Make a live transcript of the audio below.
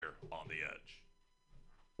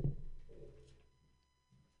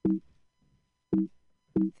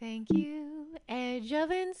Thank you, Edge of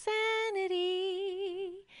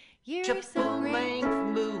Insanity. You're You're so great.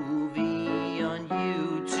 full-length movie on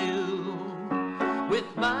YouTube with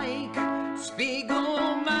Mike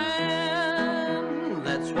Spiegelman.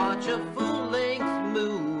 Let's watch a full-length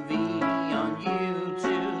movie on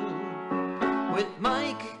YouTube with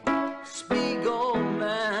Mike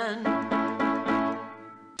Spiegelman.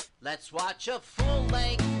 Let's watch a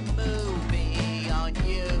full-length movie on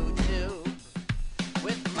YouTube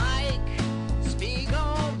with Mike Spiegelman.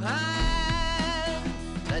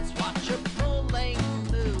 Let's watch a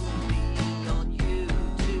full-length movie on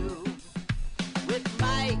YouTube with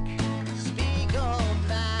Mike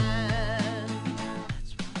Spiegelman.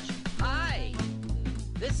 Let's watch it. Hi,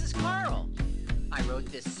 this is Carl. I wrote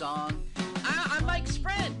this song. I'm Mike's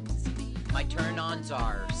friend. My turn-ons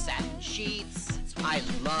are satin sheets. I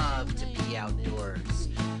love to be outdoors.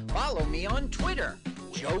 Follow me on Twitter.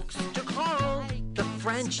 Jokes to Carl. The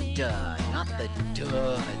French duh, not the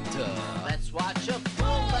duh. Let's watch a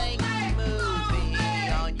full-length movie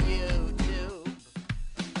on YouTube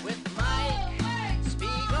with Mike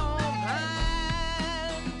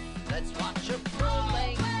Spiegelman. Let's watch a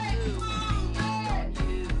full-length movie on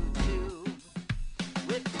YouTube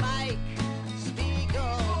with Mike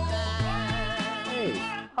Spiegelman. Hey,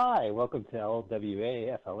 hi, welcome to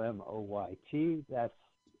Lwaflmoyt. That's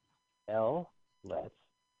L, let's,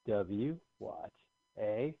 W, watch,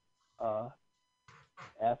 A,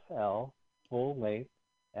 F, L, full length,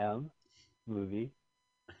 M, movie,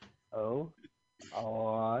 O,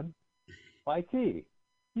 on, YT,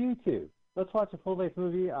 YouTube. Let's watch a full length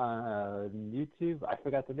movie on YouTube. I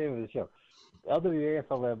forgot the name of the show.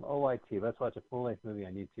 LWAFLMOYT. Let's watch a full length movie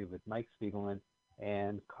on YouTube with Mike Spiegelman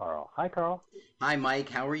and Carl. Hi, Carl. Hi, Mike.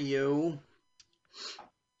 How are you?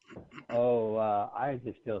 Oh, I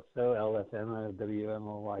just feel so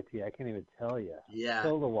LSMWMOYT. I can't even tell you. Yeah.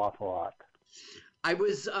 So Lwaflmoyt. I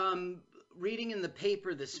was reading in the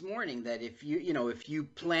paper this morning that if you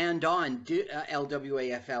planned on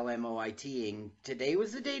LWAFLMOYTing, today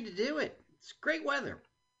was the day to do it. It's great weather.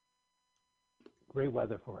 Great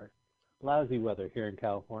weather for it. Lousy weather here in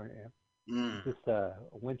California. Just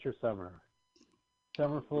winter, summer.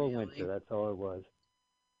 Summer full of winter. That's all it was.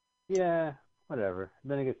 Yeah, whatever.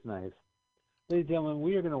 Then it gets nice. Ladies and gentlemen,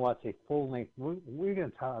 we are going to watch a full-length. We're going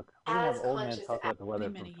to talk. We're going to have old man talk about the weather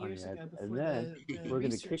for 20 minutes, and then we're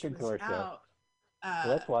going to kick into our show. So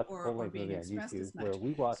let's watch a full-length movie on YouTube, where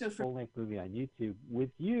we watch a full-length movie on YouTube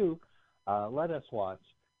with you. Let us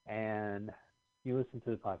watch, and you listen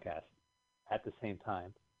to the podcast at the same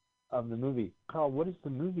time of the movie. Carl, what is the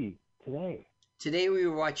movie today? Today we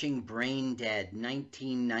were watching Brain Dead,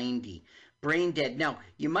 1990. Brain Dead. Now,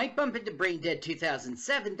 you might bump into Brain Dead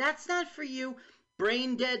 2007. That's not for you.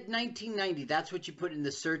 Brain Dead 1990. That's what you put in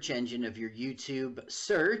the search engine of your YouTube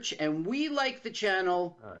search. And we like the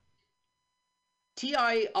channel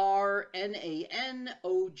TIRNANOG.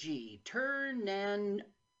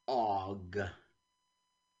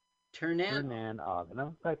 Turnanog. Turnanog.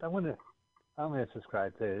 In fact, I'm going to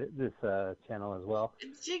subscribe to this channel as well.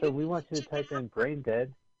 So we want you to type in Brain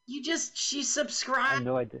Dead. She subscribed. I have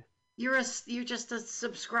no idea. You're just a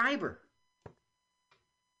subscriber.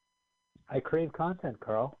 I crave content,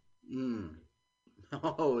 Carl.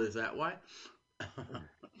 Oh, is that why?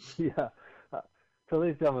 Yeah. So,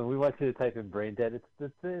 ladies and gentlemen, we want you to type in Brain Dead.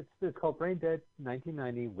 It's called Brain Dead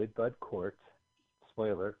 1990 with Bud Cort.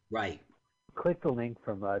 Spoiler. Right. Click the link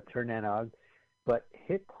from Turnanog, but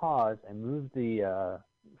hit pause and move the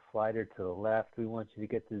slider to the left. We want you to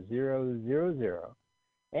get to 000.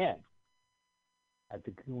 And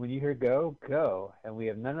when you hear go, go. And we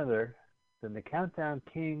have none other than the Countdown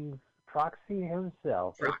King's proxy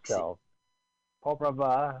himself. Paul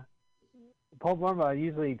Brumbaugh. Paul Brumbaugh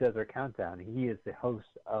usually does our countdown. He is the host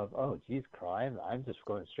of, I'm just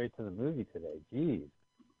going straight to the movie today. Geez.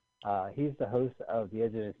 He's the host of The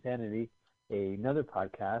Edge of Insanity, another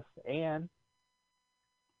podcast, and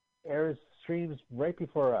streams right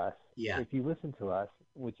before us. Yeah. If you listen to us,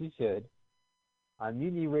 which you should, on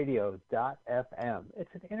MutinyRadio.fm.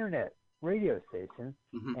 It's an internet radio station,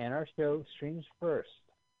 and our show streams first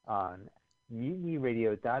on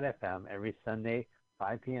MutinyRadio.fm every Sunday,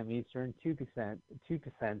 5 p.m. Eastern, 2%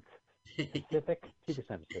 Pacific,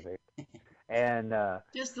 2% Pacific. And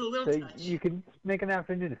just a little so touch. You can make an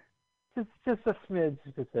afternoon, just a smidge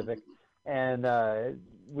Pacific. And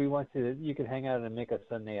we want you can hang out and make a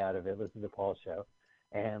Sunday out of it, listen to Paul's show,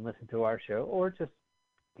 and listen to our show, or just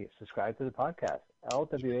subscribe to the podcast,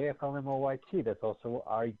 LWAFLMOYT. That's also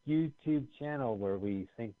our YouTube channel where we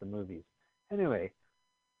sync the movies. Anyway,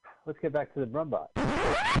 let's get back to the Brumbot.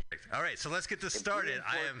 All right, so let's get this started.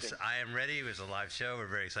 I am ready. It was a live show. We're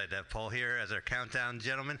very excited to have Paul here as our countdown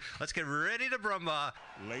gentleman. Let's get ready to Brumba.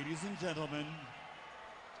 Ladies and gentlemen,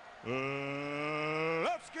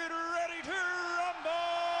 let's get ready to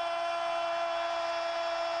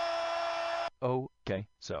rumble! Okay,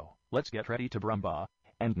 so let's get ready to Brumba.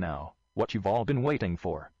 And now, what you've all been waiting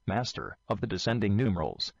for, master of the descending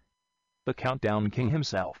numerals, the countdown king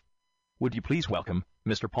himself. Would you please welcome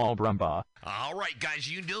Mr. Paul Brumba? All right, guys,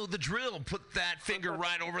 you know the drill. Put that finger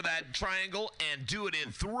right over that triangle and do it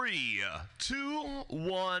in 3, 2,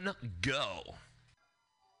 1, go.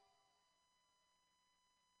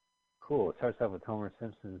 Cool. It starts off with Homer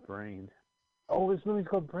Simpson's brain. Oh, this movie's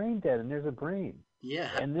called Brain Dead, and there's a brain.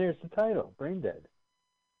 Yeah. And there's the title, Brain Dead.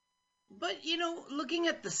 But, you know, looking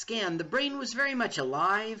at the scan, the brain was very much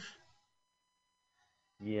alive.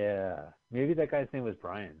 Yeah. Maybe that guy's name was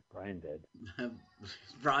Brian. Brian Dead.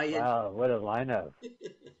 Brian. Wow, what a lineup.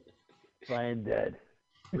 Brian Dead.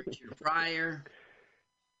 Richard Pryor.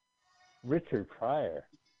 Richard Pryor.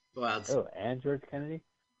 Well, oh, and George Kennedy?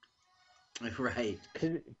 Right.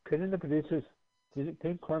 Couldn't the producers,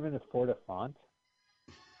 couldn't Corman afford a font?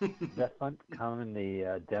 Did that font come in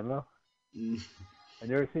the demo? I've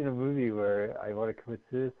never seen a movie where I want to commit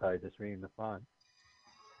suicide just reading the font.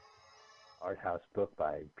 Art house book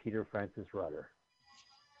by Peter Francis Rutter.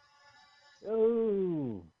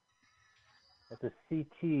 Oh, that's a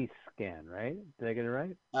CT scan, right? Did I get it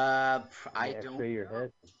right? I don't know. Your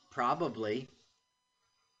head? Probably.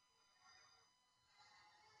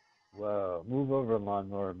 Whoa, move over,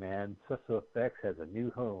 Lawnmower Man. Special Effects has a new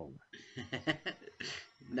home.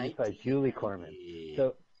 It's by Julie Corman.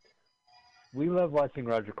 So, we love watching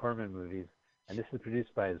Roger Corman movies. And this is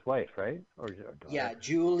produced by his wife, right? Or yeah,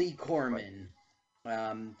 Julie Corman.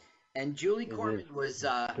 And Julie Corman was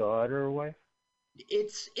daughter or wife?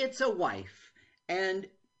 It's a wife, and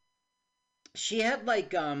she had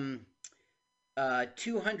like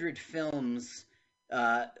 200 films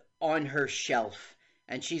on her shelf,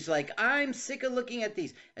 and she's like, I'm sick of looking at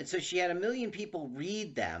these, and so she had 1 million people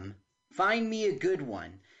read them. Find me a good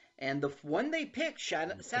one, and the one they picked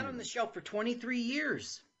sat on the shelf for 23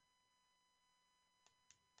 years.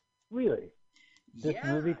 Really? This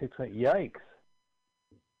movie took yikes.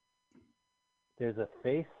 There's a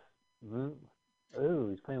face. Oh,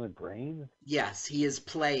 he's playing with brains? Yes, he is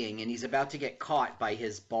playing, and he's about to get caught by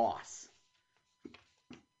his boss.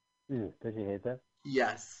 Ew, did you hate that?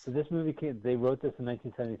 Yes. So this movie they wrote this in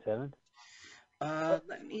 1977?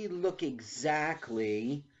 Let me look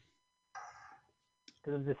exactly.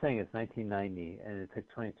 Because I'm just saying it's 1990, and it took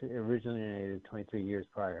originated 23 years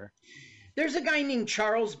prior. There's a guy named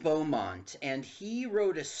Charles Beaumont, and he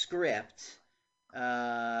wrote a script,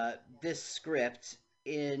 this script,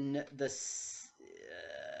 in the...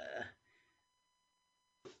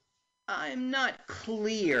 I'm not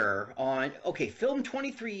clear on... Okay, filmed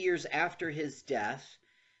 23 years after his death.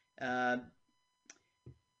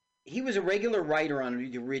 He was a regular writer on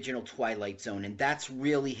the original Twilight Zone, and that's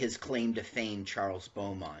really his claim to fame, Charles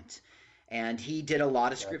Beaumont. And he did a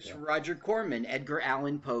lot of scripts for Roger Corman, Edgar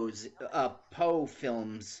Allan Poe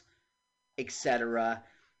films, etc.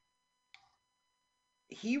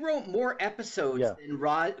 He wrote more episodes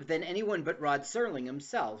than anyone but Rod Serling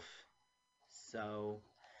himself. So.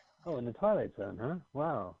 Oh, in the Twilight Zone, huh?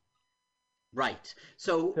 Wow. Right.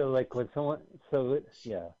 So like when someone.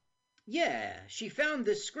 Yeah. Yeah, she found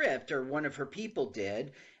this script, or one of her people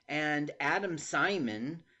did, and Adam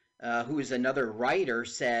Simon, who is another writer,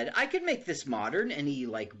 said, I could make this modern, and he,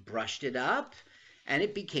 like, brushed it up, and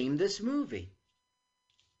it became this movie.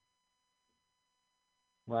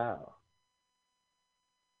 Wow.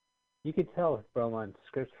 You could tell with Beaumont's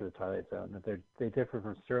scripts for the Twilight Zone that they differ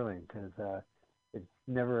from Sterling, because it's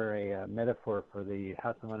never a metaphor for the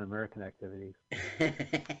House of Un-American activities,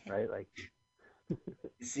 right? Like,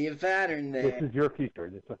 you see a pattern there. This is your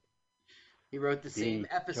future. He wrote the same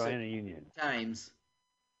episode join a union. Times.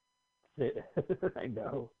 I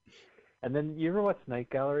know. And then you ever watch Night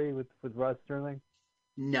Gallery with Rod Serling?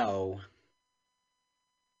 No.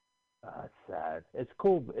 It's sad. It's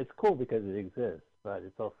cool. It's cool because it exists, but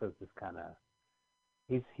it's also just kind of.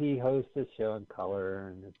 He hosts a show in color,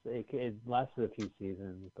 and it lasted a few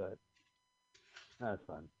seasons, but that's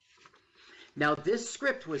fun. Now this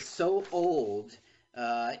script was so old.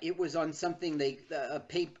 It was on something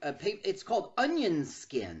it's called Onion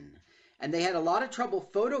Skin. And they had a lot of trouble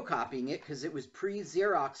photocopying it because it was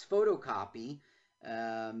pre-Xerox photocopy.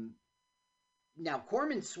 Now,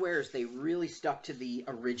 Corman swears they really stuck to the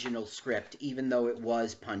original script, even though it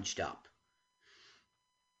was punched up.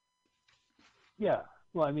 Yeah,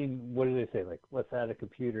 Well, I mean, what do they say? Like, let's add a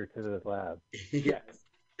computer to the lab. Yes.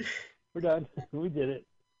 We're done. We did it.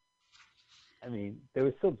 I mean, there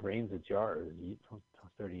was still brains of jars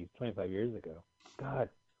 25 years ago. God,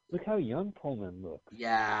 look how young Pullman looks.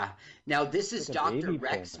 Yeah. Now, this is Like Dr.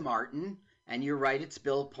 Rex Pullman. Martin, and you're right, it's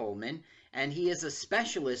Bill Pullman, and he is a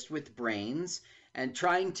specialist with brains and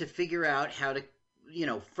trying to figure out how to,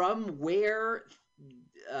 from where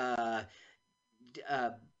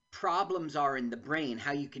problems are in the brain,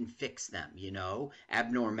 how you can fix them,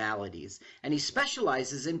 abnormalities. And he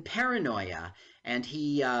specializes in paranoia, and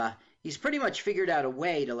he's pretty much figured out a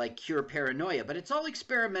way to cure paranoia, but it's all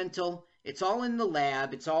experimental. It's all in the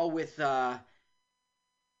lab. It's all with dead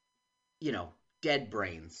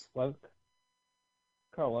brains. Well,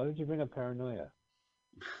 Carl, why would you bring up paranoia?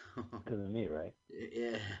 Because of me, right?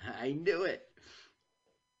 Yeah, I knew it.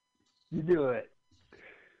 You do it.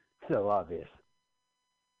 So obvious.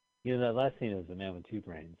 That last scene is the man with two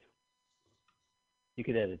brains. You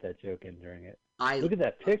could edit that joke in during it. Look at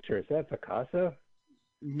that picture. Is that Picasso?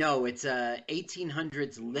 No, it's a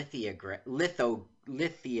 1800s lithograph.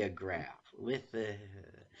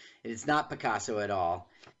 It's not Picasso at all.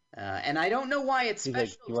 And I don't know why it's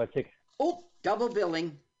special. Oh, double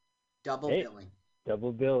billing. Double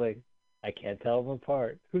billing. I can't tell them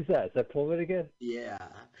apart. Who's that? Is that Pullman again? Yeah.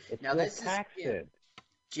 It's now Bill this Paxton. is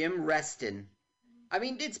Jim Reston. I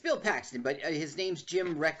mean, it's Bill Paxton, but his name's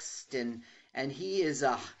Jim Rexton, and he is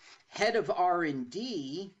a head of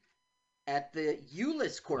R&D at the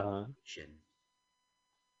Ulyss Corporation.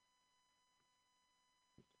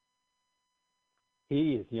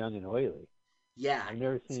 He is young and oily. Yeah. I've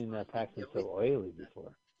never seen Paxton so oily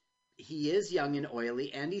before. He is young and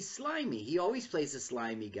oily, and he's slimy. He always plays a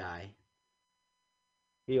slimy guy.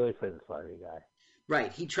 He always plays a slimy guy.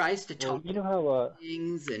 Right. He tries to talk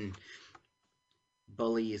things and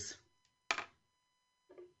bullies.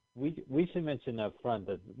 We should mention up front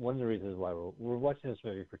that one of the reasons why we're watching this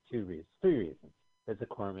movie for three reasons. It's a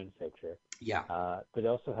Corman picture. Yeah. But it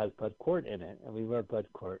also has Bud Cort in it, and we love Bud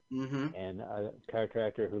Cort. Mm-hmm. And a character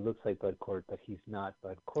actor who looks like Bud Cort, but he's not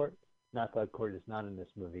Bud Cort. Not Bud Cort is not in this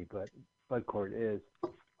movie, but Bud Cort is.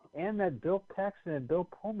 And that Bill Paxton and Bill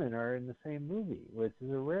Pullman are in the same movie, which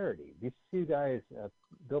is a rarity. These two guys,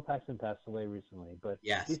 Bill Paxton passed away recently, but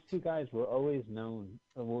these two guys were always known,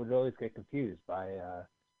 would always get confused by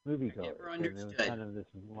moviegoers. And it was kind of this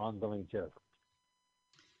ongoing joke.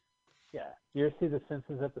 Yeah. You ever see the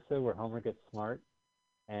Simpsons episode where Homer gets smart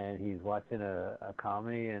and he's watching a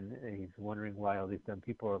comedy and he's wondering why all these dumb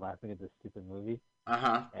people are laughing at this stupid movie?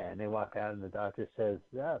 Uh-huh. And they walk out and the doctor says,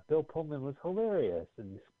 yeah, Bill Pullman was hilarious.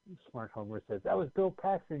 And smart Homer says, that was Bill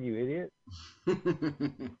Paxton, you idiot.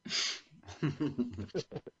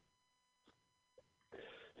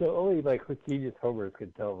 So only genius Homers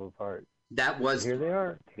could tell them apart. That was... And here they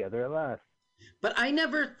are, together at last. But I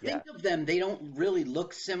never think of them. They don't really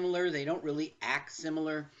look similar. They don't really act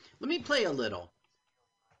similar. Let me play a little.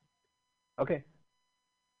 Okay.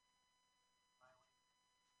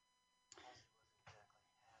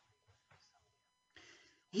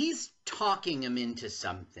 He's talking him into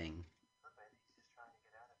something.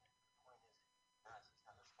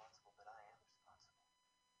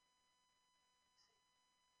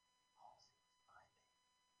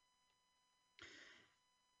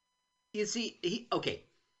 You see,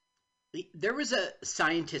 there was a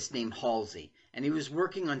scientist named Halsey, and he was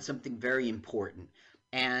working on something very important.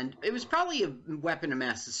 And it was probably a weapon of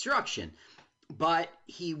mass destruction, but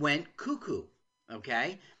he went cuckoo,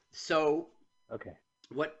 okay? So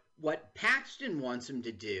what Paxton wants him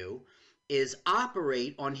to do is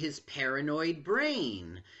operate on his paranoid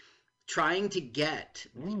brain, trying to get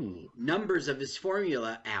the numbers of his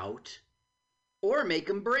formula out or make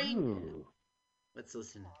him brain dead. Let's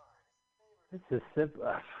listen. It's a simple.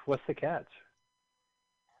 What's the catch?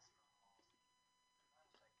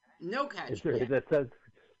 No catch. No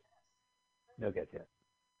catch yet.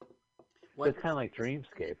 So it's kind of like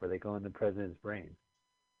Dreamscape, where they go in the president's brain.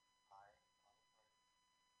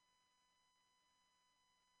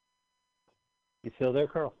 You still there,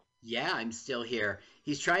 Carl? Yeah, I'm still here.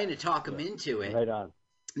 He's trying to talk him into it. Right on.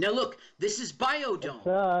 Now look, this is Biodome.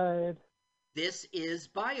 Outside. This is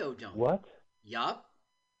Biodome. What? Yup.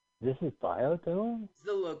 This is Biodome? It's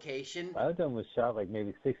the location. Biodome was shot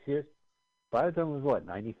maybe 6 years. Biodome was what,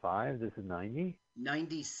 95? This is 90?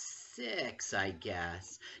 96, I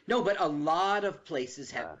guess. No, but a lot of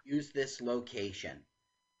places have used this location.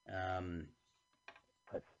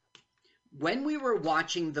 When we were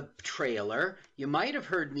watching the trailer, you might have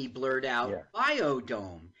heard me blurt out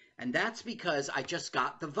Biodome. And that's because I just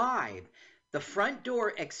got the vibe. The front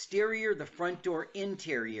door exterior, the front door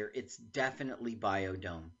interior, it's definitely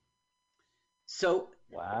biodome. So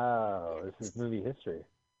wow, this is movie history.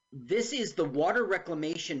 This is the water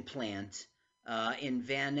reclamation plant in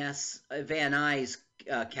Van Nuys,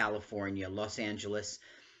 California, Los Angeles.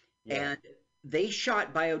 Yeah. And they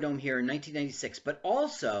shot Biodome here in 1996, but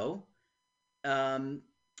also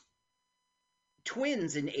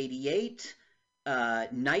Twins in 88,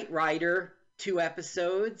 Knight Rider, 2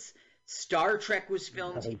 episodes, Star Trek was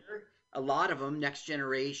filmed here, a lot of them, Next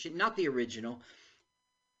Generation, not the original.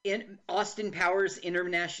 In Austin Powers,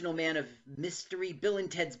 International Man of Mystery, Bill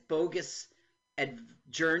and Ted's Bogus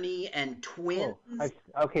Journey, and Twins.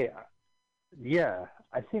 Okay, yeah,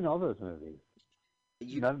 I've seen all those movies.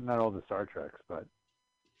 Not all the Star Treks, but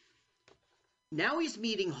now he's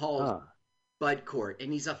meeting Hall's Bud Cort,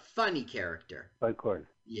 and he's a funny character. Bud Cort.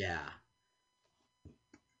 Yeah.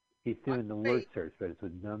 He's doing the word search, but it's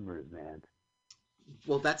with numbers, man.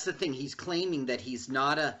 Well, that's the thing. He's claiming that he's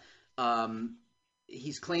not a.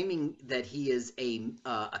 He's claiming that he is a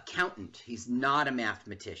accountant. He's not a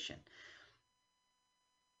mathematician.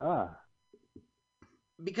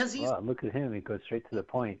 Because he's. Look at him. He goes straight to the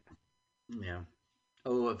point. Yeah.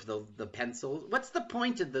 Oh, of the pencils. What's the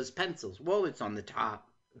point of those pencils? Well, it's on the top.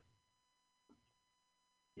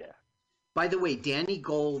 Yeah. By the way, Danny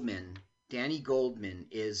Goldman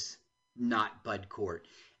is not Bud Cort.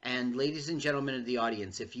 And ladies and gentlemen of the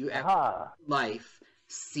audience, if you ever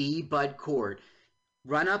see Bud Cort,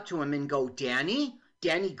 run up to him and go, Danny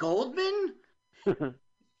Goldman? You're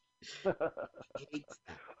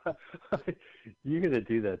going to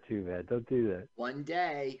do that too, man. Don't do that. One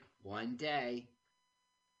day.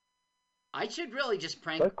 I should really just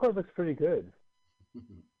prank. Bud Cort looks pretty good.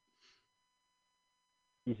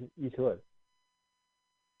 You should.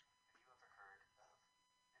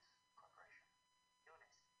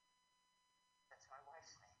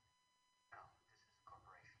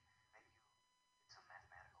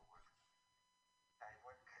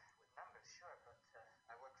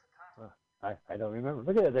 I don't remember.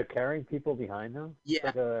 Look at it. They're carrying people behind them. Yeah. It's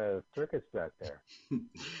like a circus back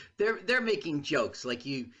there. They're making jokes. Like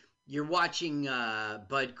you're watching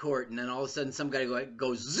Bud Cort, and then all of a sudden some guy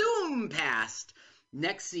goes zoom past.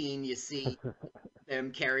 Next scene, you see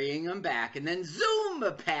them carrying them back, and then zoom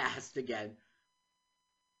past again.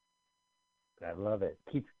 I love it.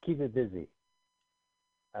 Keep it busy.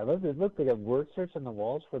 I love it. Look, they got word search on the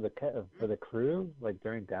walls for the crew. Like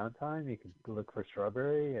during downtime, you can look for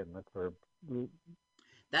strawberry and look for.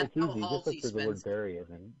 That's it's how easy. Halsey just look for the word berry, and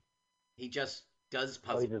then he just does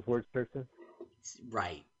puzzles. He just word searches.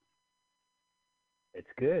 Right. It's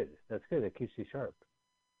good. That's good. It keeps you sharp.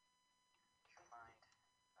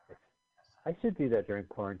 I should do that during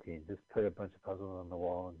quarantine. Just put a bunch of puzzles on the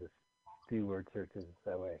wall and just do word searches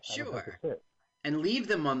that way. Sure. And leave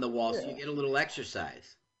them on the wall so you get a little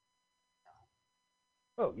exercise.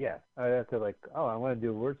 Oh, yeah. I have to I want to do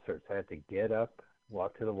a word search. I have to get up,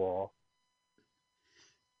 walk to the wall.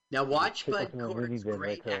 Now watch Bud Cort's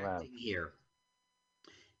great acting here.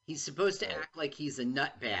 He's supposed to act like he's a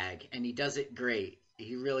nutbag, and he does it great.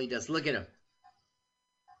 He really does. Look at him.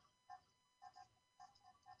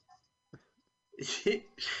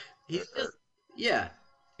 He's just, yeah.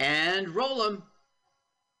 And roll him.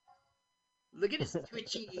 Look at his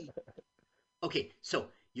twitchy. Okay, so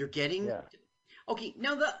you're getting... Yeah. Okay,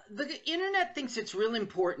 now the internet thinks it's real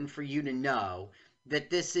important for you to know that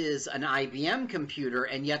this is an IBM computer,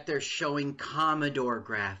 and yet they're showing Commodore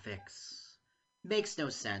graphics. Makes no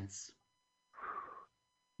sense.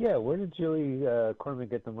 Yeah, where did Julie Corman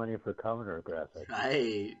get the money for Commodore graphics?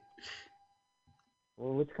 Right.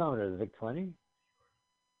 Well, which Commodore? The VIC-20?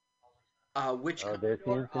 Which Commodore?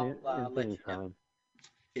 There's the Infinity Time.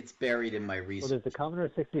 It's buried in my research. Well, there's the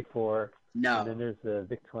Commodore 64. No. And then there's the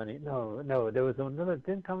VIC-20. No, there was another.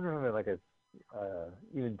 Didn't Commodore have like a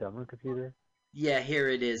even dumber computer? Yeah, here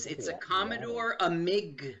it is. It's a Commodore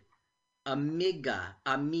Amiga.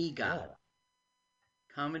 Yeah.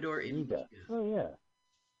 Commodore Amiga. Oh, yeah.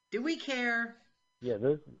 Do we care? Yeah,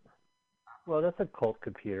 well, that's a cult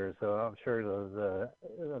computer, so I'm sure those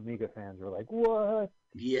Amiga fans were like, what?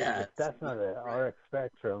 Yeah. That's not an RX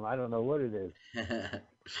Spectrum. I don't know what it is.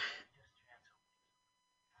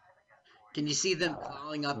 Can you see them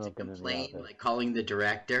calling up to complain, like calling the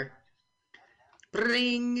director?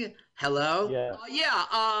 Bring. Hello? Yeah.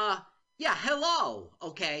 Yeah, hello.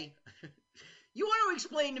 Okay. You want to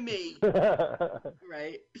explain to me?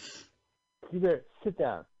 Right? You better sit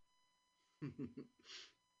down.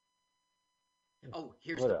 Oh,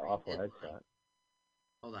 here's what the an awful headshot.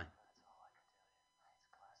 Hold on.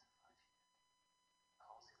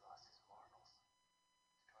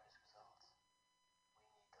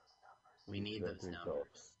 We need those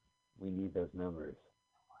numbers. We need those numbers.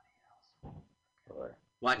 Or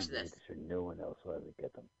watch this. Make sure no one else will ever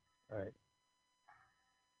get them. All right.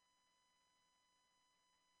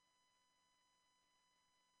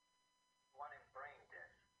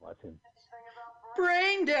 Watch him.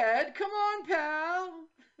 Brain dead. Come on, pal.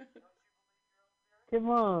 Come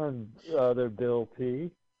on, other Bill P.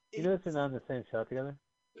 You notice they're not in the same shot together?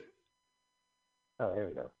 Oh, here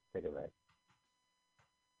we go. Take it back.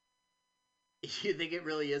 You think it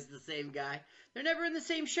really is the same guy? They're never in the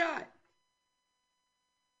same shot.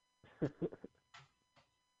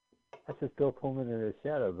 That's just Bill Pullman in his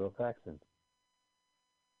shadow, Bill Paxton.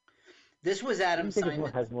 This was Adam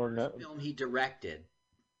Simon's film he directed.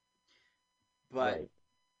 But right.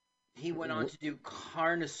 He went on to do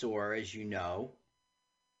Carnosaur, as you know.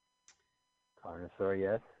 Carnosaur,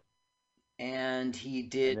 yes. And he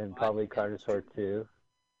did... And then probably Carnosaur 2.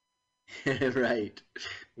 Right.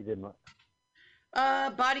 He did...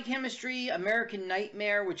 Body Chemistry, American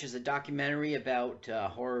Nightmare, which is a documentary about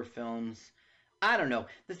horror films. I don't know.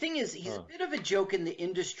 The thing is, he's a bit of a joke in the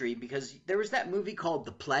industry because there was that movie called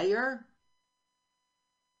The Player.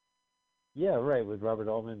 Yeah, right, with Robert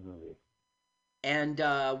Altman's movie. And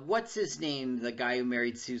what's his name? The guy who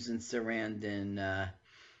married Susan Sarandon.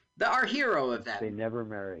 Our hero of that. They never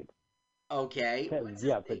married. Okay.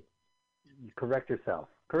 Yeah, but correct yourself.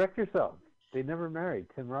 Correct yourself. They never married.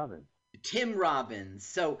 Tim Robbins. Tim Robbins.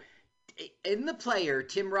 So in The Player,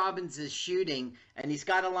 Tim Robbins is shooting, and he's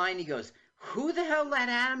got a line. He goes, "Who the hell let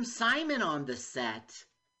Adam Simon on the set?"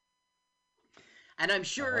 And I'm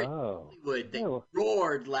sure in Hollywood they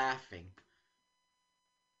roared laughing.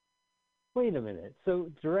 Wait a minute.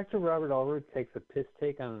 So director Robert Allred takes a piss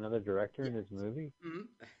take on another director in his movie? Mm-hmm.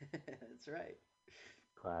 That's right.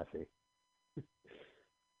 Classy.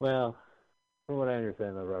 Well, from what I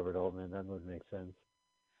understand of Robert Altman, that would make sense.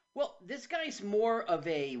 Well, this guy's more of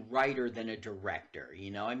a writer than a director, you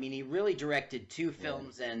know? I mean, he really directed 2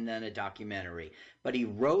 films and then a documentary, but he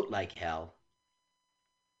wrote like hell.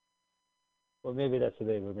 Well, maybe that's what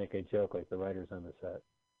they would make a joke, like the writers on the set.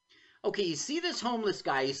 Okay, you see this homeless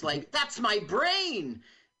guy, he's like, "That's my brain!"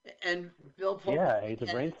 And Bill Pullman... Yeah, he's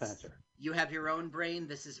a brain snatcher. You have your own brain,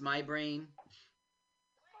 this is my brain.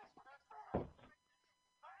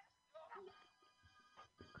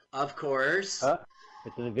 Of course.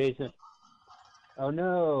 It's an invasion. Oh,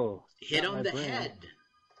 no. Hit on the head.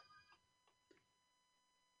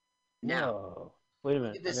 Now, whoa. Wait a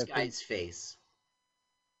minute. Look at this guy's face.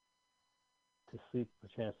 To sleep,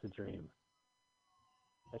 a chance to dream.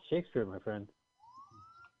 That's Shakespeare, my friend.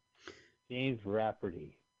 James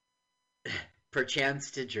Rafferty.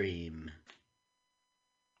 Perchance to dream.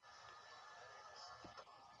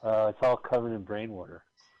 It's all covered in brain water.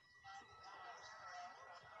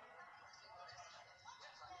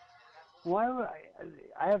 Why would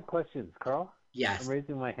I have questions, Carl? Yes. I'm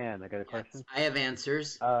raising my hand. I got a question. I have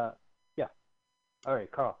answers. Yeah. All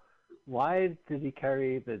right, Carl. Why did he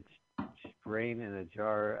carry the brain in a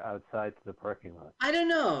jar outside to the parking lot? I don't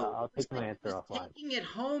know. I'll take my answer offline. Taking it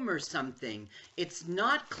home or something. It's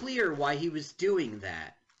not clear why he was doing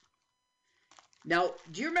that. Now,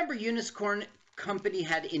 do you remember Unicorn Company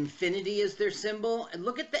had infinity as their symbol? And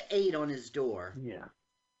look at the 8 on his door. Yeah.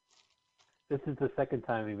 This is the second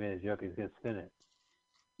time he made a joke. He's going to spin it.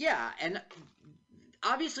 Yeah, and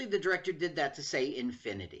obviously the director did that to say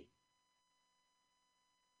infinity.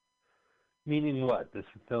 Meaning what? This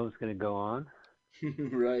film's going to go on?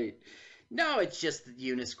 Right. No, it's just the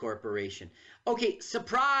Unis Corporation. Okay,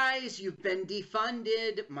 surprise! You've been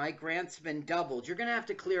defunded. My grant's been doubled. You're going to have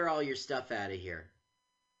to clear all your stuff out of here.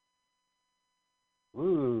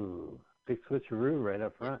 Ooh, big switcheroo right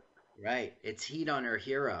up front. Right. It's heat on our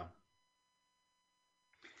hero.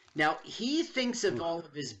 Now, he thinks of all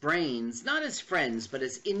of his brains, not as friends, but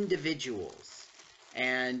as individuals.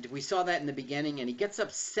 And we saw that in the beginning, and he gets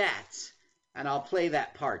upset. And I'll play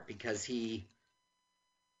that part because he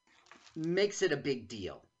makes it a big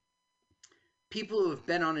deal. People who have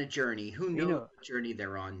been on a journey, who know what journey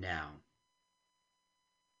they're on now.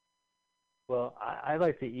 Well, I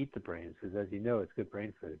like to eat the brains because, as you know, it's good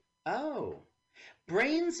brain food. Oh.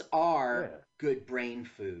 Brains are good brain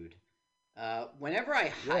food. Whenever I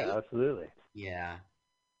hike... Yeah, absolutely. Yeah.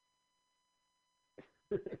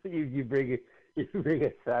 you bring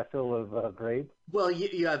a satchel of brains? Well,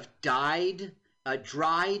 you have dried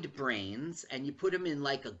brains, and you put them in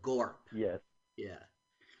like a gorp. Yes. Yeah.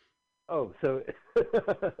 Oh, so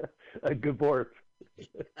a gorp.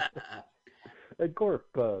 A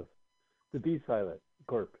gorp. The B silent.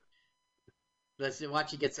 Gorp. Let's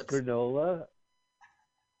watch you get some... Granola?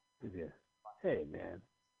 Yeah. Hey, man.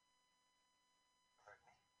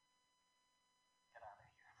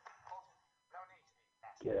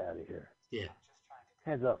 Get out of here. Yeah.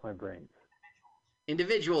 Hands off my brains.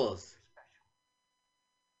 Individuals.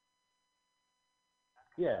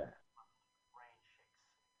 Yeah.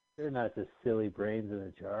 They're not just silly brains in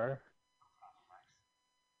a jar.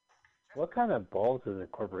 What kind of balls does a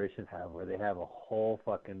corporation have where they have a whole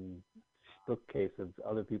fucking bookcase of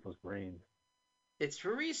other people's brains? It's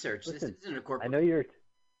for research. Listen, this isn't a corporation. I know you're...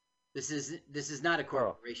 This is not a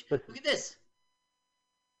corporation. Listen. Look at this.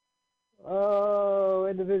 Oh,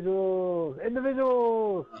 individuals!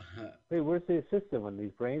 Individuals! Wait, where's the assistant when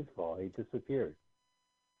these brains fall? He disappeared.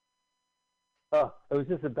 Oh, it was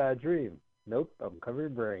just a bad dream. Nope, I'm covered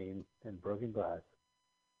in brain and broken glass.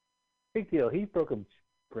 Big deal. He broke a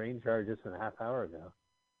brain jar just a half hour ago.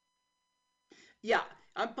 Yeah,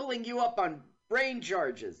 I'm pulling you up on brain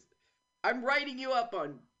charges. I'm writing you up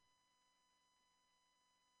on...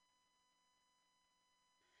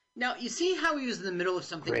 Now, you see how he was in the middle of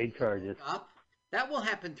something? Brain charges. Up? That will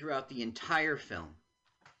happen throughout the entire film.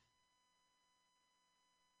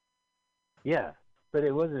 Yeah, but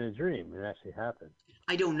it wasn't a dream. It actually happened.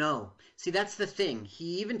 I don't know. See, that's the thing.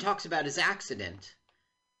 He even talks about his accident.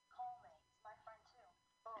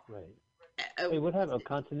 Right. Wait, what happened? Oh,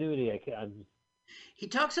 continuity. He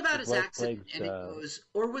talks about his accident, legs, and it goes,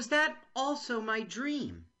 or was that also my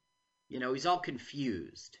dream? You know, he's all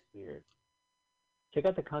confused. Weird. Check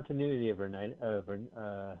out the continuity of her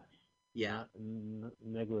yeah.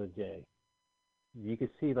 negligee. You can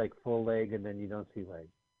see like full leg, and then you don't see leg.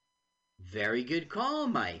 Very good call,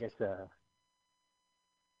 Mike. I guess,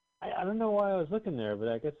 I don't know why I was looking there, but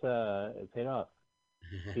I guess it paid off.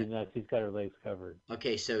 She's got her legs covered.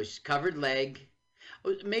 Okay, so she's covered leg.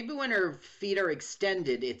 Maybe when her feet are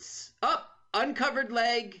extended, it's up, uncovered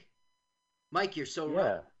leg. Mike, you're so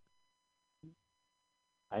right.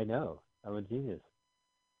 I know. I'm a genius.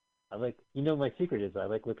 My secret is I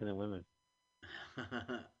like looking at women.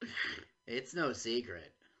 It's no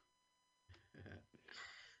secret.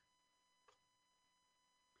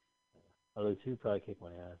 Although she would probably kick my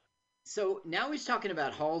ass. So now he's talking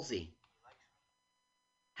about Halsey.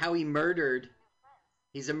 How he murdered.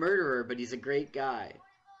 He's a murderer, but he's a great guy.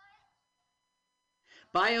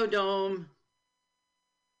 Biodome.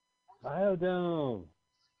 Biodome.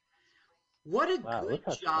 What a good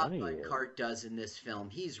job Bud Cart Cart does in this film.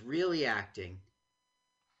 He's really acting.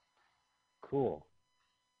 Cool.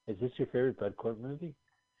 Is this your favorite Bud Cart movie?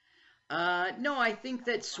 No, I think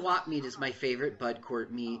that Swap Meet is my favorite Bud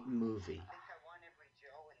Cart movie.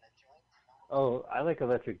 Oh, I like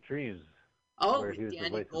Electric Dreams. Oh, where he was Danny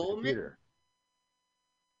the voice Goldman? of the computer.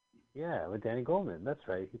 Yeah, with Danny Goldman. That's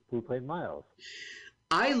right. Who played Miles.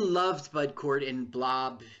 I loved Bud Cart in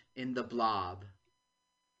The Blob.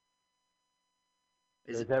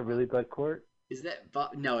 Is that really Bud Cart? Is that...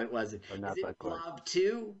 No, it wasn't. Or not is it Bud Cart? Blob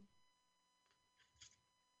 2?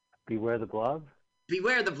 Beware the Blob?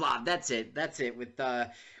 Beware the Blob. That's it. That's it. With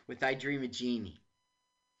I Dream of Jeannie.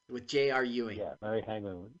 With J.R. Ewing. Yeah, Larry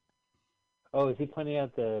Hagman. Oh, is he pointing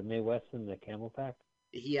out the Mae West and the Camel Pack?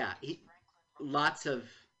 Yeah. Lots of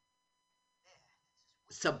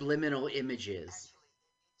subliminal images.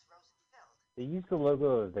 They used the logo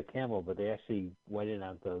of the camel, but they actually whited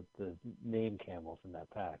out the name camels in that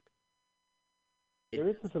pack. There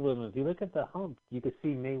is a subliminal. If you look at the hump, you can see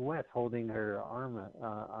Mae West holding her arm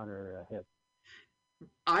on her hip.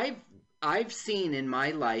 I've seen in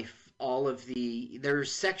my life all of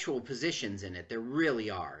there's sexual positions in it. There really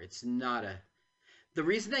are. It's not the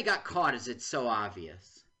reason they got caught is it's so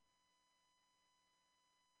obvious.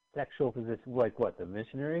 Sexual position, like what? The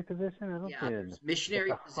missionary position? I don't Yeah, think there's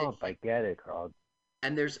missionary position. Hump. I get it, Carl.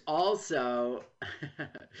 And there's also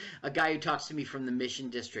a guy who talks to me from the Mission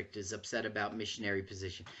District is upset about missionary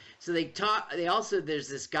position. So there's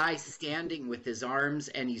this guy standing with his arms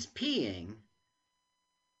and he's peeing.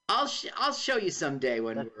 I'll show you someday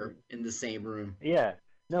when we're in the same room. Yeah.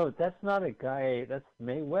 No, that's not a guy. That's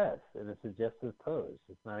Mae West in a suggestive pose.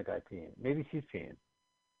 It's not a guy peeing. Maybe she's peeing.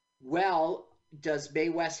 Well, does Mae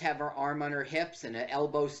West have her arm on her hips and an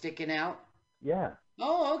elbow sticking out? Yeah.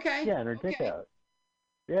 Oh, okay. Yeah, and her dick out.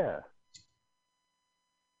 Yeah.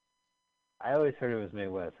 I always heard it was Mae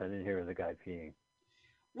West. I didn't hear it was a guy peeing.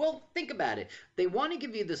 Well, think about it. They want to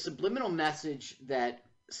give you the subliminal message that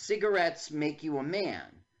cigarettes make you a man.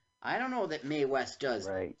 I don't know that Mae West does,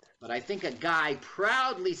 right? But I think a guy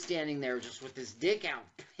proudly standing there just with his dick out,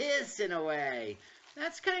 pissing away,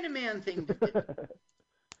 that's kind of man thing to do.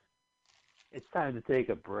 It's time to take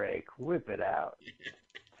a break. Whip it out.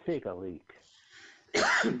 Take a leak.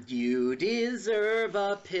 You deserve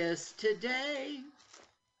a piss today.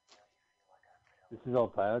 This is all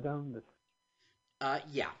Biodome?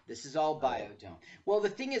 Yeah, this is all biodome. Well, the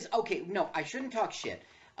thing is, okay, no, I shouldn't talk shit.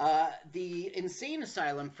 The insane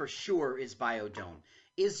asylum for sure is biodome.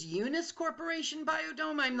 Is Eunice Corporation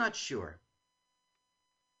biodome? I'm not sure.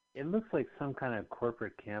 It looks like some kind of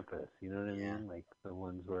corporate campus. You know what I Yeah. mean? Like the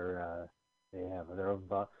ones where they have their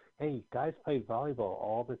own. Hey, guys play volleyball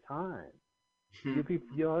all the time.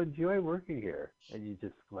 You'll enjoy working here, and you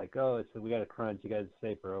just like, oh, so we got a crunch. You guys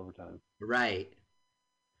stay for overtime. Right.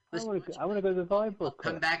 I Listen, want to go to the volleyball I'll club.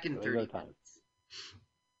 come back in So 30 time. minutes.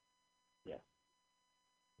 Yeah.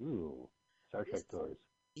 Ooh, Star Trek doors.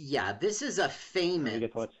 Yeah, this is a famous. We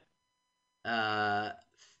get to watch.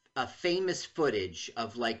 A famous footage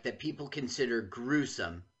of like that people consider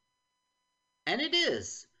gruesome, and it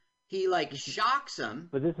is. He like shocks him.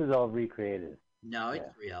 But this is all recreated. No,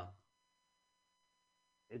 it's real.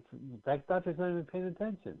 It's that doctor's not even paying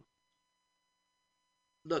attention.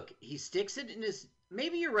 Look, he sticks it in his.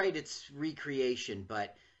 Maybe you're right. It's recreation,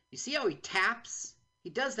 but you see how he taps? He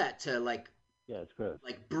does that to like. Yeah, it's gross.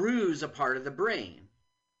 Like bruise a part of the brain.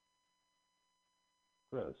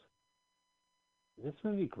 Gross. Is this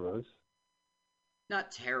movie gross?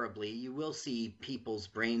 Not terribly. You will see people's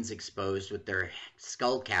brains exposed with their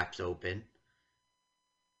skull caps open.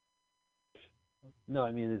 No,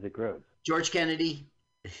 I mean, is it gross? George Kennedy?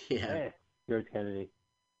 Yeah. George Kennedy.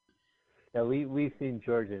 Yeah, we've seen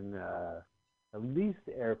George in at least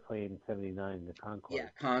Airplane 79, the Concorde. Yeah,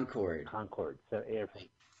 Concorde. Concorde. So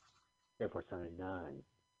Airport 79.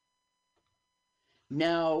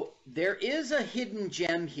 Now, there is a hidden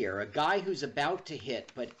gem here, a guy who's about to hit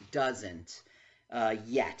but doesn't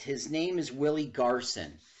yet. His name is Willie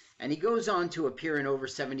Garson, and he goes on to appear in over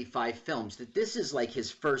 75 films. That this is like his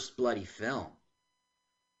first bloody film.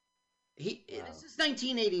 This is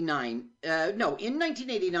 1989. No, in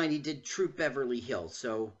 1989 he did Troop Beverly Hills.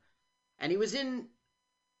 So, and he was in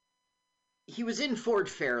Ford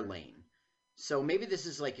Fairlane. So maybe this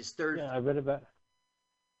is like his third. Yeah,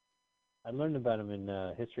 I learned about him in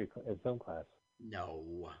history film class.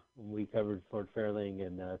 No. We covered Ford Fairlane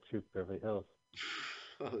and Troop Beverly Hills.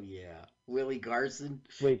 Oh yeah, Willie Garson.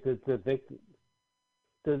 Wait, is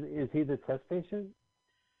he the test patient?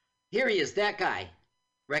 Here he is, that guy.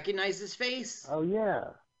 Recognize his face? Oh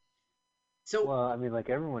yeah. So well, I mean,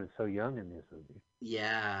 like everyone is so young in this movie.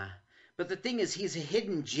 Yeah, but the thing is, he's a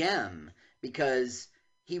hidden gem because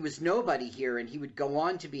he was nobody here, and he would go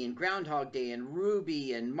on to be in Groundhog Day and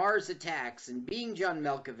Ruby and Mars Attacks and Being John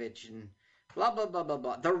Malkovich and blah blah blah blah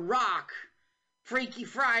blah. The Rock, Freaky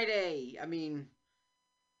Friday. I mean,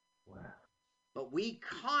 wow. But we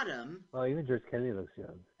caught him. Well, even George Kennedy looks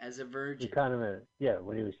young. As a virgin. We caught him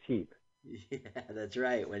when he was cheap. Yeah, that's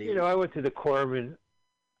right. When he I went to the Corman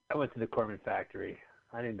factory.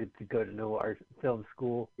 I didn't get to go to no art film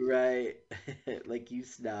school. Right. Like you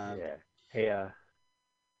snob. Yeah. Hey, are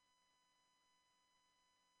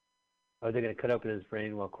they going to cut open his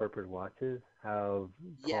brain while corporate watches? How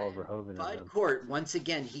Paul Verhoeven Bud Cort, once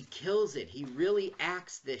again, he kills it. He really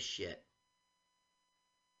acts this shit.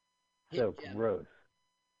 So gross.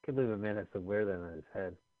 Can't believe a man has to wear that on his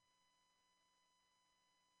head.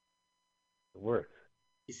 It works.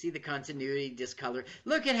 You see the continuity discolor?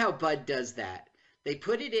 Look at how Bud does that. They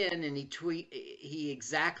put it in and he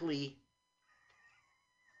exactly...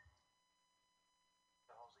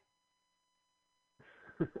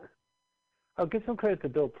 I'll give some credit to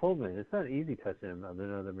Bill Pullman. It's not easy touching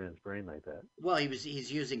another man's brain like that. Well,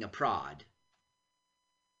 he's using a prod.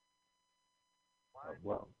 Oh,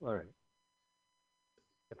 well, all right.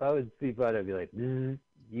 If I was Steve Bud, I'd be like, you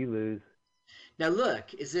lose. Now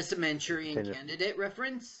look, is this a Manchurian Candidate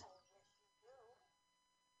reference?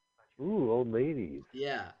 Ooh, old ladies.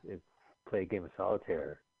 Yeah. It's play a game of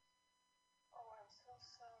solitaire. Oh, I'm so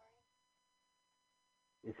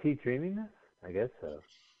sorry. Is he dreaming this? I guess so.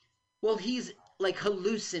 Well, he's like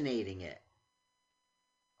hallucinating it.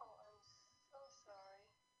 Oh, I'm so sorry.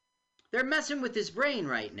 They're messing with his brain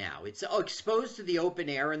right now. It's exposed to the open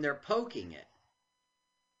air and they're poking it.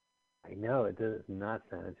 I know, it's not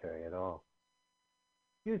sanitary at all.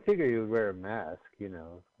 You would figure you would wear a mask,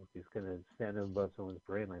 if he's going to stand above someone's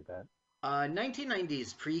brain like that.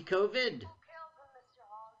 1990s, pre-COVID.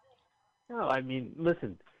 No, I mean,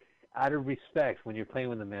 listen, out of respect, when you're playing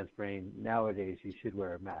with a man's brain, nowadays you should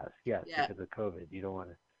wear a mask. Yes, because of COVID. You don't want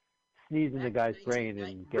to sneeze in the guy's brain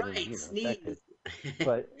and get him, infected.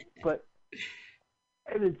 But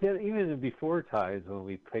even before times when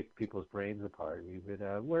we picked people's brains apart, we would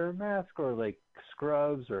wear a mask or like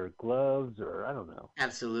scrubs or gloves or I don't know.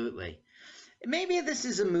 Absolutely. Maybe this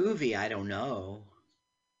is a movie. I don't know.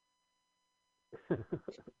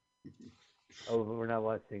 Oh, we're not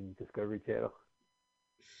watching Discovery Channel.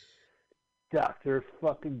 Dr.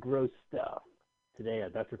 fucking Gross Stuff. Today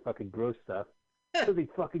on Dr. fucking Gross Stuff, something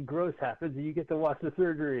fucking gross happens and you get to watch the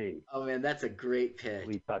surgery. Oh, man, that's a great pick.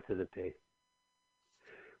 We talked to the patients.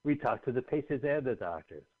 We talked to the patients and the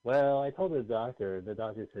doctors. Well, I told the doctor, and the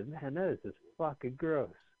doctor said, man, that is just fucking gross.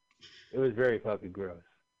 It was very fucking gross.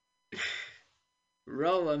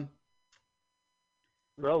 Roll 'em.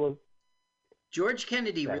 Roll 'em. George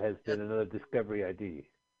Kennedy. That has been another Discovery ID.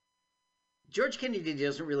 George Kennedy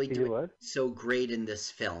doesn't really do it so great in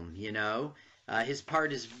this film, you know? His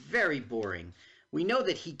part is very boring. We know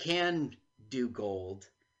that he can do gold.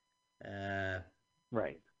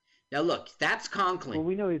 Right. Now, look, that's Conklin. Well,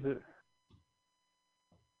 we know he's a...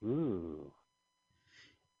 Ooh.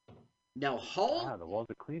 Now, the walls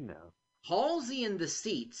are clean now. Halsey in the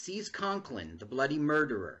seat sees Conklin, the bloody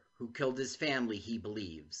murderer who killed his family, he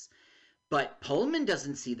believes. But Pullman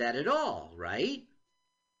doesn't see that at all, right?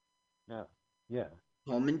 No. Yeah.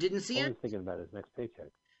 Pullman didn't see it? Pullman's thinking about his next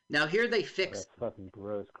paycheck. Now, here they fix... That's fucking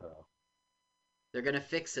gross, Carl. They're going to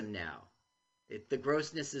fix him now. The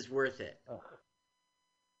grossness is worth it. Ugh.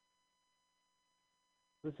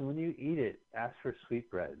 Listen, when you eat it, ask for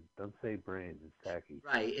sweetbread. Don't say brains. It's tacky.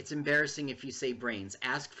 Right. It's embarrassing if you say brains.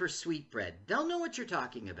 Ask for sweetbread. They'll know what you're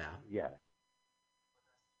talking about. Yeah.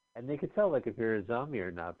 And they can tell, like, if you're a zombie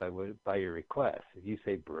or not by your request. If you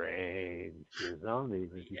say brains, you're a zombie.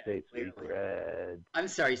 If you say sweetbread. I'm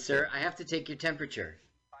sorry, sir. I have to take your temperature.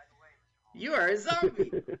 You are a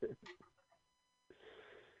zombie.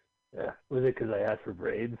 Yeah. Was it because I asked for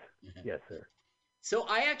brains? Yes, sir. So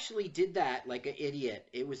I actually did that like an idiot.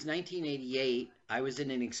 It was 1988. I was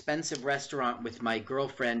in an expensive restaurant with my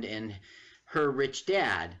girlfriend and her rich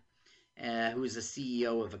dad, who was the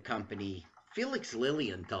CEO of a company, Felix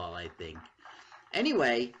Lilienthal, I think.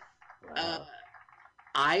 Anyway,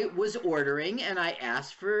 I was ordering and I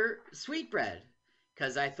asked for sweetbread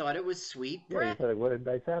because I thought it was sweet bread. Yeah, you thought, what a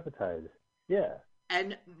nice appetizer. Yeah.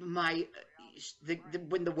 And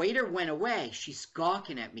when the waiter went away, she's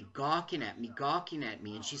gawking at me,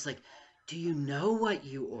 and she's like, do you know what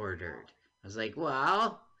you ordered? I was like,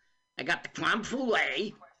 well, I got the creme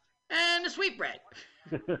brulee and the sweetbread.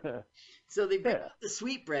 So they picked up the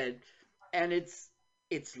sweetbread, and it's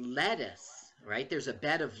lettuce, right? There's a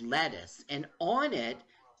bed of lettuce, and on it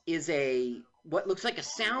is what looks like a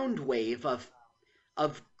sound wave of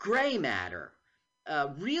gray matter,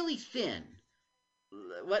 really thin.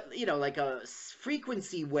 Like a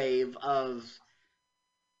frequency wave of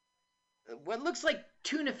what looks like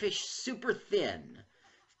tuna fish, super thin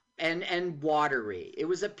and watery. It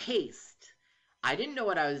was a paste. I didn't know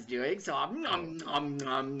what I was doing, so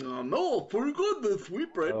oh, pretty good, the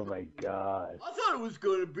sweetbread. Oh my God! I thought it was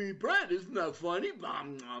going to be bread. Isn't that funny?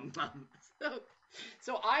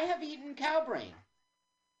 So I have eaten cow brain.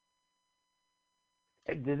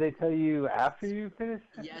 Did they tell you after you finished?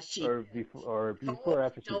 Yes, she or before or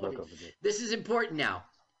after she broke open it? This is important now.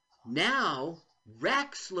 Now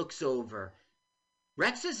Rex looks over.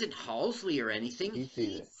 Rex isn't Halsey or anything.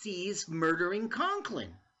 He sees murdering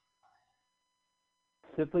Conklin.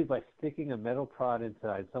 Simply by sticking a metal prod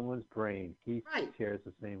inside someone's brain, he shares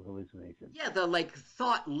the same hallucination. Yeah, the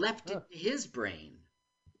thought leapt into his brain.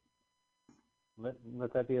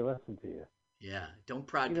 Let that be a lesson to you. Yeah, don't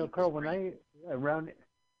prod. You know, Carl, when I around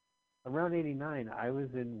 89, I was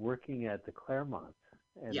working at the Claremont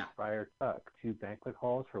and Friar Tuck, 2 banquet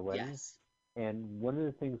halls for weddings. Yes. And one of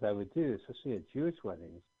the things I would do, especially at Jewish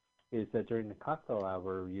weddings, is that during the cocktail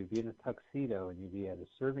hour, you'd be in a tuxedo and you'd be at a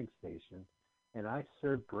serving station, and I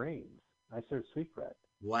served brains. I served sweetbread.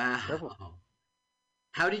 Wow.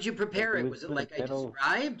 How did you prepare it? Was it like I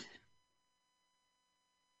described?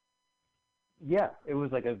 Yeah, it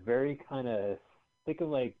was like a very kind of, think of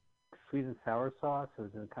like sweet and sour sauce. It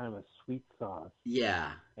was in kind of a sweet sauce.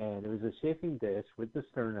 Yeah. And it was a chafing dish with the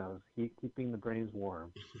sternos, keeping the brains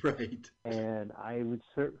warm. Right. And I would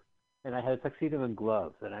serve, and I had a tuxedo and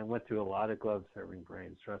gloves, and I went through a lot of gloves serving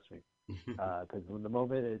brains, trust me. Because when the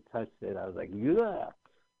moment it touched it, I was like, yeah.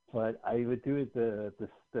 But I would do it the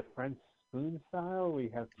French spoon style, where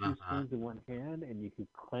you have 2 spoons in one hand, and you could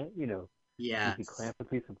clamp, you could clamp a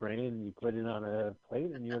piece of brain and you put it on a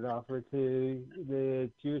plate and you would offer it to the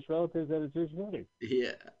Jewish relatives at a Jewish wedding.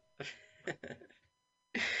 Yeah.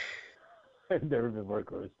 I've never been more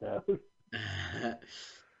grossed out.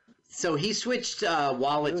 So he switched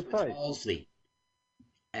wallets with Halsey.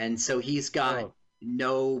 And so he's got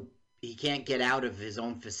he can't get out of his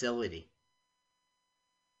own facility.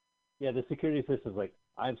 Yeah, the security system's like,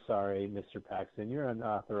 I'm sorry, Mr. Paxton, you're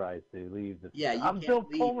unauthorized to leave the... Yeah, I'm Bill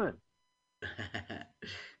Pullman.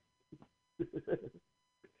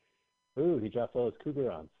 Ooh, he dropped all his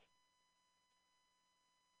cougarons.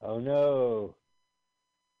 Oh no.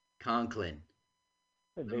 Conklin,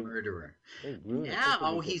 the They murderer. ruined it.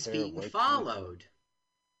 Now he's being followed.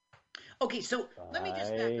 Okay, so let me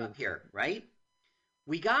just back up here, right?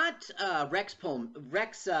 We got Rex Pullman.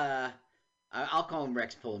 I'll call him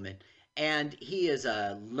Rex Pullman. And he is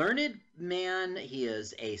a learned man. He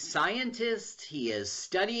is a scientist. He is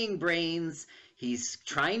studying brains. He's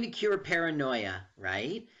trying to cure paranoia,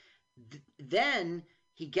 right? Then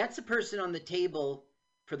he gets a person on the table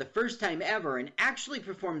for the first time ever and actually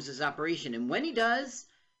performs his operation. And when he does,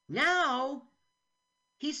 now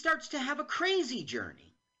he starts to have a crazy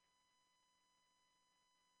journey.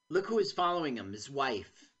 Look who is following him, his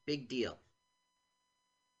wife. Big deal.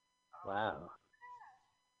 Wow.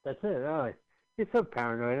 That's it. Oh, you're so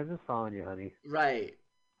paranoid. I'm just following you, honey. Right.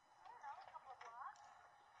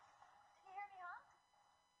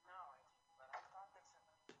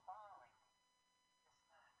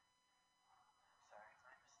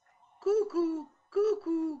 Cuckoo,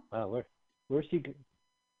 cuckoo. Wow, where's she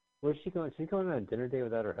going? She's going on a dinner date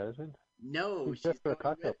without her husband? No, she's just for a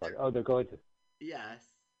cocktail party. Oh, they're going to. Yes.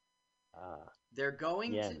 Ah. They're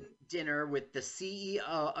going to dinner with the CEO,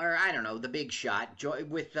 or I don't know, the big shot,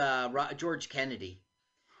 with George Kennedy,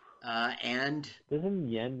 and doesn't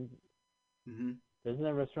Yen? Mm-hmm. Doesn't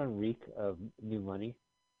that restaurant reek of new money?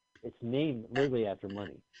 It's named literally after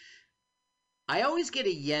money. I always get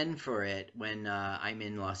a yen for it when I'm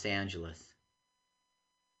in Los Angeles.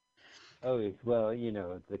 Oh, well, you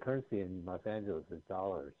know, the currency in Los Angeles is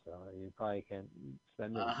dollars, so you probably can't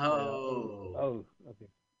spend it. Oh, okay.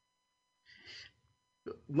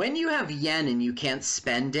 When you have yen and you can't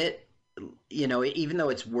spend it, you know, even though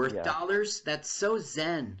it's worth dollars, that's so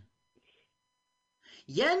zen.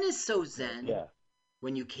 Yen is so zen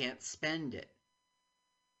when you can't spend it.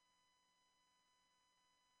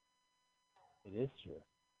 It is true.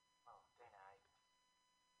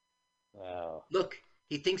 Wow. Look,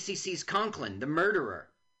 he thinks he sees Conklin, the murderer.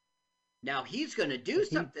 Now he's going to do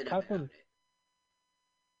something about it.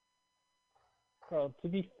 Carl, to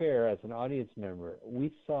be fair, as an audience member,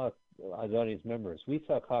 we saw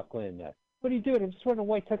Conklin. What are you doing? I'm just wearing a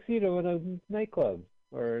white tuxedo in a nightclub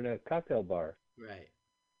or in a cocktail bar. Right.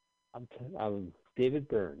 I'm David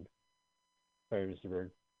Byrne. Sorry, Mr.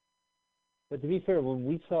 Byrne. But to be fair, when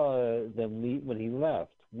we saw when he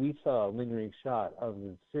left, we saw a lingering shot of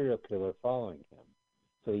the serial killer following him.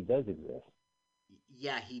 So he does exist.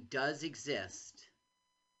 Yeah, he does exist.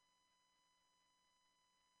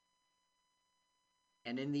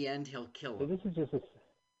 And in the end, he'll kill him. So this is just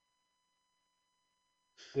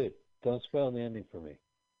good. Don't spoil the ending for me.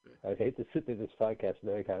 I'd hate to sit through this podcast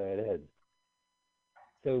and I kind of had head.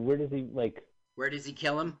 So where does he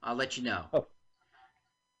kill him? I'll let you know. Oh.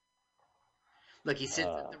 Look, he sits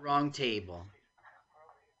at the wrong table.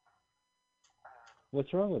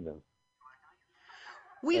 What's wrong with him?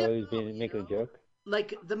 He's making a joke?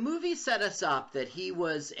 Like, the movie set us up that he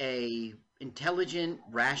was a intelligent,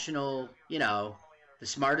 rational, you know, the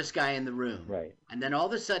smartest guy in the room. Right. And then all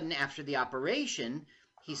of a sudden, after the operation,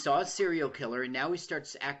 he saw a serial killer, and now he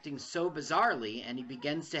starts acting so bizarrely, and he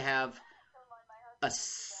begins to have a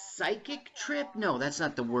psychic trip? No, that's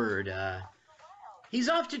not the word. He's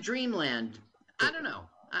off to dreamland. I don't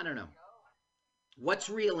know. What's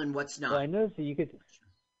real and what's not? Well, I noticed that you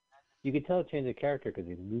could tell a change of character because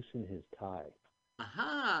he loosened his tie.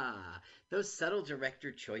 Aha! Those subtle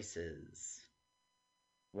director choices.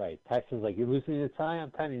 Right. Paxton's like, you're loosening your tie? I'm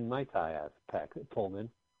tightening my tie, Pullman.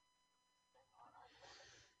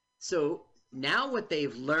 So now what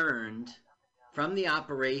they've learned from the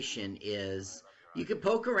operation is you can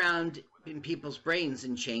poke around in people's brains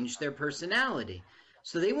and change their personality.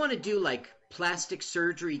 So they want to do like plastic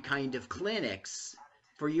surgery kind of clinics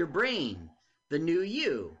for your brain, the new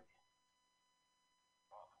you.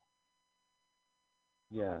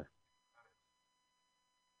 Yeah.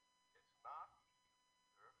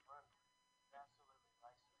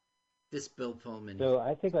 This Bill Pullman. So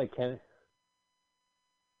I think like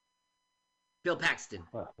Bill Paxton.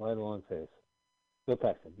 Well, why the long face? Bill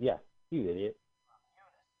Paxton. Yeah, you idiot.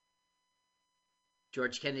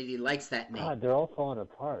 George Kennedy likes that name. God, they're all falling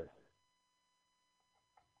apart.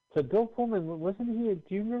 So Bill Pullman, wasn't he?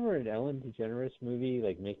 Do you remember an Ellen DeGeneres movie,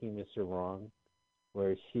 like Making Mr. Wrong,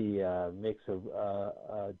 where she makes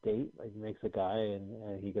a date, like makes a guy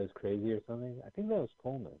and he goes crazy or something? I think that was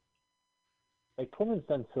Pullman. Like Pullman's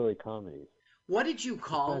done silly comedies. What did you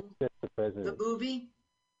call the movie?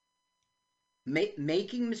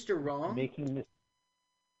 Making Mr. Wrong?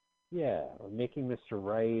 Yeah, or Making Mr.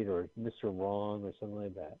 Right or Mr. Wrong or something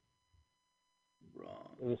like that.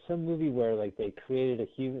 Wrong. It was some movie where like they created a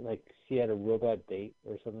human, like she had a robot date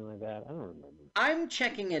or something like that. I don't remember. I'm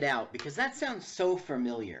checking it out because that sounds so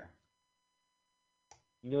familiar.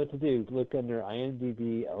 You know what to do? Look under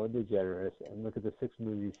IMDb, Ellen DeGeneres, and look at the 6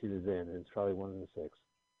 movies she was in. And it's probably one of the 6.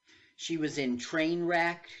 She was in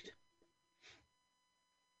Trainwreck.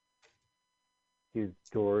 She was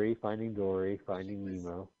Finding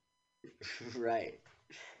Nemo. Right.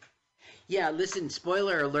 Yeah, listen,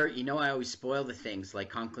 spoiler alert. You know I always spoil the things, like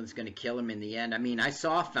Conklin's going to kill him in the end. I mean, I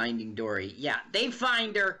saw Finding Dory. Yeah, they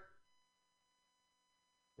find her.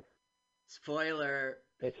 Spoiler.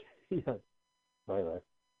 Yeah, spoiler.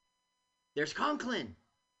 There's Conklin.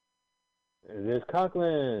 There's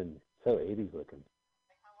Conklin. So 80s looking.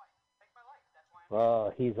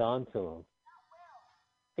 Oh, he's on to him.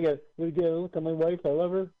 I got to look at my wife. I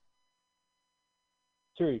love her.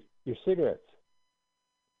 Sure, your cigarettes.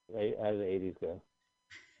 Right out of the 80s go.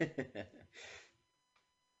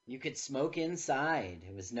 You could smoke inside.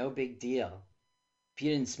 It was no big deal. If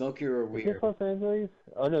you didn't smoke, you were weird. Is this Los Angeles?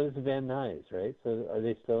 Oh, no, this is Van Nuys, right? So are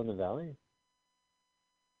they still in the valley?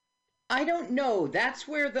 I don't know. That's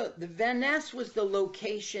where the Van Ness was the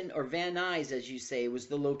location, or Van Nuys, as you say, was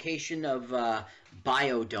the location of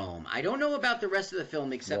Biodome. I don't know about the rest of the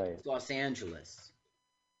film except Right. Los Angeles.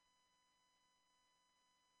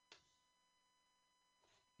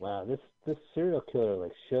 Wow, this serial killer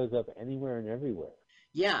like shows up anywhere and everywhere.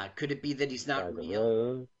 Yeah, could it be that he's not By the real?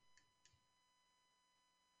 road.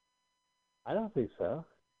 I don't think so.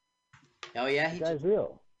 Oh yeah, The he guy's just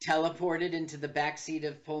real. teleported into the backseat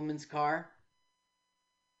of Pullman's car.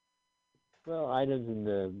 Well, items in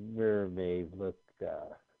the mirror may look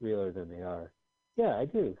realer than they are. Yeah, I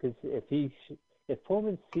do. Because if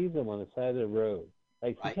Pullman sees him on the side of the road,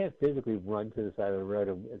 like Right. he can't physically run to the side of the road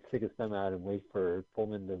and stick his thumb out and wait for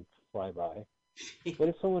Pullman to fly by. What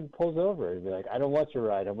if someone pulls over and be like, "I don't want your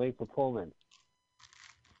ride. I'm waiting for Pullman."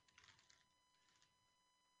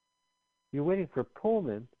 You're waiting for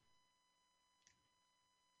Pullman.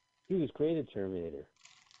 He was great in Terminator.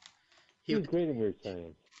 He was great in Weird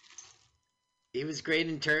Science. He was great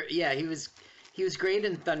in he was great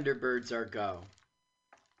in Thunderbirds Are Go.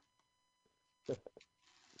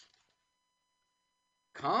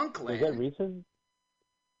 Conklin. Was that recent?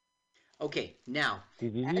 Okay, now,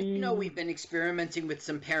 as you know, we've been experimenting with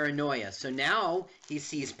some paranoia. So now he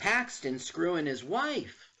sees Paxton screwing his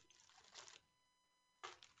wife.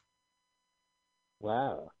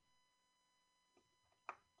 Wow.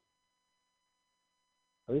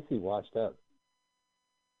 At least he washed up.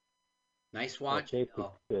 Nice watch.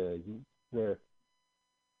 Where?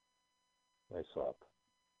 I swap.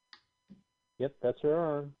 Yep, that's her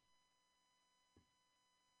arm.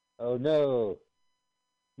 Oh no.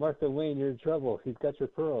 Martha Wayne, you're in trouble. He's got your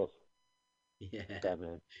pearls. Yeah.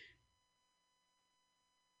 Batman.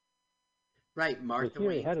 Right, Martha He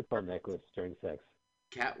Wayne. had a pearl necklace during sex.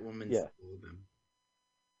 Catwoman Yeah. stole them.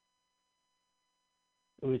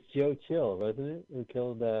 It was Joe Chill, wasn't it?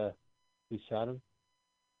 Who shot him?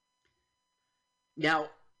 Now,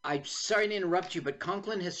 I'm sorry to interrupt you, but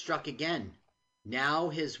Conklin has struck again. Now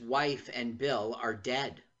his wife and Bill are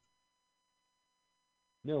dead.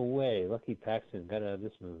 No way. Lucky Paxton got out of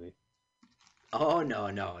this movie. Oh,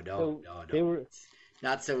 no. They were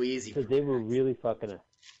not so easy. because they were really fucking.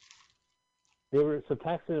 So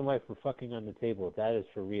Paxton and wife were fucking on the table. That is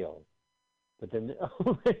for real. But then,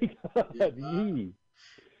 oh my god,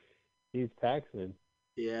 he's Paxton.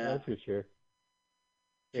 Yeah, that's for sure.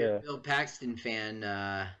 If you're a Bill Paxton fan,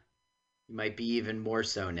 you might be even more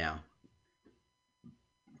so now.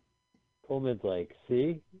 Pullman's like,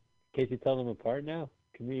 see? Can't you tell them apart now?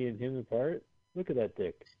 Can me and him apart? Look at that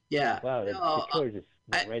dick. Yeah. Wow, the killer just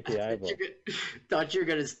went right to the eyeball. Thought you were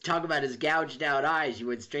going to talk about his gouged out eyes. You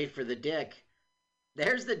went straight for the dick.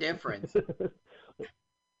 There's the difference.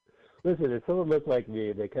 Listen, if someone looked like me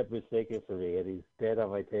and they kept mistaking for me and he's dead on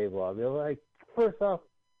my table, I'll be like, first off,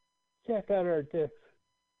 check out our dicks.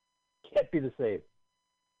 Can't be the same.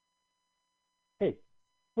 Hey,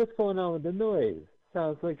 what's going on with the noise?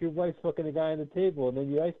 Sounds like your wife's fucking a guy on the table and then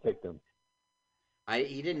you ice picked him.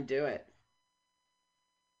 He didn't do it.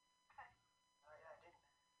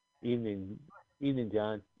 Evening,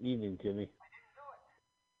 John. Evening, Jimmy.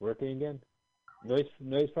 Working again?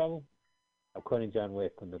 Noise problem? I'm quoting John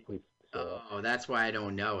Wick from the police. Oh, that's why I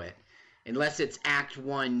don't know it. Unless it's Act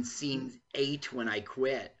 1, Scene 8 when I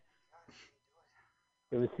quit.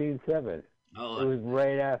 It was Scene 7. Oh. It was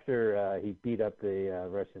right after he beat up the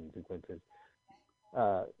Russians in Clinton.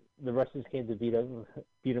 The Russians came to beat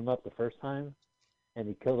him up the first time, and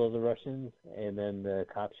he killed all the Russians, and then the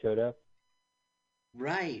cops showed up.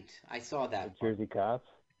 Right. I saw that. The Jersey cops.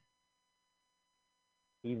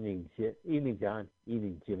 Evening, John.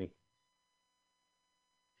 Evening, Jimmy.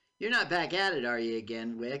 You're not back at it, are you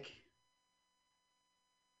again, Wick?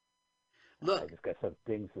 Look. I just got some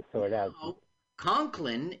things to sort out.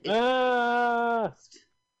 Conklin. Oh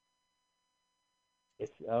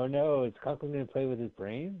no, is Conklin going to play with his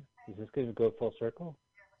brain? Is this going to go full circle?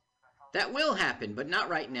 That will happen, but not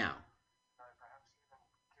right now.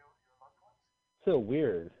 So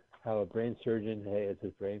weird how a brain surgeon has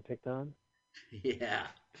his brain picked on. Yeah.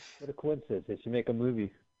 What a coincidence. They should make a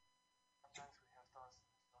movie.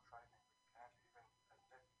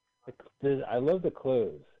 I love the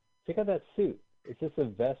clothes. Check out that suit. It's just a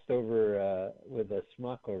vest over with a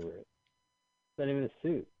smock over it. It's not even a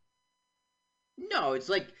suit. No, it's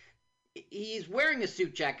like he's wearing a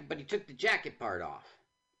suit jacket, but he took the jacket part off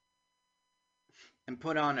and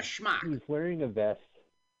put on a schmuck. He's wearing a vest.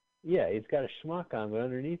 Yeah, he's got a schmuck on, but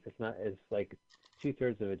underneath it's like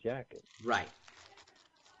 2/3 of a jacket. Right.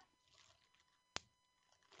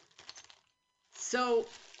 So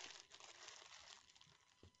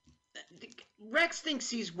Rex thinks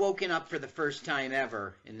he's woken up for the first time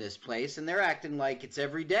ever in this place, and they're acting like it's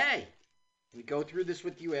every day. We go through this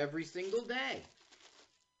with you every single day.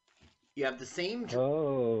 You have the same...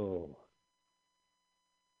 Oh.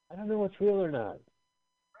 I don't know what's real or not.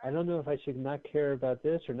 I don't know if I should not care about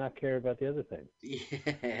this or not care about the other thing.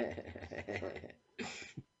 Yeah.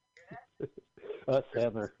 Oh,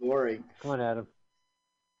 Sandler. Boring. Come on, Adam.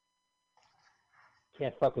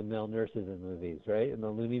 Can't fuck with male nurses in movies, right? In the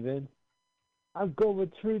loony bin. I'm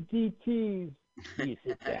going through DTs. You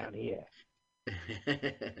sit down here.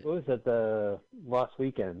 What was that, the Lost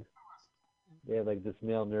Weekend? They had like this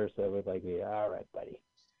male nurse that would like be, all right, buddy.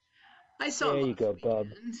 I saw. There you go, bub.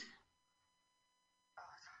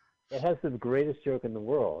 It has the greatest joke in the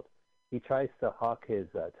world. He tries to hawk his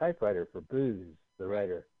typewriter for booze, the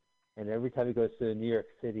writer, and every time he goes to a New York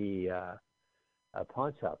City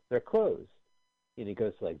pawn shop, they're closed. And he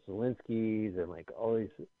goes to like Zelensky's and like all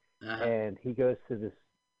these, and he goes to this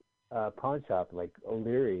pawn shop like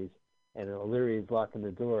O'Leary's, and O'Leary's locking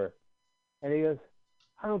the door, and he goes,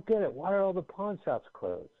 I don't get it. Why are all the pawn shops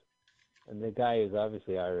closed? And the guy who's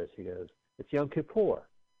obviously Irish, he goes, it's Yom Kippur.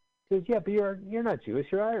 He goes, yeah, but you're not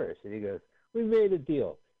Jewish, you're Irish. And he goes, we made a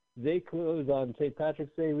deal. They close on St.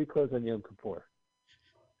 Patrick's Day, we close on Yom Kippur.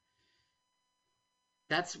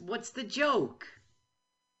 What's the joke?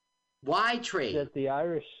 Why trade? That the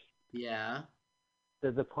Irish, that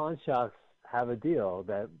the pawn shops have a deal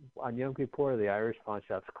that on Yom Kippur the Irish pawn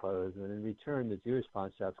shops close, and in return the Jewish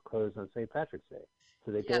pawn shops close on St. Patrick's Day,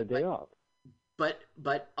 so they get a day off. But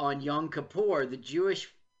on Yom Kippur the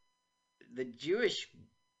Jewish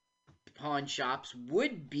pawn shops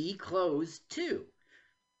would be closed too.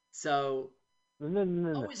 So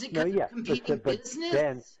no. Is it because of competing business?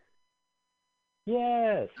 Then,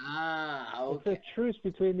 yes. Okay. It's a truce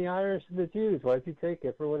between the Irish and the Jews. Why don't you take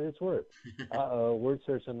it for what it's worth? Word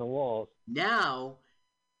search on the walls. Now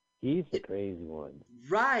he's the crazy one.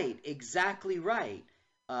 Right, exactly right.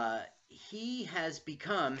 He has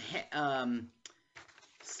become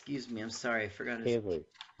excuse me, I'm sorry, I forgot his name. Hazley.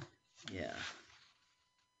 Yeah.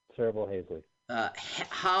 Terrible Hazley.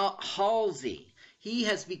 Halsey. He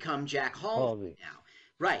has become Jack Halsey now.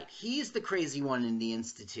 Right, he's the crazy one in the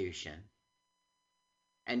institution.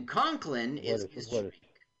 And Conklin is his drink.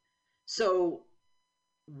 So,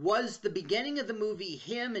 was the beginning of the movie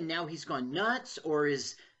him and now he's gone nuts? Or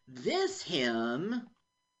is this him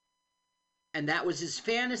and that was his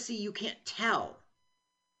fantasy? You can't tell.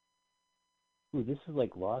 Ooh, this is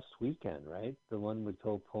like Lost Weekend, right? The one with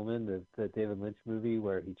Joel Pullman, the David Lynch movie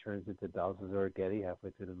where he turns into Balthazar Getty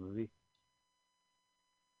halfway through the movie.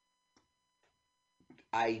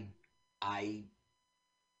 You're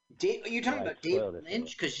talking about David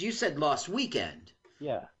Lynch? Because you said Lost Weekend.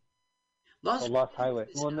 Yeah. Lost Highway.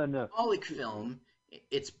 Well, no. Symbolic film.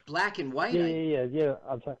 It's black and white. Yeah.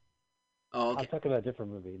 I'm talking. Oh, okay. I'm talking about a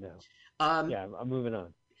different movie now. I'm moving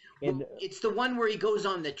on. Well, it's the one where he goes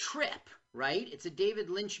on the trip, right? It's a David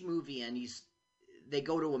Lynch movie, and they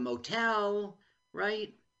go to a motel,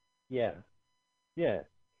 right? Yeah.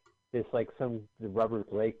 It's like Robert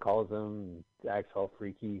Blake calls him, acts all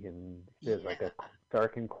freaky, and there's like a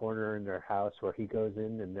darkened corner in their house where he goes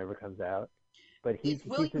in and never comes out. But he's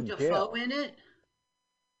in jail. In it?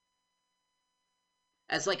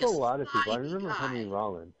 As like a lot of people. I remember Henry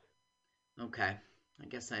Rollins. Okay. I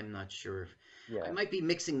guess I'm not sure. Yeah. I might be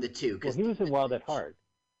mixing the two. Well, he was in Wild at Heart.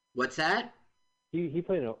 What's that? He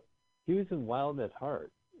was in Wild at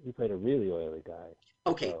Heart. He played a really oily guy.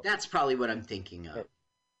 Okay, that's probably what I'm thinking of.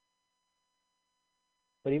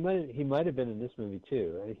 But he might have been in this movie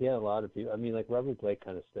too. He had a lot of people. I mean, like Robert Blake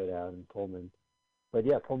kind of stood out, and Pullman. But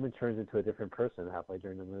yeah, Pullman turns into a different person halfway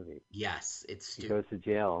during the movie. Yes, it's stupid. He goes to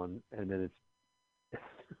jail, and then it's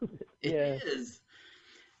It is.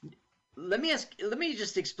 Let me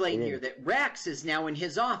just explain here that Rex is now in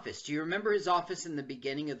his office. Do you remember his office in the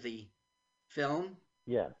beginning of the film?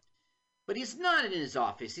 Yeah. But he's not in his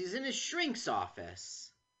office. He's in his shrink's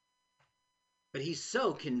office. But he's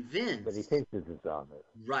so convinced. But he thinks it's his office.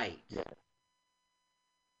 Right. Yeah.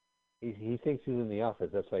 He thinks he's in the office.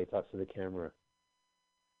 That's why he talks to the camera.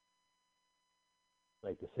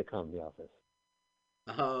 Like the sitcom The Office.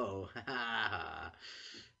 Oh.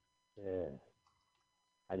 Yeah.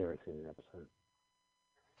 I never seen an episode.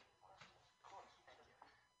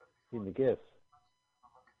 Seen the gifts.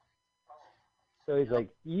 So he's like,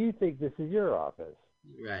 you think this is your office?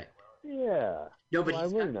 Right. Yeah. No, but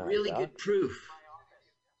he's got really good proof.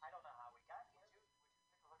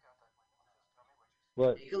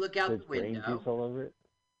 What? Take a look out the window. Grain juice all over it?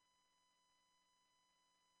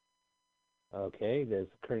 Okay, the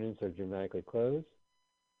curtains are dramatically closed.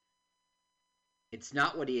 It's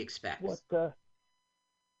not what he expects. What the?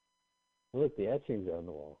 Look, the etchings on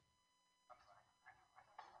the wall.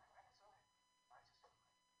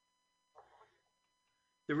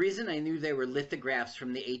 The reason I knew they were lithographs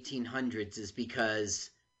from the 1800s is because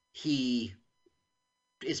he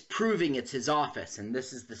is proving it's his office, and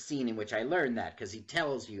this is the scene in which I learned that, because he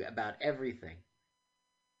tells you about everything.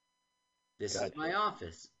 This is my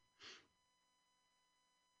office.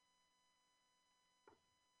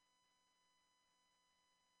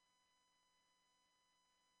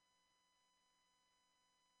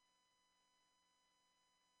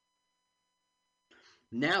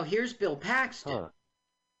 Now here's Bill Paxton. Huh.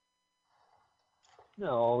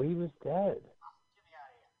 No, he was dead.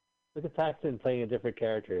 Look at Paxton playing a different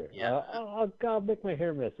character. Yeah. I'll make my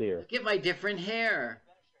hair messier. Look at my different hair.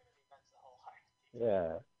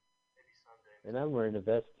 Yeah. And I'm wearing a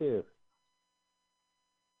vest too.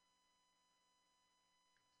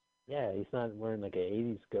 Yeah, he's not wearing like an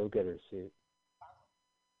 80s go-getter suit.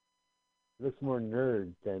 He looks more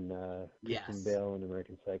nerd than Christian Bale in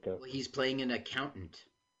American Psycho. Well, he's playing an accountant.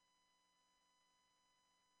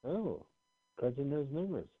 Oh, crunching those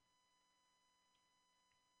numbers.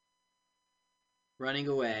 Running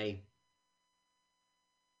away.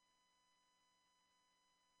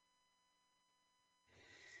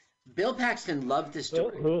 Bill Paxton loved this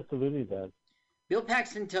story. Who else alluded that? Bill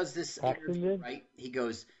Paxton does this interview, right? He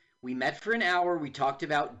goes, we met for an hour. We talked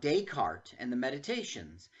about Descartes and the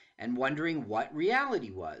meditations and wondering what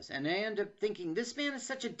reality was. And I ended up thinking, this man has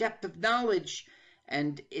such a depth of knowledge,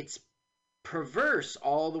 and it's perverse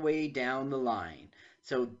all the way down the line.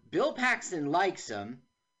 So Bill Paxton likes him.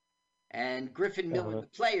 And Griffin Miller, the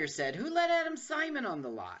player, said, who let Adam Simon on the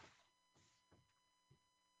lot?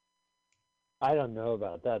 I don't know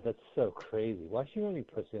about that. That's so crazy. Why is she running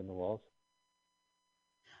pussy on the walls?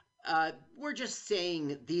 We're just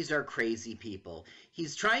saying these are crazy people.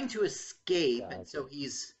 He's trying to escape, and so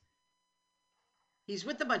he's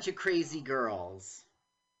with a bunch of crazy girls.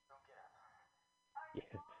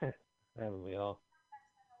 Yeah, haven't we all?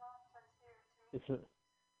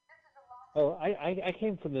 I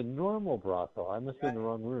came from the normal brothel. I must be in the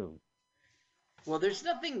wrong room. Well, there's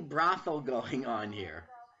nothing brothel going on here.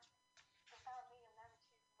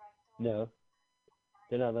 No,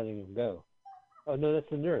 they're not letting him go. Oh, no, that's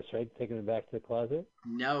the nurse, right? Taking him back to the closet?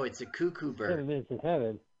 No, it's a cuckoo bird. 7 minutes in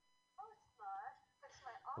heaven.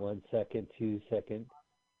 1 second, 2 seconds.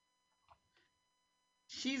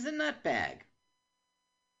 She's a nutbag.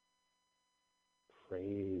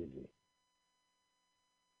 Crazy.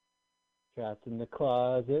 Trapped in the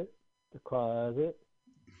closet. The closet.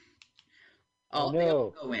 Oh, they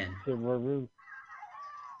all go in. There's more room.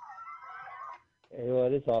 Hey,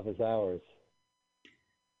 well, it's office hours.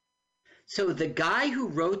 So the guy who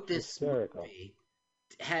wrote this movie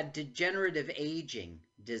had degenerative aging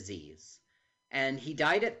disease, and he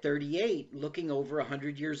died at 38, looking over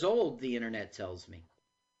 100 years old, the internet tells me.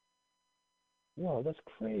 Whoa, that's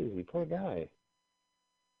crazy. Poor guy.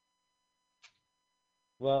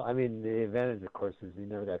 Well, I mean, the advantage, of course, is he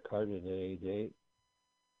never got carded at age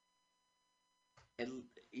 8.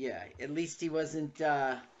 Yeah, at least he wasn't,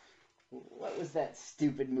 what was that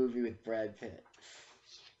stupid movie with Brad Pitt?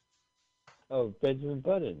 Oh, Benjamin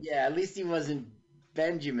Button. Yeah, at least he wasn't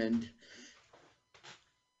Benjamin.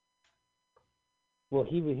 Well,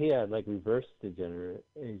 he had, like, reverse degenerate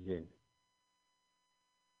aging.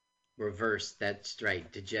 Reverse, that's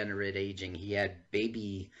right, degenerate aging. He had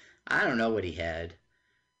baby, I don't know what he had.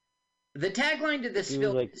 The tagline to this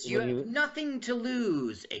film is, you have nothing to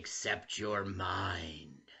lose except your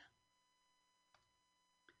mind.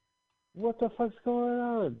 What the fuck's going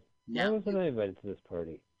on? Why wasn't I invited to this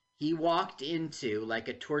party? He walked into like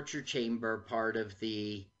a torture chamber part of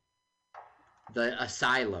the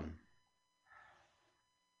asylum.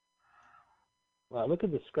 Wow, look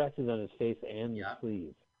at the scratches on his face and the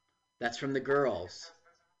sleeve. That's from the girls.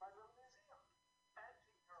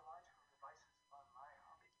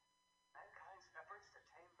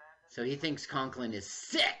 So he thinks Conklin is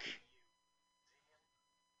sick.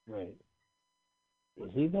 Right.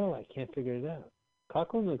 Is he though? I can't figure it out.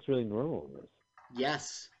 Conklin looks really normal in this.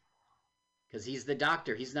 Yes. Because he's the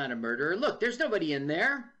doctor. He's not a murderer. Look, there's nobody in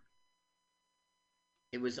there.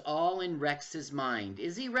 It was all in Rex's mind.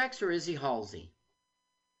 Is he Rex or is he Halsey?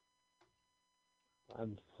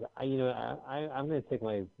 I'm going to take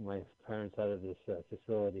my parents out of this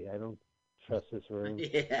facility. I don't trust this room.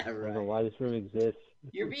 Yeah, right. I don't know why this room exists.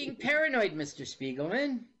 You're being paranoid, Mr.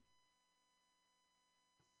 Spiegelman.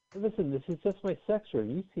 Listen, this is just my sex room.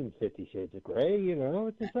 You've seen 50 Shades of Grey,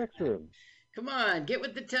 it's a sex room. Come on, get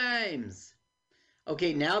with the times.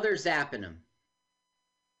 Okay, now they're zapping him.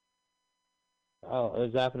 Oh, they're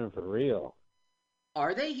zapping him for real.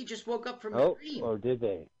 Are they? He just woke up from a dream. Or did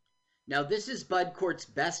they? Now, this is Bud Cort's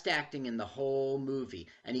best acting in the whole movie,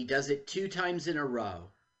 and he does it 2 times in a row.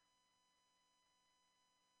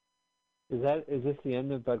 Is this the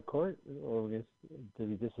end of Bud Cort? Or did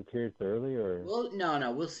he disappear thoroughly? Or? Well,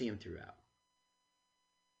 no, we'll see him throughout.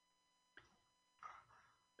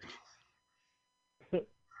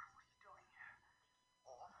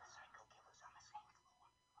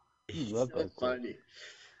 You love Bud Cort. Funny.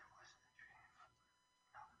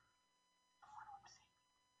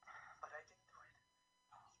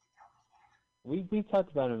 We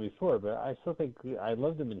talked about him before, but I still think I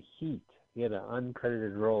loved him in Heat. He had an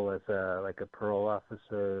uncredited role as a parole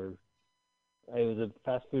officer. It was a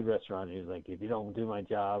fast food restaurant. He was like, if you don't do my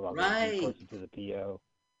job, I'll report you to the PO.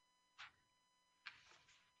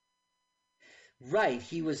 Right,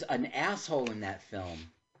 he was an asshole in that film.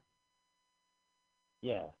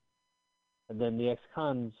 Yeah. And then the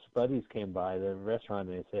ex-con's buddies came by the restaurant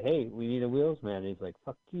and they said, hey, we need a wheels man. And he's like,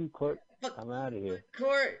 fuck you, Court. I'm out of here.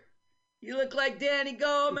 Court, you look like Danny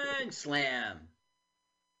Goldman. Slam.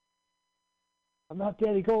 I'm not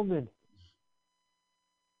Danny Goldman.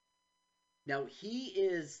 Now, he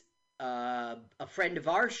is a friend of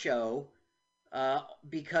our show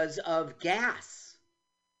because of Gas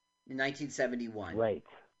in 1971. Right.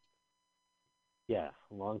 Yeah,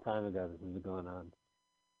 a long time ago this has been going on.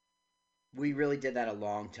 We really did that a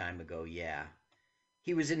long time ago, yeah.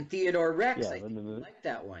 He was in Theodore Rex. Yeah, I think you like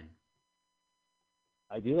that one.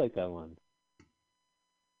 I do like that one.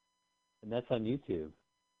 And that's on YouTube.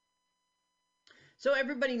 So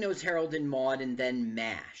everybody knows Harold and Maude and then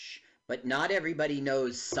MASH. But not everybody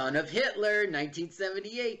knows Son of Hitler,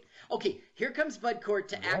 1978. Okay, here comes Bud Cort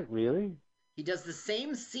to act. Really? He does the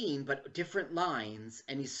same scene, but different lines,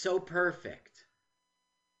 and he's so perfect.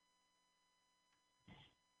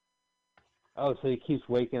 Oh, so he keeps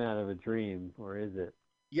waking out of a dream, or is it?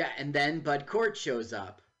 Yeah, and then Bud Cort shows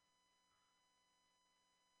up.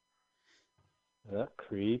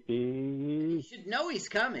 Creepy. You should know he's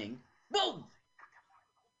coming. Whoa!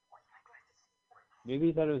 Maybe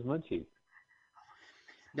he thought it was Munchie.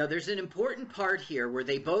 Now, there's an important part here where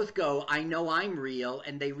they both go, I know I'm real,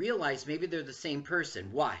 and they realize maybe they're the same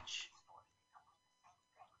person. Watch.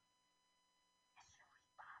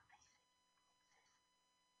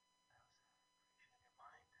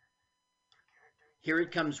 Here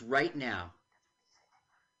it comes right now.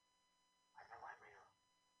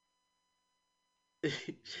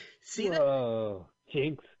 See that? Whoa,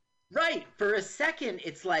 Jinx. Right. For a second,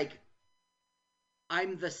 it's like,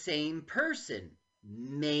 I'm the same person.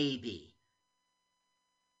 Maybe.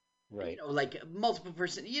 Right. Like multiple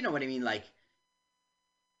person. You know what I mean? Like.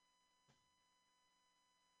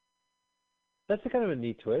 That's a kind of a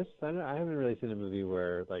neat twist. I haven't really seen a movie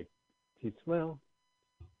where, like, he's, well.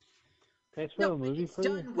 Can I spoil a movie for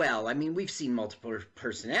you? It's done well. I mean, we've seen multiple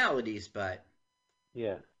personalities, but.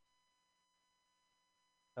 Yeah.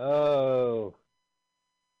 Oh.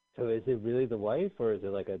 So is it really the wife, or is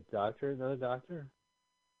it like another doctor?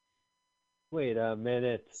 Wait a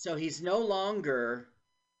minute. So he's no longer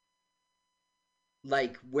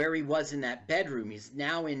like where he was in that bedroom. He's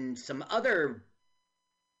now in some other.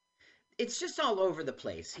 It's just all over the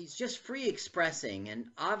place. He's just free expressing, and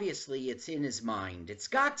obviously it's in his mind. It's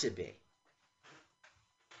got to be.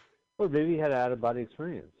 Or maybe he had an out-of-body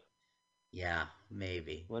experience. Yeah,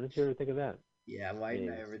 maybe. Why didn't you ever think of that? Yeah, why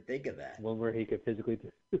didn't I ever think of that? One where he could physically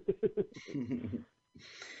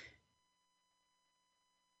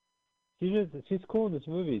She's cool in this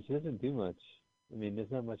movie. She doesn't do much. I mean,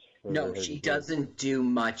 there's not much for No, her she to do. doesn't do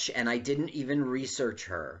much, and I didn't even research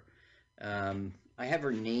her. I have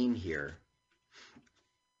her name here.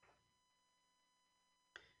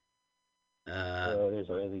 There's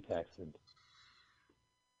Oily Paxton.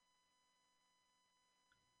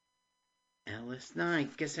 Ellis? No, I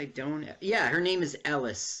guess I don't. Yeah, her name is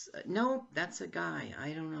Ellis. No, that's a guy.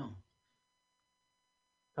 I don't know.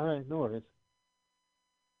 All right, no worries.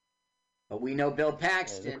 But we know Bill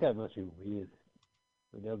Paxton. This guy must be weird.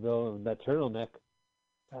 We know Bill and that turtleneck.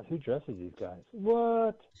 God, who dresses these guys?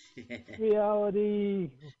 What? Reality.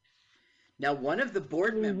 Now, one of the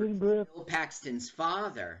board members, Bill Paxton's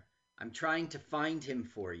father. I'm trying to find him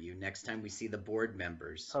for you next time we see the board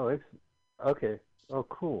members. Oh, it's okay. Oh,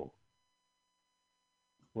 cool.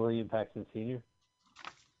 William Paxton Sr.?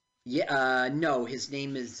 Yeah, no, his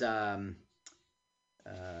name is John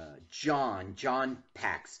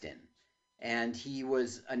Paxton. And he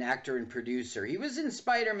was an actor and producer. He was in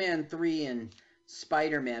Spider-Man 3 and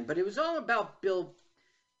Spider-Man, but it was all about Bill.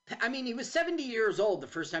 I mean, he was 70 years old the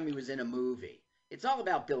first time he was in a movie. It's all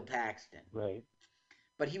about Bill Paxton. Right.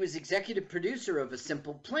 But he was executive producer of A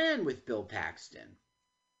Simple Plan with Bill Paxton.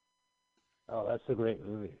 Oh, that's a great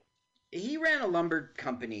movie. He ran a lumber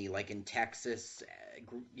company like in Texas,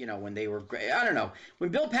 when they were great. I don't know. When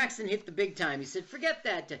Bill Paxton hit the big time, he said, forget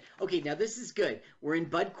that. Okay, now this is good. We're in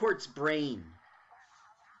Bud Cort's brain.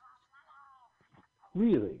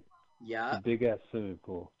 Really? Yeah. A big-ass swimming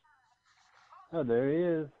pool. Oh, there he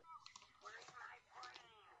is.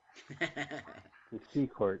 The sea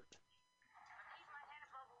court.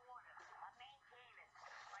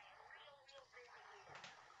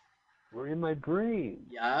 We're in my brain.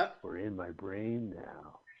 Yeah. We're in my brain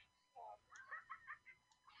now.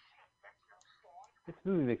 This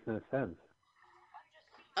movie makes no sense.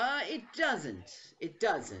 It doesn't. It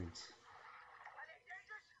doesn't.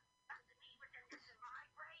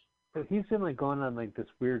 So he's been like going on like this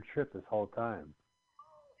weird trip this whole time.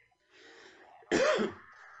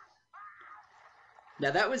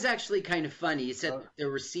 Now that was actually kind of funny. He said there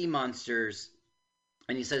were sea monsters,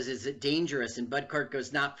 and he says, "Is it dangerous?" And Bud Cort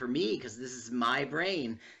goes, "Not for me, because this is my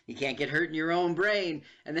brain. You can't get hurt in your own brain."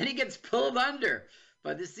 And then he gets pulled under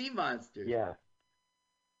by the sea monsters. Yeah.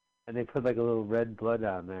 And they put like a little red blood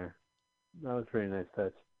on there. That was a pretty nice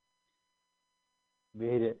touch.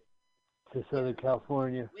 Made it to Southern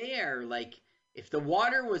California. Where, like, if the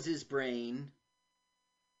water was his brain.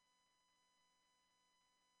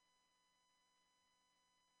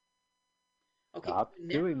 Okay. Stop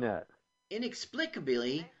doing that.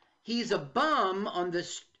 Inexplicably, he's a bum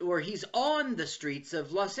he's on the streets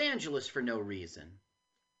of Los Angeles for no reason.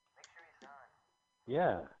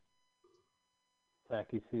 Yeah.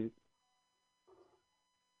 Tacky suit.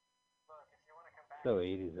 So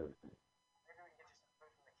 80s everything.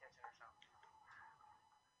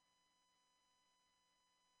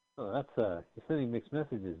 Oh, that's you're sending mixed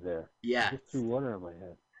messages there. Yeah. I just threw water on my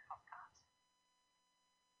head.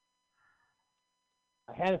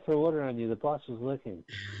 I had to throw water on you. The boss was looking.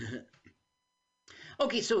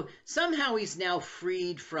 Okay, so somehow he's now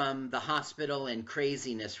freed from the hospital and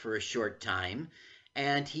craziness for a short time,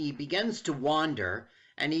 and he begins to wander,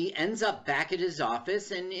 and he ends up back at his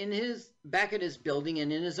office and back at his building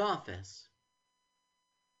and in his office.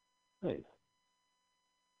 Nice.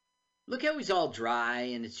 Look how he's all dry,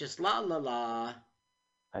 and it's just la la la.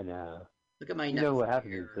 I know. Look at my You nose. know what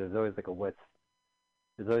happens is there's always like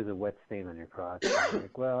there's always a wet stain on your crotch. I'm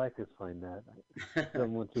like, well, I could explain that.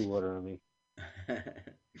 Someone threw water on me.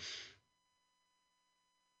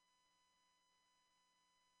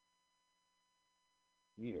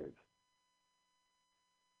 Weird.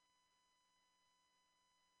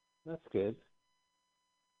 That's good.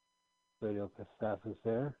 Radio staff is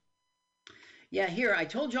there. Yeah, here, I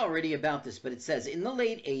told you already about this, but it says, in the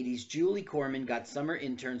late 80s, Julie Corman got summer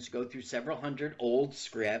interns to go through several hundred old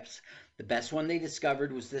scripts. The best one they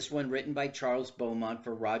discovered was this one written by Charles Beaumont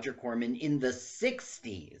for Roger Corman in the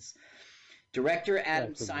 60s. Director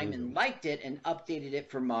Adam Simon liked it and updated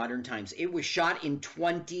it for modern times. It was shot in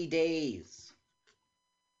 20 days.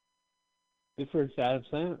 Good for Adam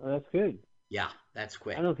Simon? Oh, that's good. Yeah, that's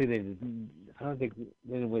quick. I don't think they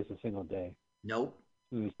didn't waste a single day. Nope.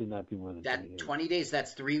 Movies did not do more than 20 days. 20 days,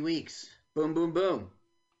 that's 3 weeks. Boom, boom, boom.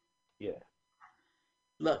 Yeah.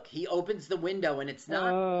 Look, he opens the window and it's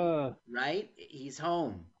not, right? He's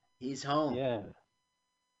home. He's home. Yeah.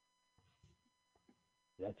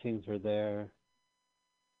 That things are there.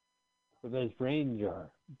 What about his brain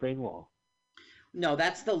wall? No,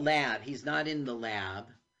 that's the lab. He's not in the lab.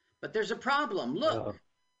 But there's a problem. Look,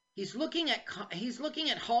 he's looking at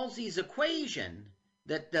Halsey's equation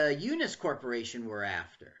that the Unis Corporation were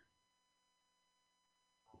after.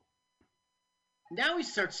 Now he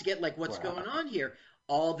starts to get like, what's going on here?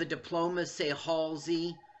 All the diplomas say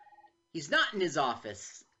Halsey. He's not in his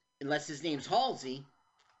office unless his name's Halsey.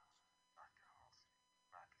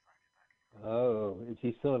 Oh, is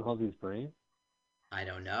he still in Halsey's brain? I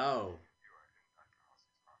don't know.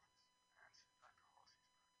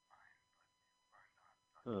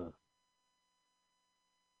 Huh.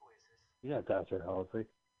 You're not Dr. Halsey.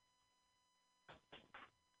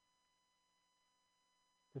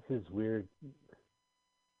 This is weird.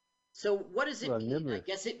 So what does it mean? I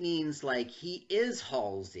guess it means like he is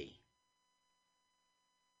Halsey.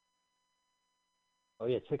 Oh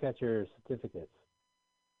yeah, check out your certificates.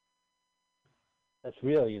 That's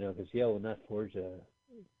real, because Yale will not forge a...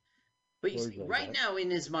 But you see, right now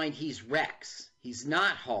in his mind, he's Rex. He's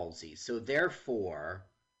not Halsey, so therefore,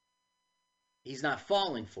 he's not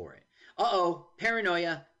falling for it. Uh-oh,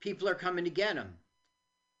 paranoia. People are coming to get him.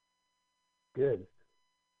 Good.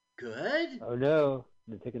 Good? Oh no,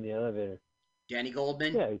 they're taking the elevator. Danny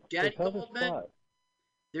Goldman? Yeah, Danny Goldman?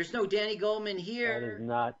 There's no Danny Goldman here. That is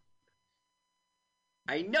not...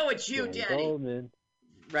 I know it's you, Danny. Goldman.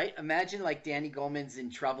 Right? Imagine like Danny Goldman's in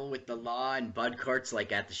trouble with the law and Bud Kurt's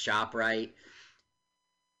like at the shop, right?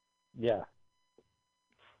 Yeah.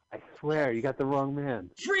 I swear, you got the wrong man.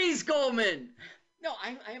 Freeze, Goldman! No,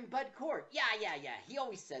 I am Bud Cort. Yeah. He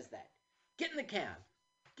always says that. Get in the cab.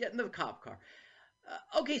 Get in the cop car.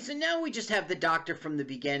 Okay, so now we just have the doctor from the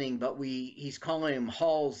beginning, but he's calling him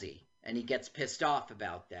Halsey, and he gets pissed off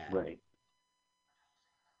about that. Right.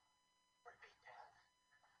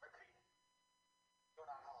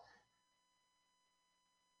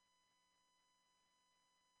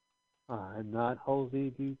 I'm not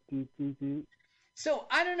Halsey. So,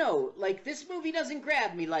 I don't know. Like, this movie doesn't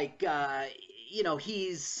grab me. Like,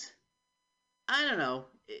 he's... I don't know.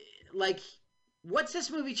 Like, what's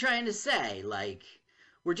this movie trying to say? Like,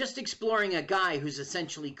 we're just exploring a guy who's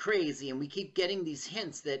essentially crazy, and we keep getting these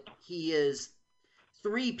hints that he is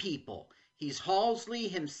three people. He's Halsey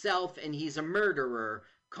himself, and he's a murderer,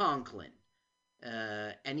 Conklin.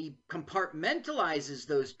 And he compartmentalizes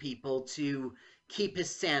those people to keep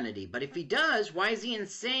his sanity. But if he does, why is he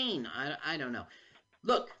insane? I don't know.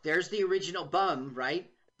 Look, there's the original bum, right?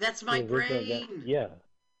 That's my brain. Yeah.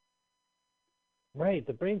 Right,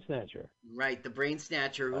 the brain snatcher. Right, the brain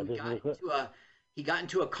snatcher who got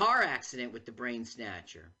into a car accident with the brain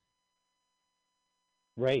snatcher.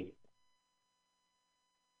 Right.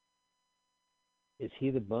 Is he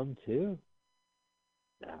the bum too?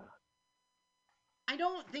 Nah. I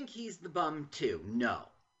don't think he's the bum too. No.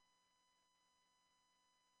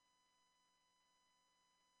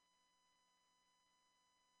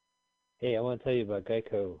 Hey, I want to tell you about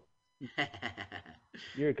Geico.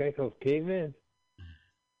 You're a Geico caveman?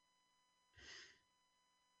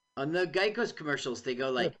 On the Geico's commercials, they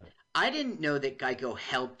go like, I didn't know that Geico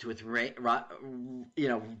helped with rent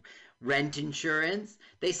insurance.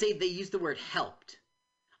 They say they use the word helped.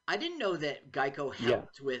 I didn't know that Geico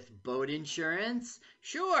helped with boat insurance.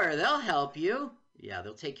 Sure, they'll help you. Yeah,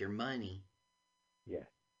 they'll take your money. Yeah.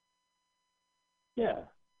 Yeah.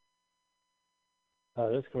 Oh,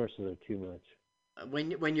 those commercials are too much.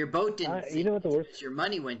 When your boat didn't sink, you know what the worst? your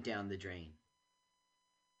money went down the drain.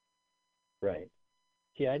 Right.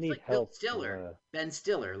 Yeah, I need like help. Ben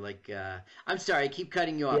Stiller. I'm sorry, I keep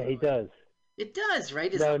cutting you off. Yeah, he does. It does,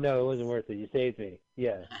 right? No, it wasn't worth it. You saved me.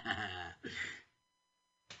 Yeah.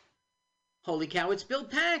 Holy cow, it's Bill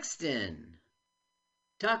Paxton.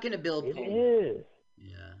 Talking to Bill It Pullman. is.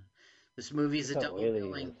 Yeah. This movie's a double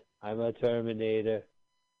billing. I'm a Terminator.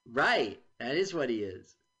 Right. That is what he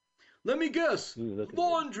is. Let me guess.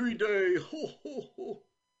 Laundry day. Ho, ho, ho.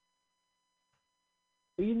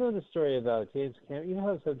 Well, you know the story about James Cameron. You know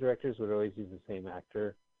how some directors would always use the same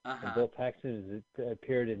actor? And Bill Paxton has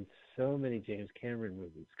appeared in so many James Cameron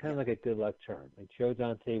movies. Kind of like a good luck charm. Like Joe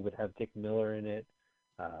Dante would have Dick Miller in it.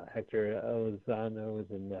 Hector Elizondo was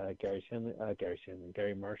in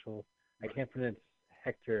Gary Marshall. I can't pronounce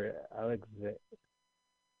Hector Alexander.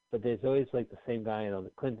 But there's always like the same guy in all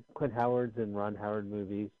the Clint Howard's and Ron Howard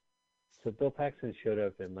movies. So Bill Paxton showed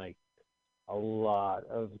up in like a lot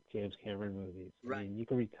of James Cameron movies. Right. I mean, you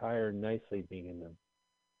can retire nicely being in them.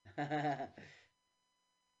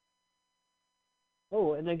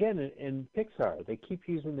 Oh, and again, in Pixar, they keep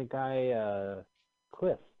using the guy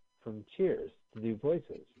Cliff from Cheers to do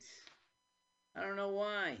voices. I don't know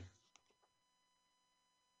why.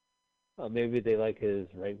 Well, maybe they like his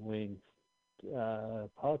right-wing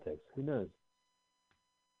politics. Who knows?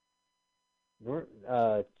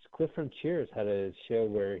 Cliff from Cheers had a show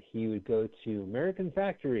where he would go to American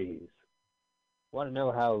factories. Want to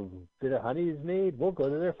know how bit of honey is made? We'll go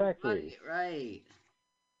to their factories. Right.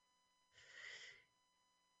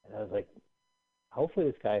 And I was like, Hopefully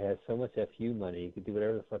this guy has so much FU money he can do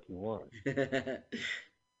whatever the fuck he wants.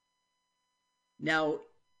 Now,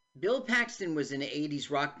 Bill Paxton was in an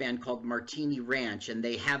 80s rock band called Martini Ranch, and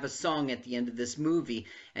they have a song at the end of this movie,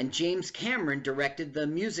 and James Cameron directed the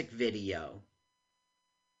music video.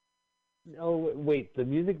 Oh, wait, the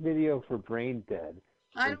music video for Brain Dead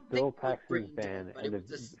I was don't Bill think it was Paxton's Brain band. Dead, but it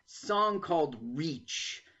was a song called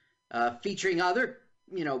Reach, featuring other,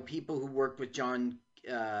 people who worked with James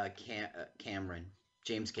Cameron.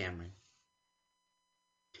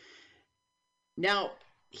 Now,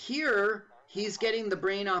 here, he's getting the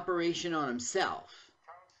brain operation on himself.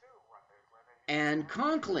 And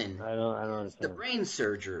Conklin I don't is the understand. brain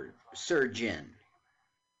surgeon.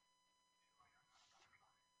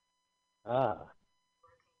 Ah.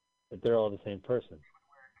 But they're all the same person.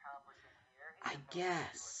 I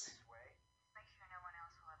guess.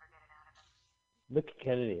 Look at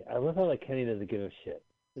Kennedy. I love how like Kennedy doesn't give a shit.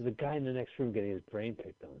 There's a guy in the next room getting his brain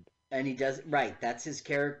picked on. And he does, right, that's his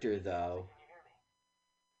character, though.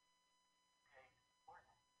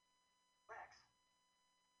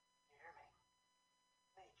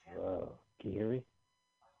 Whoa. Can you hear me?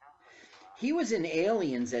 He was in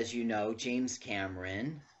Aliens, as you know, James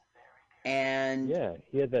Cameron. And yeah,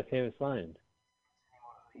 he had that famous line.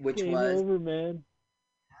 Which Game was? over, man.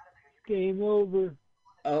 Game over.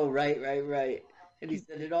 Oh, right. And he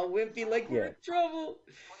said it all wimpy like we're in trouble.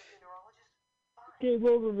 Game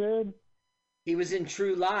over, man. He was in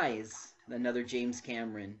True Lies, another James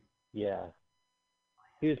Cameron. Yeah.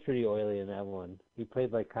 He was pretty oily in that one. He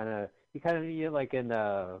played like kind of like in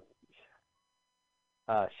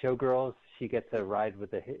Showgirls, she gets a ride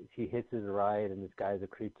she hitches a ride and this guy's a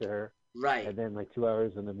creep to her. Right. And then like 2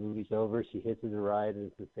 hours when the movie's over, she hitches a ride and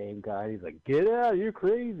it's the same guy. He's like, "Get out, you're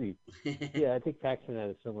crazy." Yeah, I think Paxton had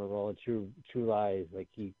a similar role in True Lies. Like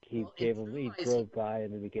he drove by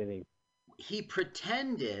in the beginning. He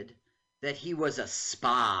pretended that he was a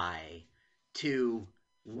spy to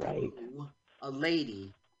woo a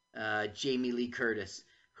lady, Jamie Lee Curtis,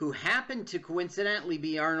 who happened to coincidentally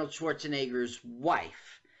be Arnold Schwarzenegger's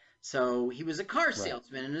wife. So he was a car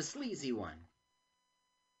salesman and a sleazy one.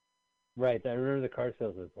 Right, I remember the car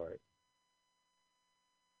salesman part.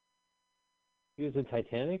 He was in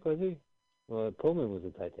Titanic, was he? Well, Pullman was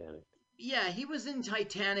in Titanic. Yeah, he was in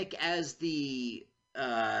Titanic as the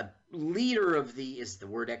leader of is the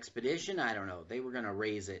word expedition? I don't know. They were going to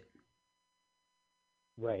raise it.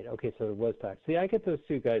 Right, okay, so it was Pax. See, I get those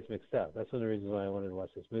two guys mixed up. That's one of the reasons why I wanted to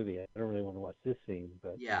watch this movie. I don't really want to watch this scene,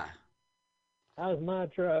 but... Yeah. How's my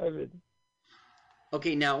driving?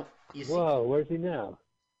 Okay, now, you see... Whoa, where's he now?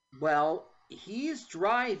 Well, he's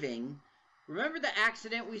driving. Remember the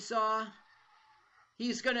accident we saw?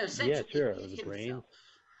 He's going to essentially hit the brains. himself.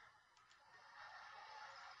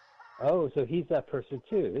 Oh, so he's that person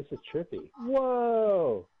too. This is trippy.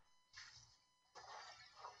 Whoa!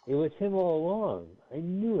 It was him all along. I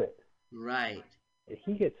knew it. Right. And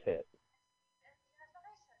he gets hit.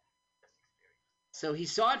 So he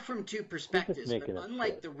saw it from two perspectives, but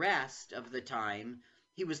unlike the rest of the time,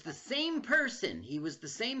 he was the same person. He was the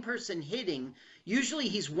same person hitting. Usually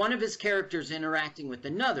he's one of his characters interacting with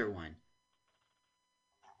another one.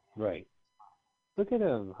 Right. Look at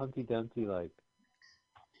him, Humpty Dumpty like.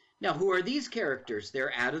 Now, who are these characters?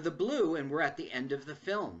 They're out of the blue, and we're at the end of the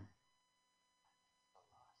film.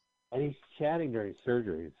 And he's chatting during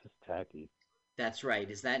surgery. It's just tacky. That's right.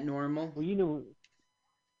 Is that normal?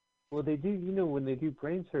 Well, they do, when they do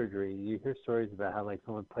brain surgery, you hear stories about how, like,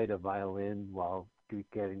 someone played a violin while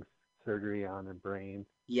getting surgery on a brain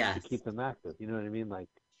to keep them active. You know what I mean? Like,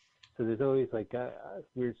 so there's always, like,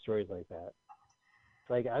 weird stories like that.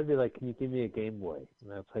 Like, I'd be like, can you give me a Game Boy?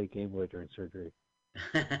 And I'll play Game Boy during surgery.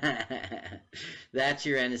 That's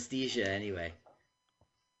your anesthesia, anyway.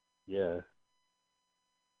 Yeah.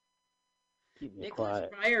 Nicholas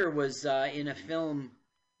Pryor was in a film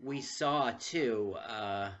we saw, too.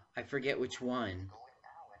 I forget which one.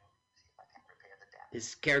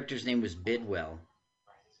 His character's name was Bidwell.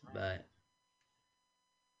 But...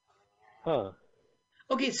 Huh.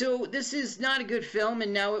 Okay, so this is not a good film,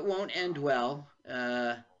 and now it won't end well.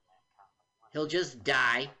 He'll just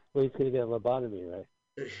die. Well, he's going to get a lobotomy, right?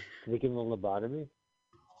 Did they give him a lobotomy?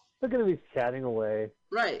 Look at him, he's chatting away.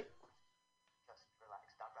 Right.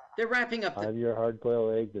 They're wrapping up. I have your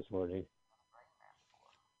hard-boiled egg this morning.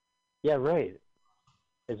 Yeah, right.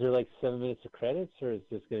 Is there like 7 minutes of credits, or is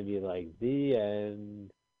this going to be like the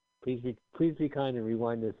end? Please be kind and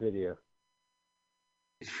rewind this video.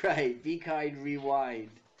 Right. Be kind. Rewind.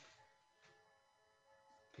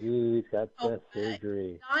 Ooh, he's got the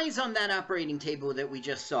surgery. Eyes on that operating table that we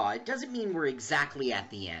just saw. It doesn't mean we're exactly at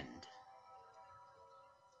the end.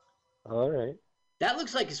 All right. That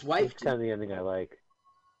looks like his wife. That's kind of the ending I like.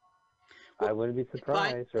 Well, I wouldn't be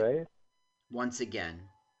surprised, right? Once again.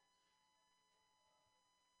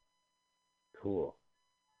 Cool.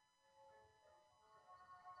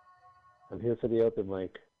 I'm here for the open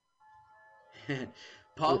mic.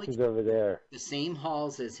 Paulie's over there. The same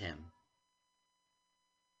halls as him.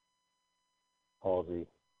 Halsey.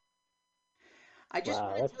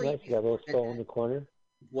 Wow, that's nice. You got a little stall in the corner.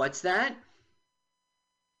 What's that?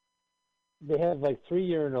 They have like 3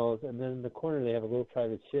 urinals, and then in the corner they have a little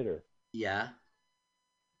private shitter. Yeah.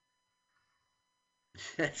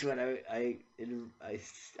 That's what I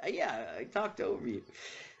talked over you.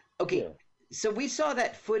 Okay, yeah. So we saw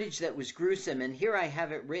that footage that was gruesome, and here I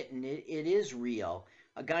have it written. It is real.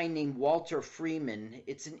 A guy named Walter Freeman.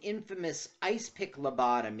 It's an infamous ice pick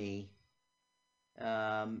lobotomy.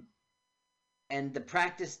 And the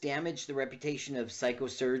practice damaged the reputation of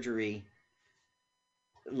psychosurgery.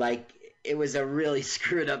 Like, it was a really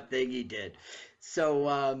screwed up thing he did.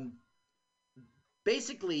 So,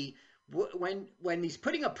 basically, when he's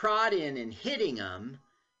putting a prod in and hitting him,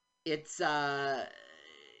 it's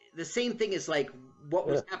the same thing as like what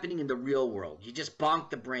was happening in the real world. You just bonk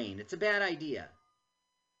the brain. It's a bad idea.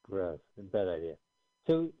 Gross. A bad idea.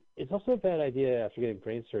 So it's also a bad idea after getting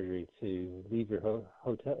brain surgery to leave your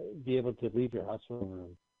hotel, be able to leave your hospital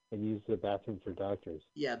room and use the bathroom for doctors.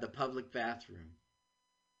 Yeah, the public bathroom.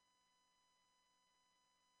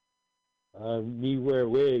 Me wear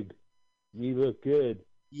wig. Me look good.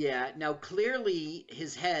 Yeah, now clearly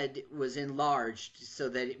his head was enlarged so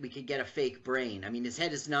that we could get a fake brain. I mean, his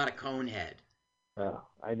head is not a cone head. Oh,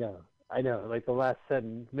 I know. Like the last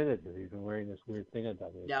 7 minutes, he's been wearing this weird thing on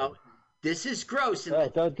top of his Now, head. this is gross. Oh,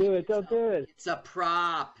 don't do it. Don't do it. It's a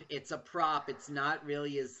prop. It's a prop. It's not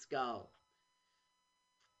really his skull.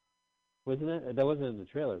 Wasn't it? That wasn't in the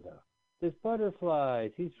trailer, though. There's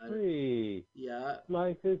butterflies. He's free. Yeah.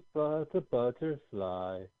 Life is but a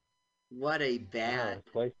butterfly. What a bad.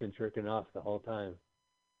 His wife's been jerking off the whole time.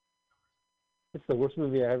 It's the worst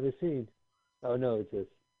movie I've ever seen. Oh, no, it's just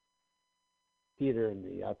theater in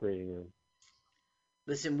the operating room.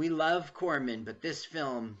 Listen, we love Corman, but this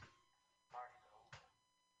film...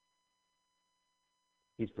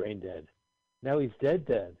 He's brain dead. Now he's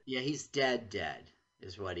dead. Yeah, he's dead,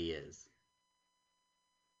 is what he is.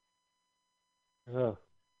 Oh.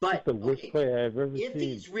 But that's the worst play I've ever seen. If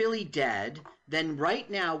he's really dead, then right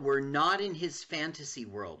now we're not in his fantasy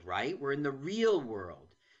world, right? We're in the real world.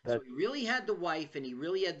 So he really had the wife, and he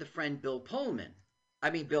really had the friend Bill Paxton.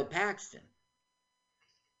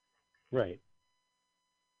 Right.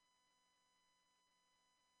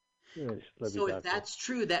 Yes, so if that's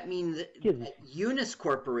true, that means that Eunice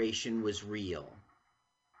Corporation was real.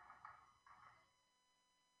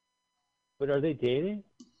 But are they dating?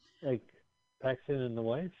 Like Paxton and the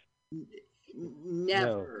wife? Never.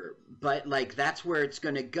 No. But like that's where it's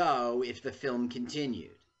going to go if the film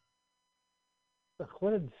continued.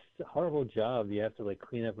 What a horrible job you have to like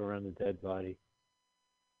clean up around the dead body.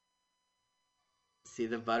 See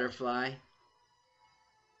the butterfly?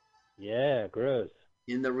 Yeah, gross.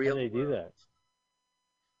 In the real world. How do they do that?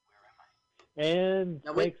 Where am I? And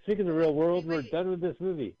now, like, speaking of the real world, we're done with this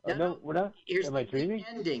movie. No, we're not. Here's Am I dreaming?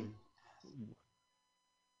 Ending.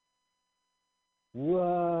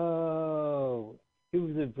 Whoa! He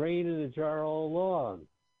was a brain in a jar all along.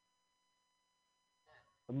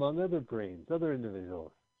 Among other brains, other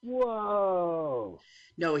individuals. Whoa!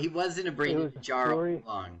 No, he wasn't a brain in a jar all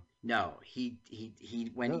along. No, he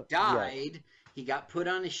when he died, he got put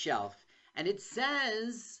on a shelf. And it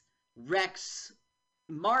says Rex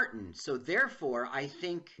Martin. So therefore, I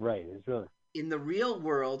think right, it's really in the real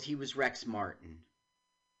world, he was Rex Martin.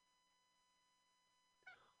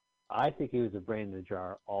 I think he was a brain in the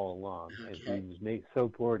jar all along. Okay. And he was so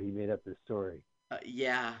bored he made up this story.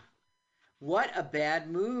 Yeah. What a bad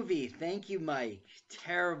movie. Thank you, Mike.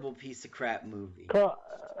 Terrible piece of crap movie. Carl,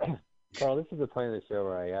 this is the point of the show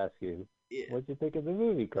where I ask you, what'd you think of the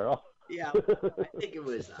movie, Carl? Yeah, I think it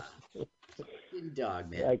was dog,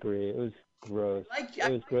 man. I agree. It was gross.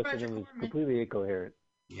 It was gross and it was completely incoherent.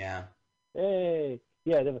 Yeah. Hey,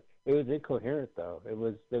 yeah, it was incoherent though. There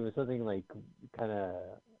was something like kind of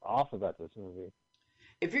off about this movie.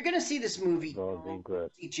 If you're gonna see this movie,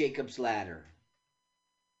 gross. See Jacob's Ladder.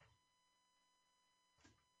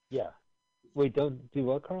 Yeah. Wait, don't do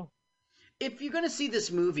what, Carl? If you're going to see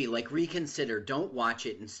this movie, like reconsider, don't watch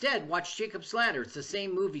it. Instead, watch Jacob's Ladder. It's the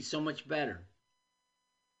same movie, so much better.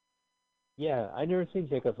 Yeah, I never seen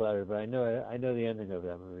Jacob's Ladder, but I know the ending of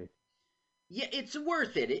that movie. Yeah, it's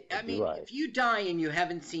worth it. I mean, right. if you die and you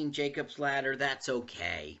haven't seen Jacob's Ladder, that's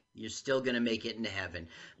okay. You're still gonna make it into heaven.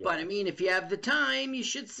 Yeah. But I mean, if you have the time, you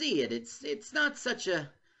should see it. It's not such a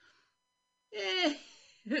eh.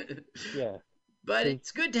 Yeah. But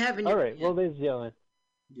it's good to have in All your right. Well, ladies and gentlemen,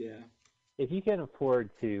 yeah. if you can afford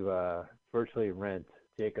to virtually rent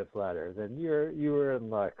Jacob's Ladder, then you were in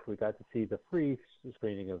luck. We got to see the free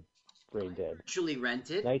screening of Brain Dead, Virtually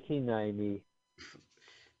rent it. 1990.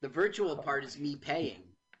 The virtual part is me paying.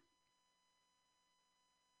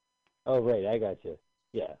 Oh, right. I got you.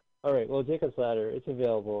 Yeah. All right. Well, Jacob's Ladder, it's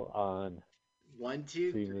available on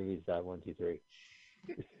 3movies.123.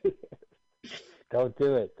 Don't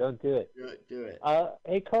do it. Don't do it. Do it.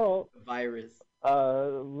 Hey, Carl. Virus.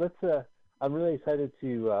 Let's. I'm really excited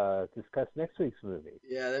to discuss next week's movie.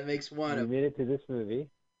 Yeah, that makes one. We made it to this movie.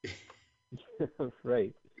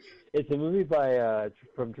 Right. It's a movie by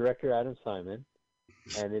from director Adam Simon,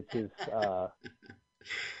 and it's his.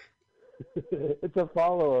 It's a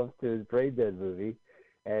follow-up to his Brain Dead movie,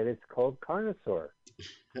 and it's called Carnosaur.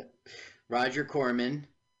 Roger Corman,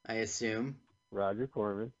 I assume. Roger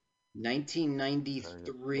Corman.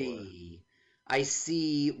 1993. I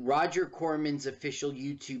see Roger Corman's official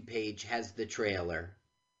YouTube page has the trailer.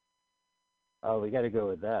 Oh, we got to go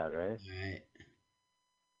with that, right? All right.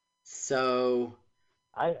 So,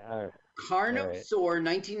 Carnosaur,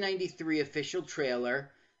 1993 official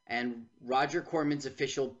trailer, and Roger Corman's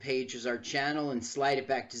official page is our channel, and slide it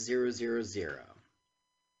back to 000.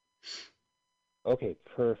 Okay,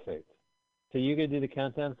 perfect. So you gonna do the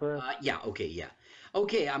countdown for us? Yeah. Okay. Yeah.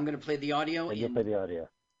 Okay. I'm gonna play the audio. And you'll play the audio.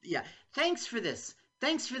 Yeah. Thanks for this.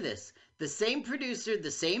 The same producer,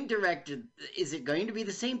 the same director. Is it going to be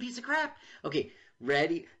the same piece of crap? Okay.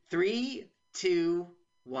 Ready? 3, 2,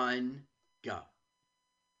 1, go.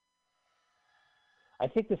 I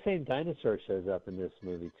think the same dinosaur shows up in this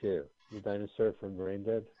movie too. The dinosaur from Brain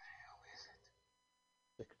Dead.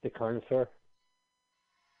 The Carnosaur.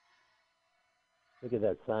 Look at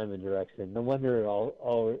that Simon direction. No wonder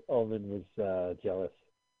Ullman was jealous.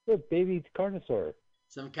 Look, baby Carnosaur.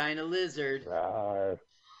 Some kind of lizard. Rawr.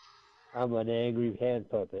 I'm an angry hand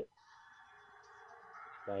puppet.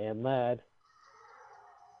 I am mad.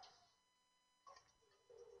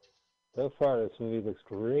 So far, this movie looks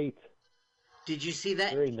great. Did you see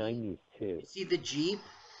that? Very 90s, too. You see the Jeep?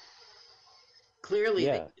 Clearly,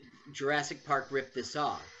 yeah. Jurassic Park ripped this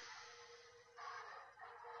off.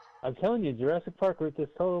 I'm telling you, Jurassic Park ripped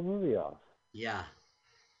this total movie off. Yeah.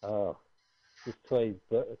 Oh. This toy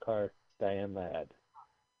car, Diane Ladd.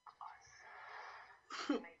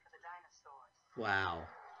 Wow.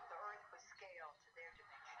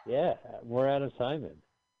 Yeah, more Adam Simon.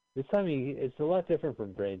 This time it's a lot different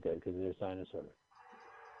from Brain Dead because there's dinosaurs.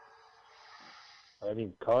 I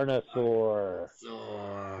mean, Carnosaur.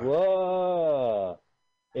 Whoa!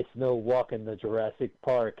 It's no walk in the Jurassic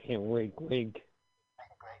Park, and wink, wink.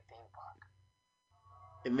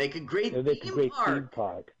 And make a great theme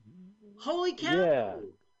park. Holy cow! Yeah.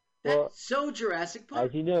 That's so Jurassic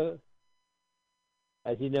Park.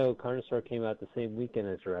 As you know, Carnosaur came out the same weekend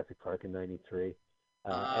as Jurassic Park in '93,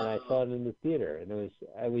 and I saw it in the theater, and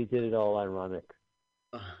we did it all ironic,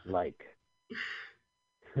 like.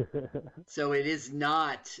 So it is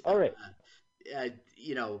not. All right.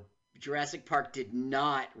 Jurassic Park did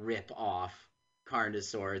not rip off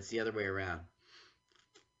Carnosaur. It's the other way around.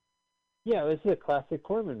 Yeah, it was a classic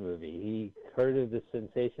Corman movie. He heard of the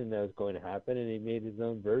sensation that was going to happen, and he made his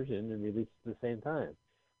own version and released it at the same time.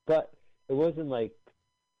 But it wasn't like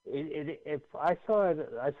I saw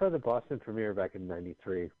the Boston premiere back in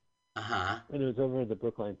 '93. Uh-huh. And it was over at the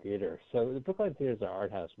Brookline Theater. So the Brookline Theater is an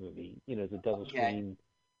art house movie. It's a double screen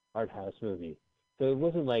art house movie. So it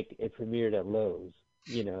wasn't like it premiered at Lowe's,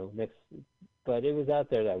 but it was out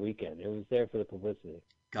there that weekend. It was there for the publicity.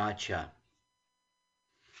 Gotcha.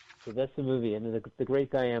 So that's the movie. And the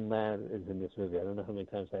great Diane Ladd is in this movie. I don't know how many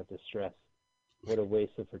times I have to stress what a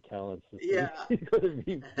waste of her talents this movie is going to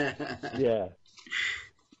be. Yeah.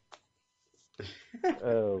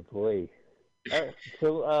 Oh, boy.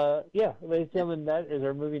 So, ladies and gentlemen, that is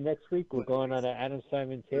our movie next week. We're going on an Adam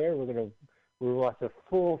Simon tear. We'll watch a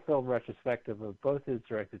full film retrospective of both his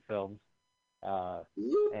directed films,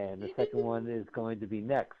 and the second one is going to be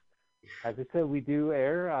next. As I said, we do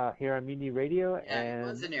air here on MutinyRadio, and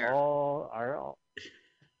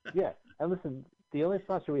and listen, the only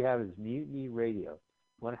sponsor we have is MutinyRadio.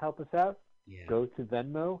 Want to help us out? Yeah. Go to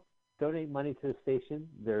Venmo, donate money to the station.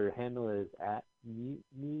 Their handle is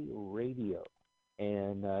 @MutinyRadio.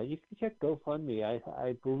 And you can check GoFundMe.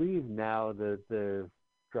 I believe now that the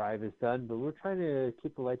drive is done, but we're trying to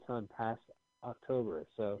keep the lights on past October.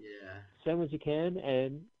 So send what you can,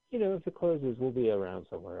 and if it closes, we'll be around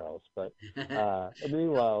somewhere else. But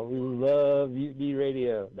meanwhile, we love Mutiny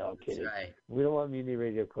Radio. No, I'm kidding. That's right. We don't want Mutiny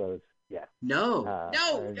Radio closed. Yeah. No.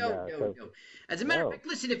 As a matter of fact,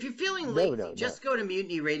 listen, if you're feeling lazy, just go to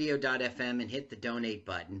mutinyradio.fm and hit the donate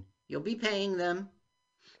button. You'll be paying them.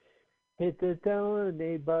 Hit the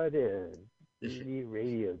donate button.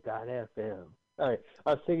 mutinyradio.fm. All right.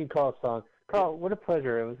 I was singing Carl's song. Carl, what a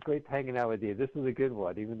pleasure. It was great hanging out with you. This was a good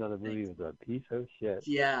one, even though the movie was a piece of shit.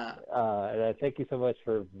 Yeah. And I thank you so much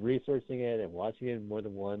for researching it and watching it more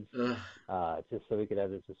than once, just so we could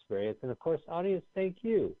have this experience. And, of course, audience, thank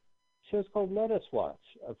you. The show's called Let Us Watch,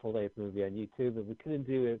 a full-length movie on YouTube, and we couldn't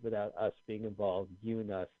do it without us being involved, you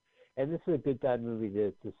and us. And this is a good bad movie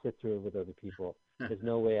to sit through with other people. There's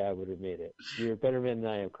no way I would have made it. You're a better man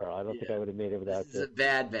than I am, Carl. I don't think I would have made it without you. It's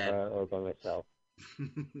bad. Or by myself.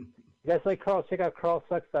 You guys like Carl? Check out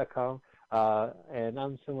carlsucks.com. And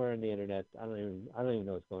I'm somewhere on the internet. I don't even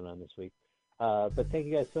know what's going on this week. But thank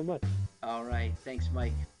you guys so much. All right. Thanks,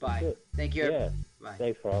 Mike. Bye. Thank you. Yeah. Bye.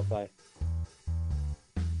 Thanks, Carl. Bye.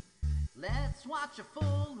 Let's watch a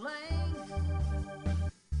full-length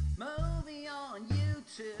movie on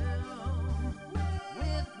YouTube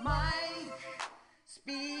with Mike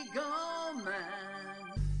Spiegelman.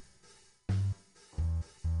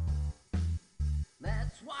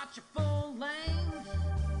 Let's watch a full-length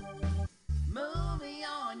movie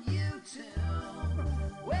on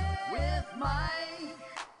YouTube with Mike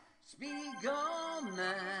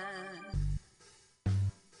Spiegelman.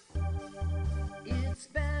 It's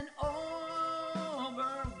been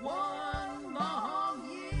over 1 long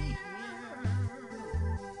year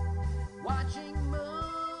watching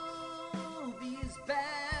movies,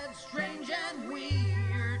 bad, strange, and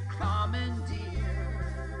weird,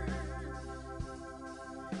 commandeered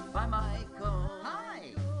by Michael.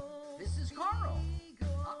 Hi, this is Carl.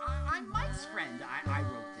 I'm Mike's friend. I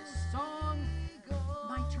wrote this song.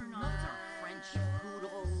 My turn-ons are French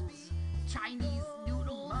poodles, Chinese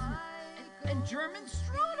noodles, and German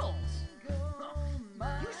strudels.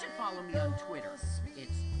 You should follow me on Twitter.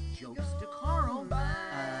 It's Jokes to Carl.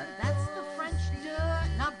 That's the French duh,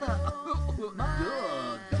 not the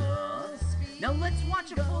duh. Now let's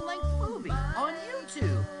watch a full-length movie on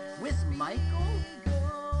YouTube with Michael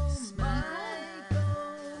Spiegel.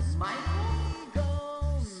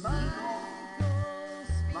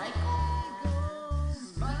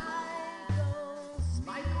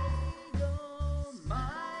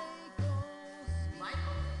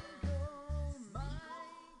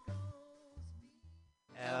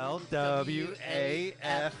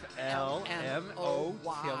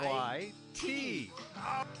 Lwaflmoyt. Lwaflmoyt.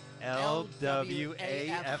 LWAFL.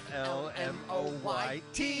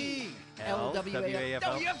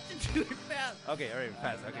 No, you have to do it fast. Okay, all right,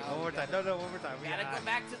 fast. Okay, one more time. No, one more time. We gotta go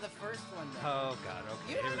back to the first one, though. Oh, God,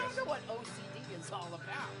 okay. You don't know what OCD is all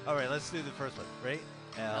about. All right, let's do the first one. Ready?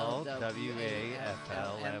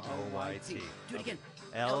 Lwaflmoyt. Do it again.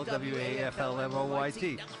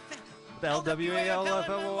 Lwaflmoyt.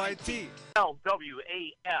 LWAFLMOYT.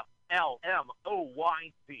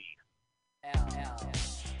 LWAFLMOYT.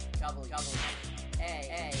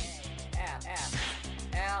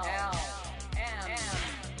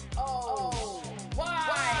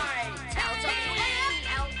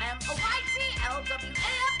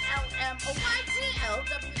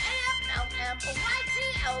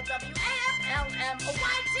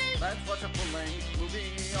 Let's watch a full-length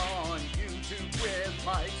movie on YouTube with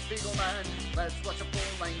Mike Spiegelman. Let's watch a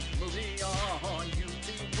full-length movie on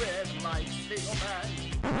YouTube with Mike Spiegelman.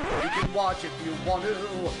 You can watch if you want to.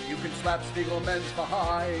 You can slap Spiegelman's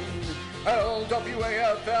behind.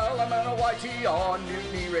 LWAFLMNOYT on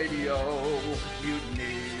Mutiny Radio.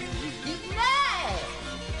 Mutiny.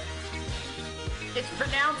 It's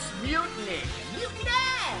pronounced mutiny. Mutiny.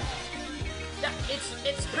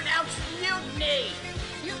 It's pronounced mutiny.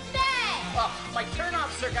 Mutiny. Oh, my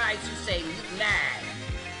turn-offs are guys who say mutiny.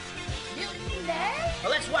 Mutiny.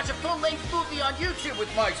 Well, let's watch a full-length movie on YouTube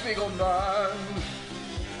with Mike Spiegelman.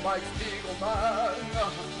 Mike Spiegelman.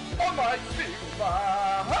 Oh, Mike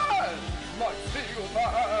Spiegelman. Mike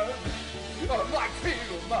Spiegelman. Oh, Mike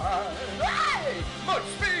Spiegelman. Hey! Mike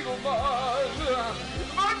Spiegelman.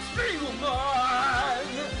 Mike Spiegelman.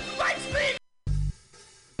 Mike Spiegelman.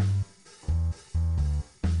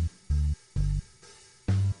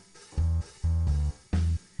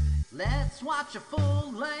 Let's watch a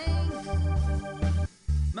full-length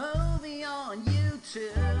movie on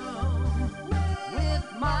YouTube with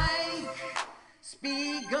Mike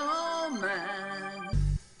Spiegelman.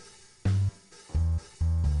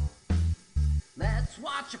 Let's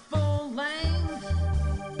watch a full-length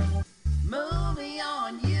movie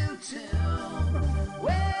on YouTube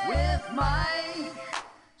with with Mike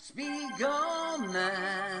Spiegelman.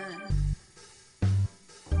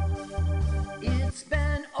 It's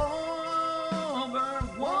been over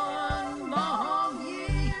 1 long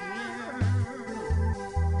year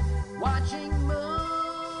watching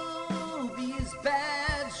movies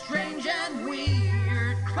bad, strange, and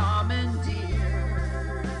weird,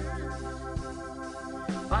 commandeered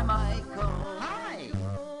by Michael. Hi,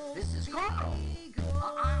 this is Carl.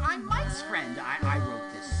 I'm Mike's friend. I wrote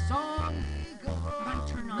this song. My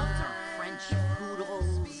turn-ons are French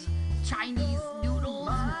poodles, Chinese noodles,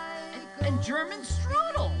 and German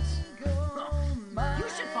strudels. You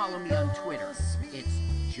should follow me on Twitter. It's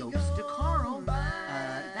Jokes to Carl.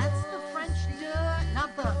 That's the French duh,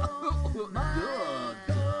 not the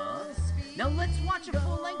duh. Now let's watch a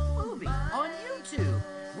full-length movie on YouTube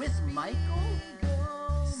with Michael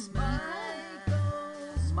Spiegel.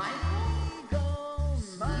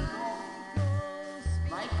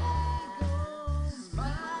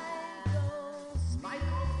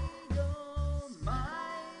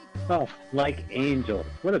 Oh, like angels.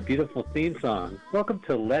 What a beautiful theme song. Welcome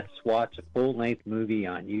to Let's Watch a Full-Length Movie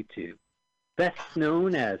on YouTube. Best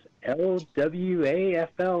known as Lwaflmoyt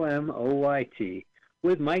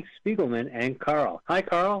with Mike Spiegelman and Carl. Hi,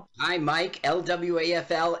 Carl. Hi, Mike.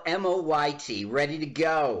 Lwaflmoyt. Ready to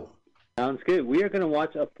go. Sounds good. We are going to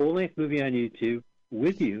watch a full-length movie on YouTube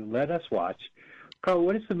with you. Let us watch. Carl,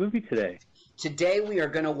 what is the movie today? Today we are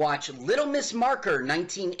going to watch Little Miss Marker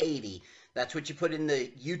 1980. That's what you put in the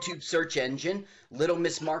YouTube search engine, Little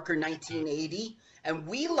Miss Marker 1980. And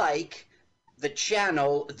we like the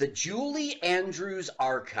channel, the Julie Andrews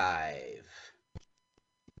Archive.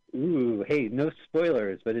 Ooh, hey, no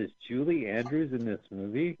spoilers, but is Julie Andrews in this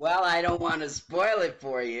movie? Well, I don't want to spoil it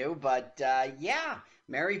for you, but yeah,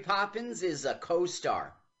 Mary Poppins is a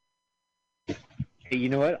co-star. Hey, you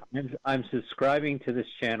know what? I'm subscribing to this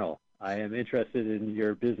channel. I am interested in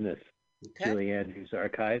your business, Okay. Julie Andrews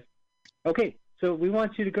Archive. Okay, so we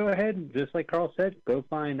want you to go ahead and, just like Carl said, go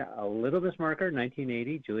find A Little Miss Marker,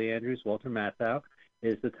 1980, Julie Andrews, Walter Matthau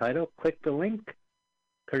is the title. Click the link,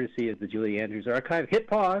 courtesy of the Julie Andrews Archive. Hit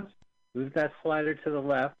pause, move that slider to the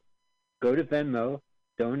left, go to Venmo,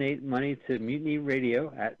 donate money to Mutiny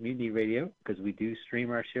Radio at Mutiny Radio, because we do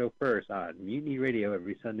stream our show first on Mutiny Radio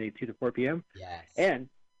every Sunday, 2 to 4 p.m. Yes. And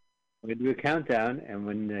we're going to do a countdown, and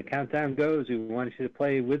when the countdown goes, we want you to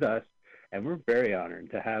play with us. And we're very honored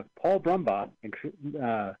to have Paul Brumbaugh and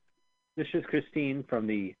Mrs. Christine from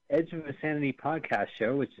the Edge of Insanity podcast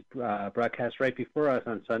show, which is broadcast right before us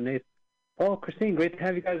on Sundays. Paul, Christine, great to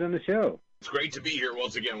have you guys on the show. It's great to be here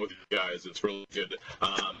once again with you guys. It's really good.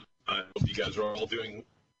 I hope you guys are all doing...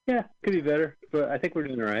 Yeah, could be better, but I think we're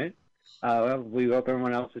doing all right. Well, we hope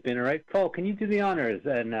everyone else is doing all right. Paul, can you do the honors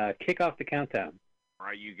and kick off the countdown? All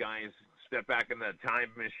right, you guys step back in the time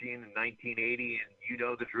machine in 1980, and you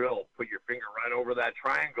know the drill. Put your finger right over that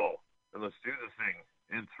triangle, and let's do this thing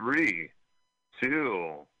in 3,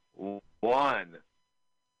 2, 1,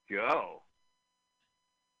 go.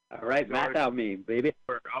 All right, math out me, baby.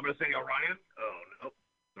 I'm going to say Orion. Oh, no.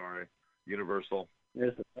 Sorry. Universal.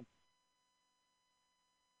 There's the...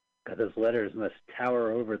 God, those letters must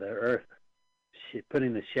tower over the earth,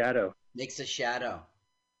 putting the shadow. Makes a shadow.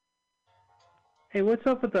 Hey, what's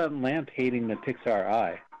up with the lamp hating the Pixar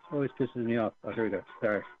eye? It always pisses me off. Oh, here we go.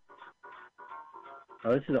 Sorry.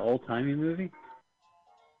 Oh, this is an old-timey movie?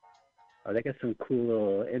 Oh, they got some cool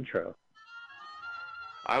little intro.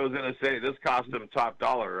 I was going to say, this cost them top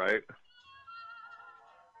dollar, right?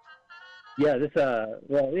 Yeah, this,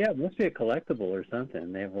 well, yeah, it must be a collectible or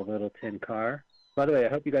something. They have a little tin car. By the way, I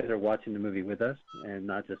hope you guys are watching the movie with us and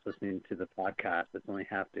not just listening to the podcast. It's only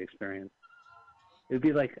half the experience. It would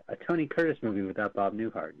be like a Tony Curtis movie without Bob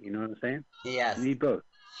Newhart. You know what I'm saying? Yes. You need both.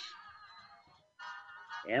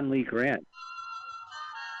 And Lee Grant.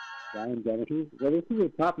 Ryan Dennehy. Well, this is a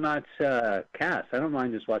top-notch cast. I don't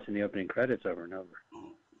mind just watching the opening credits over and over.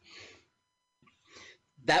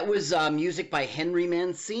 That was music by Henry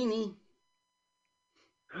Mancini.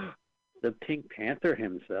 The Pink Panther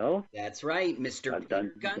himself? That's right, Mr.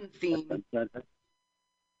 Peter Guntheme.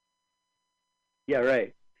 Yeah,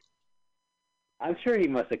 right. I'm sure he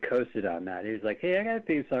must have coasted on that. He was like, hey, I got a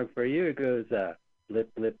theme song for you. It goes,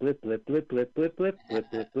 blip, blip, blip, blip, blip, blip, blip, blip, blip,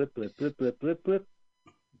 blip, blip, blip, blip, blip, blip, blip.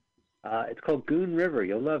 It's called Goon River.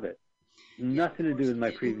 You'll love it. Nothing to do with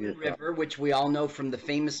my previous song. River, which we all know from the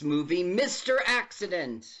famous movie Mr.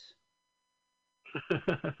 Accident.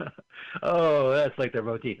 Oh, that's like their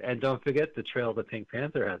motif. And don't forget the Trail of the Pink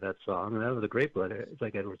Panther had that song. That was a great blood. It's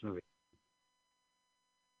like Edward's movie.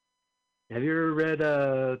 Have you ever read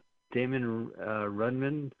Damon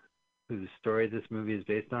Runman, whose story this movie is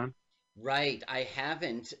based on? Right, I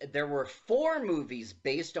haven't. There were 4 movies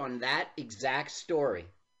based on that exact story.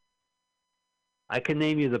 I can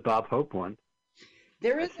name you the Bob Hope one.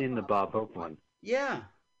 There is I've seen the Bob Hope one. Yeah.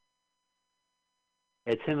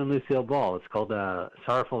 It's him and Lucille Ball. It's called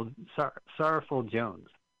Sorrowful Jones.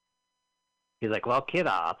 He's like, well, kid,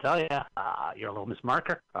 I'll tell you, you're a little Miss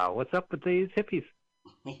Marker. What's up with these hippies?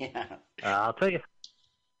 Yeah. I'll tell you.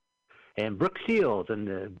 And Brooke Shields and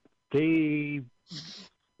the Dave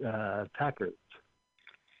Packers.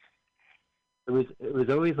 It was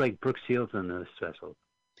always like Brooke Shields in those specials.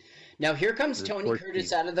 Now here comes Tony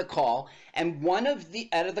Curtis out of the car, and one of the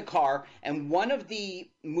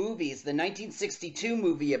movies, the 1962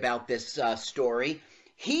 movie about this story,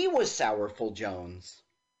 he was Sorrowful Jones.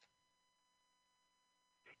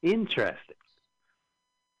 Interesting.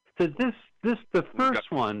 So the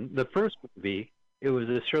first movie, it was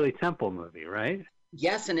a Shirley Temple movie, right?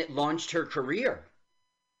 Yes, and it launched her career.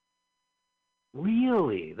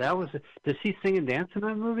 Really? Does she sing and dance in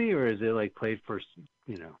that movie, or is it like played for,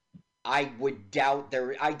 I would doubt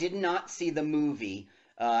I did not see the movie.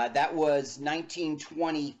 That was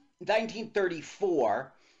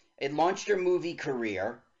 1934. It launched her movie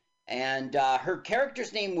career. And her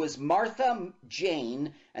character's name was Martha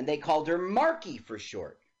Jane, and they called her Marky for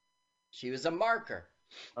short. She was a marker.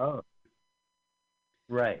 Oh.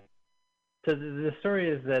 Right. So the story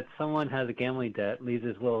is that someone has a gambling debt, leaves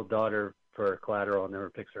his little daughter for collateral, and never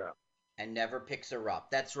picks her up. And never picks her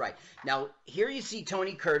up. That's right. Now, here you see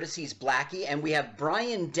Tony Curtis. He's Blackie, and we have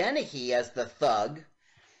Brian Dennehy as the thug.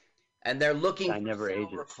 And they're looking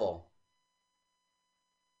Sorrowful.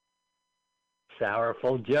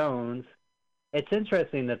 Sorrowful Jones. It's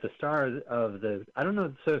interesting that the star of I don't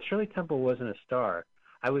know, so if Shirley Temple wasn't a star,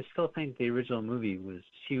 I would still think the original movie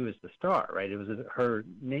she was the star, right? It was her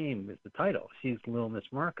name is the title. She's Little Miss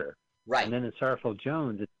Marker. Right. And then in Sorrowful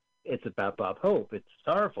Jones, it's about Bob Hope. It's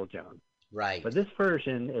Sorrowful Jones. Right. But this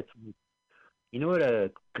version, you know what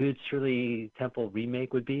a good Shirley Temple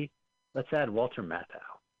remake would be? Let's add Walter Matthau.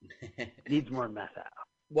 Needs more Matthau.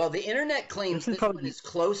 Well, the internet claims this one is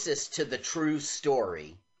closest to the true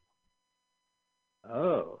story.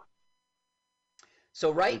 Oh.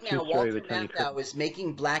 So right now, Walter Matthau is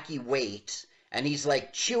making Blackie wait, and he's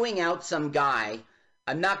like chewing out some guy.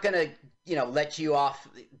 I'm not going to, let you off.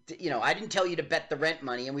 I didn't tell you to bet the rent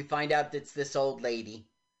money, and we find out it's this old lady.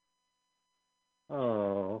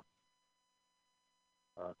 Oh.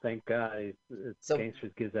 Thank God.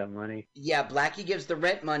 Gangsters gives that money. Yeah, Blackie gives the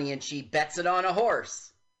rent money, and she bets it on a horse.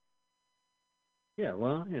 Yeah,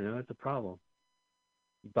 well, it's a problem.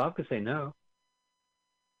 Bob could say no.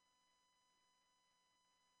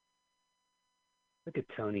 Look at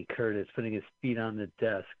Tony Curtis putting his feet on the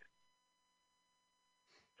desk.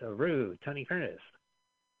 So rude, Tony Curtis.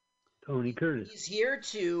 Tony Curtis. He's here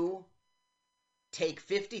to take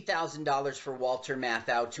 $50,000 for Walter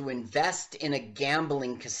Matthau to invest in a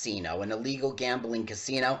gambling casino, an illegal gambling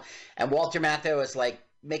casino. And Walter Matthau is like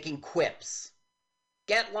making quips.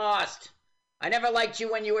 Get lost. I never liked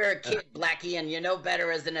you when you were a kid, Blackie, and you know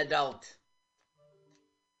better as an adult.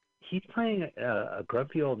 He's playing a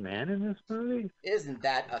grumpy old man in this movie? Isn't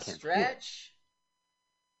that a stretch?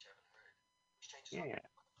 Yeah.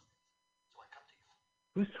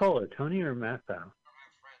 Who's taller, Tony or Matthau?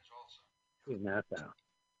 Who's Matthau?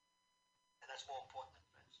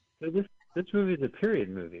 So this movie is a period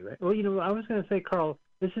movie, right? Well, I was going to say, Carl,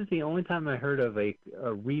 this is the only time I heard of a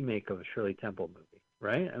remake of a Shirley Temple movie,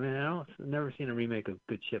 right? I mean, I've never seen a remake of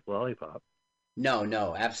Good Ship Lollipop.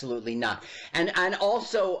 No, absolutely not. And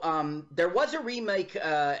also, there was a remake,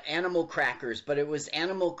 Animal Crackers, but it was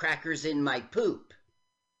Animal Crackers in My Poop.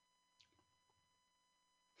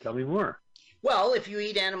 Tell me more. Well, if you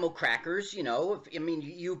eat animal crackers,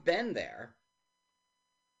 you've been there.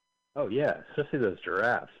 Oh, yeah, especially those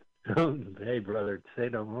giraffes. Hey, brother, say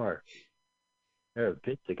no more. They're a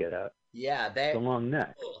bitch to get out. Yeah, they're... The long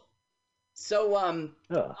neck. So,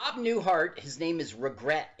 Bob Newhart, his name is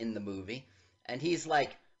Regret in the movie, and he's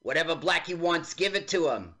like, whatever Blackie wants, give it to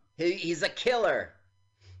him. He's a killer.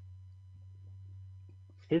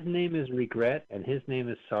 His name is Regret, and his name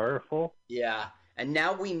is Sorrowful? Yeah, and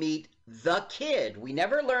now we meet the Kid. We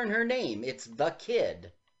never learn her name. It's the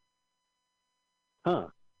Kid. Huh.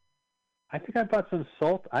 I think I bought some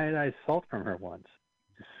salt, iodized salt from her once.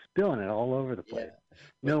 Just spilling it all over the place. Yeah.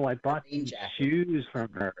 No, I bought some shoes from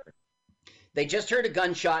her. They just heard a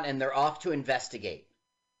gunshot, and they're off to investigate.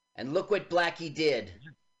 And look what Blackie did.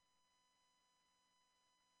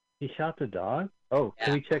 He shot the dog? Oh, yeah.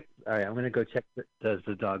 Can we check? All right, I'm going to go check. Does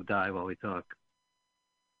the dog die while we talk?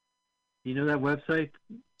 You know that website?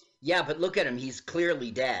 Yeah, but look at him. He's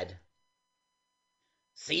clearly dead.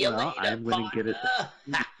 See you Well, later, I'm going to get it.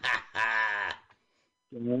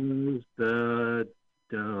 Does the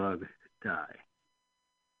dog die?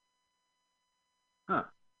 Huh.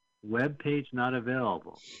 Web page not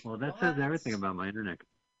available. Well, that says everything about my internet.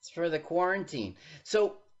 It's for the quarantine.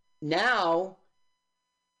 So now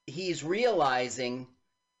he's realizing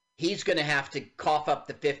he's going to have to cough up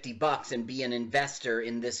the $50 and be an investor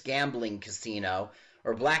in this gambling casino,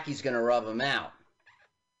 or Blackie's going to rub him out.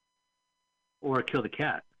 Or kill the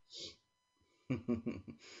cat.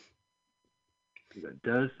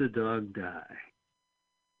 Does the dog die?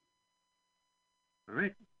 All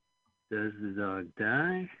right. Does the dog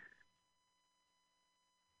die?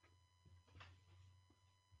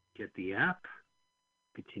 Get the app.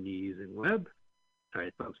 Continue using web. All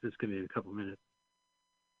right, folks, this is going to be in a couple minutes.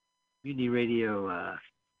 Mutiny Radio,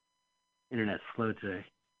 internet slow today.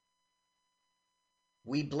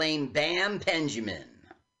 We blame Bam Benjamin.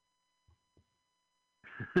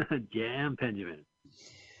 Jam Benjamin.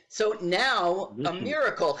 So now a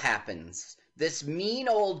miracle happens. This mean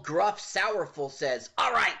old gruff sourful says,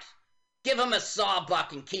 all right, give him a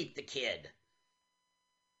sawbuck and keep the kid.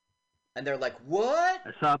 And they're like, what?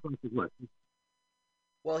 A sawbuck is what?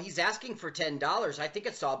 Well, he's asking for $10. I think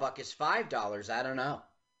a sawbuck is $5. I don't know.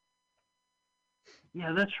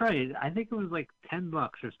 Yeah, that's right. I think it was like $10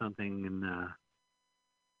 or something. And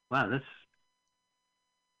wow, that's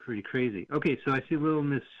pretty crazy. Okay, so I see Little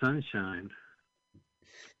Miss Sunshine.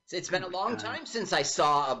 It's been a long time since I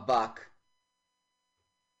saw a buck.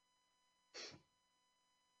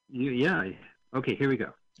 Yeah. Okay, here we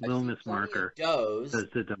go. Little Miss Marker. Does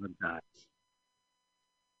the dog die?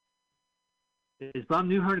 Is Bob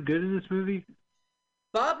Newhart good in this movie?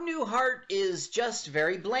 Bob Newhart is just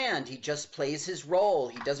very bland. He just plays his role.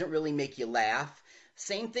 He doesn't really make you laugh.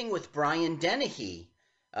 Same thing with Brian Dennehy.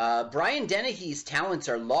 Brian Dennehy's talents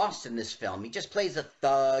are lost in this film. He just plays a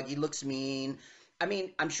thug. He looks mean. I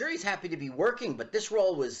mean, I'm sure he's happy to be working, but this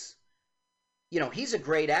role was, he's a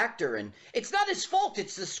great actor, and it's not his fault.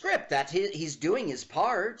 It's the script that he's doing his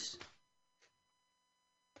part.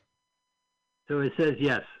 So it says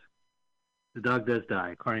yes. The dog does die,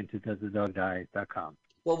 according to doesthedogdie.com.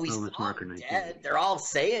 Well, we saw him dead. They're all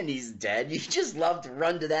saying he's dead. You just love to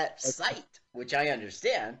run to that site, which I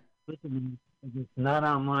understand. Listen, if it's not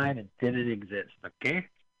online, it didn't exist, okay?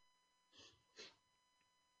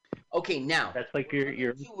 Okay, now that's like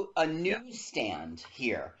your a newsstand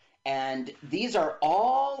here, and these are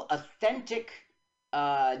all authentic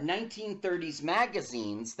 1930s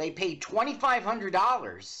magazines. They paid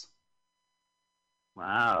 $2,500.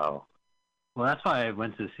 Wow. Well, that's why I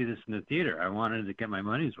went to see this in the theater. I wanted to get my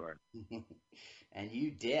money's worth. And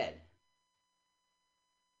you did.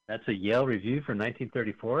 That's a Yale review for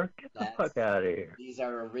 1934? Get the fuck out of here. These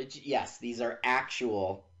are Yes, these are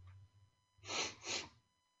actual.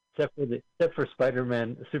 Except for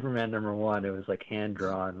Superman #1, it was like hand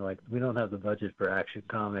drawn. Like, we don't have the budget for Action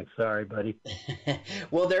Comics. Sorry, buddy.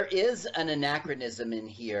 Well, there is an anachronism in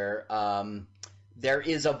here. There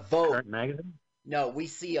is a Vogue. Current magazine? No, we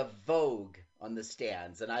see a Vogue on the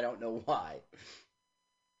stands, and I don't know why.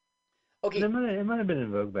 Okay. It might have been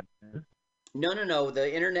in Vogue back then. No.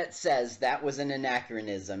 The internet says that was an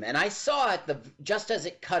anachronism, and I saw it just as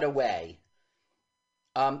it cut away.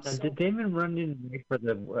 Did Damon run in for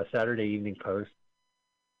the Saturday Evening Post?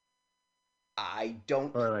 I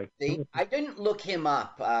don't think. I didn't look him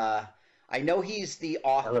up. I know he's the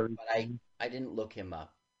author, but I didn't look him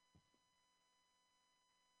up.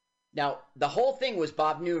 Now, the whole thing was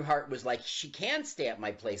Bob Newhart was like, she can stay at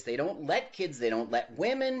my place. They don't let kids. They don't let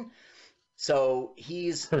women. So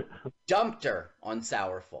he's dumped her on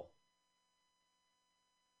Sourful.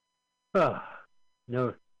 Oh,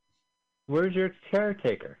 no. Where's your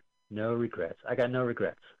caretaker? No regrets. I got no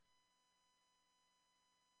regrets.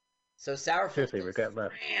 So Sourful seriously, regret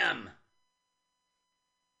left. Damn.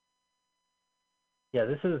 Yeah,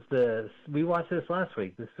 we watched this last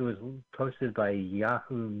week. This was posted by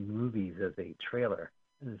Yahoo Movies as a trailer.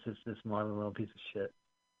 And it's just this modern little piece of shit.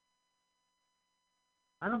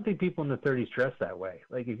 I don't think people in the 30s dress that way.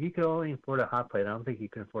 Like, if you could only afford a hot plate, I don't think you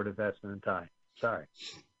can afford a vest and a tie. Sorry.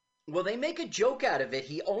 Well, they make a joke out of it.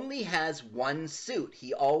 He only has one suit.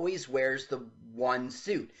 He always wears the one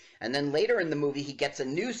suit. And then later in the movie, he gets a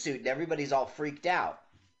new suit, and everybody's all freaked out.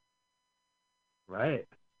 Right.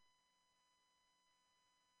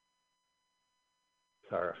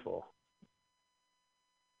 Sorrowful.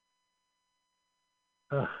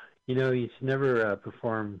 You should never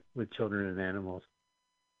perform with children and animals.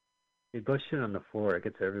 They both shit on the floor. It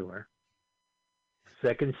gets everywhere.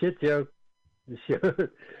 Second shit joke. The show.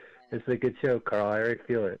 It's a good show, Carl. I already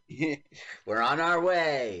feel it. We're on our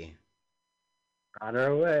way. On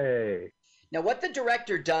our way. Now, what the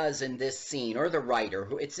director does in this scene, or the writer,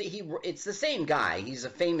 it's the same guy. He's a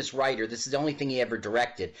famous writer. This is the only thing he ever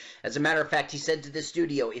directed. As a matter of fact, he said to the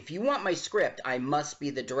studio, "If you want my script, I must be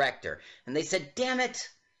the director." And they said, "Damn it."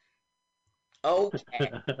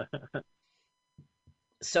 Okay.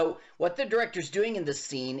 So what the director's doing in this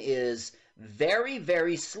scene is very,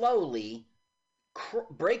 very slowly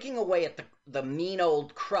breaking away at the mean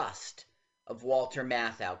old crust of Walter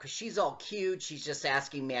Matthau, because she's all cute. She's just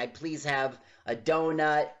asking me, "I'd please have a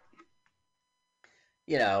donut."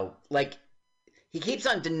 You know, like, he keeps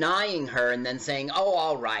on denying her and then saying, "Oh,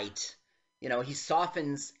 all right." You know, he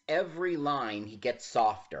softens every line. He gets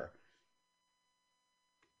softer.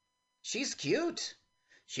 She's cute.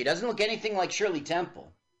 She doesn't look anything like Shirley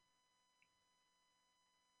Temple.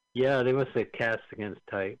 Yeah, they must have cast against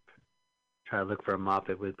type. Try to look for a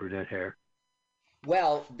Moppet with brunette hair.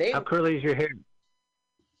 Well, How curly is your hair?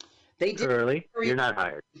 They did curly. You're not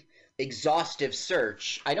hired. Exhaustive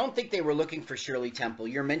search. I don't think they were looking for Shirley Temple.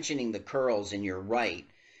 You're mentioning the curls, and you're right.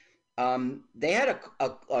 They had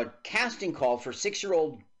a casting call for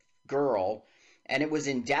 6-year-old girl, and it was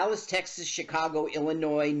in Dallas, Texas, Chicago,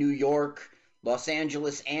 Illinois, New York, Los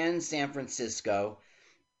Angeles, and San Francisco.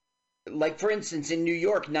 Like, for instance, in New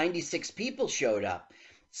York, 96 people showed up.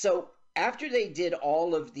 So after they did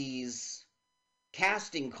all of these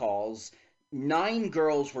casting calls, 9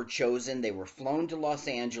 girls were chosen. They were flown to Los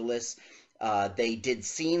Angeles. They did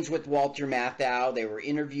scenes with Walter Matthau. They were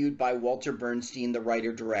interviewed by Walter Bernstein, the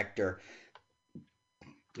writer-director.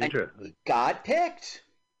 And he got picked.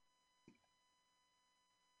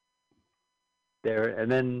 There,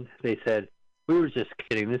 and then they said, "We were just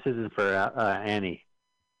kidding. This isn't for Annie."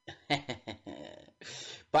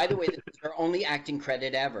 By the way, this is her only acting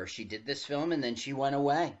credit ever. She did this film, and then she went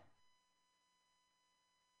away.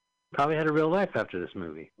 Probably had a real life after this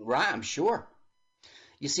movie. Right, I'm sure.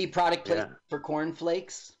 You see product placement for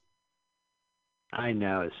cornflakes? I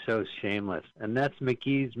know, it's so shameless. And that's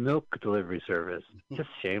McGee's milk delivery service. Just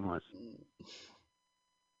shameless.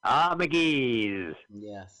 McGee's.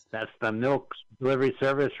 Yes. That's the milk delivery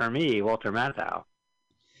service for me, Walter Matthau.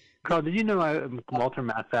 Carl, did you know Walter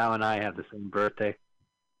Matthau and I have the same birthday?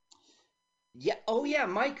 Yeah. Oh, yeah,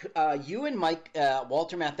 Mike. You and Mike,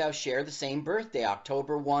 Walter Matthau share the same birthday,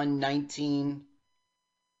 October 1,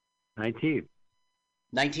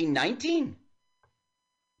 1919.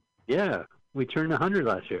 Yeah, we turned 100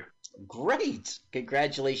 last year. Great.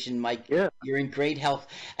 Congratulations, Mike. Yeah. You're in great health.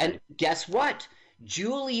 And guess what?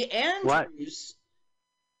 Julie Andrews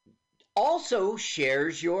also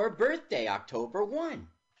shares your birthday, October 1.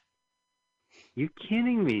 You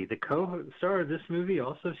kidding me? The co-star of this movie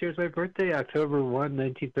also shares my birthday, October 1,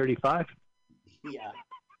 1935. Yeah.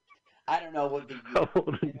 I don't know what the year. I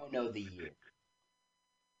don't know the year.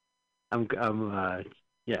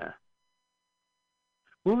 Yeah.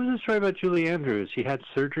 What was the story about Julie Andrews? She had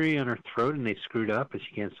surgery on her throat and they screwed up and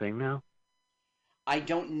she can't sing now? I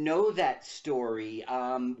don't know that story.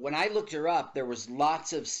 When I looked her up, there was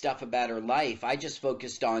lots of stuff about her life. I just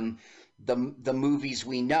focused on the movies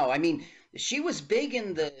we know. I mean, she was big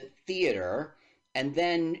in the theater, and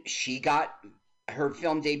then she got her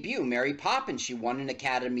film debut, Mary Poppins. She won an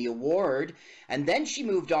Academy Award, and then she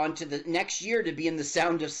moved on to the next year to be in The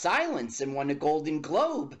Sound of Silence and won a Golden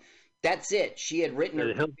Globe. That's it. She had written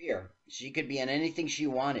her career. She could be in anything she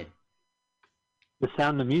wanted. The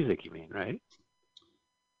Sound of Music, you mean, right?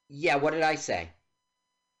 Yeah, what did I say?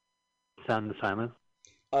 Sound of Silence.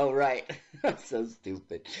 Oh, right. That's so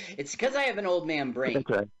stupid. It's because I have an old man brain. That's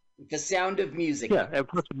right. The Sound of Music. Yeah, of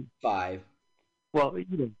course. 5. Well,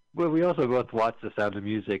 we also both watch The Sound of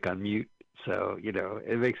Music on mute, so,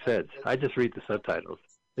 it makes sense. I just read the subtitles.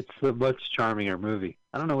 It's a much charminger movie.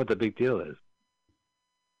 I don't know what the big deal is.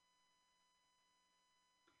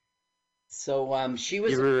 So she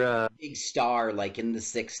was a big star like in the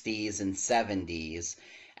 60s and 70s.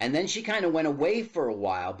 And then she kind of went away for a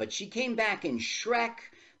while, but she came back in Shrek,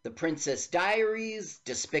 The Princess Diaries,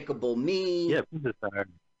 Despicable Me. Yeah, Princess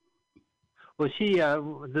Diaries. Well, she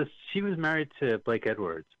was married to Blake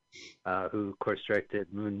Edwards, who, of course, directed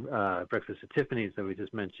Breakfast at Tiffany's that we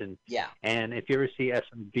just mentioned. Yeah. And if you ever see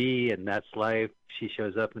S&B and That's Life, she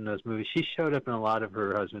shows up in those movies. She showed up in a lot of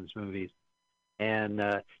her husband's movies. And,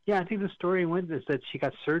 I think the story went is that she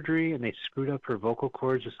got surgery and they screwed up her vocal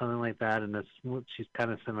cords or something like that, and she's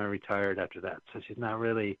kind of semi-retired after that. So she's not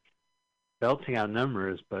really belting out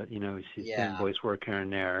numbers, but, she's doing voice work here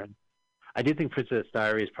and there. And I do think Princess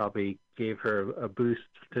Diaries probably gave her a boost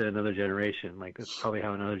to another generation. Like, that's probably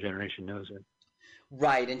how another generation knows her.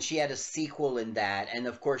 Right, and she had a sequel in that, and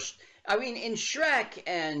of course, I mean, in Shrek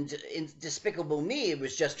and in Despicable Me, it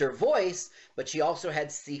was just her voice, but she also had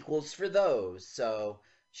sequels for those, so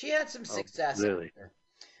she had some Oh, success out really? there.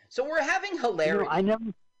 So we're having You know, hilarity. I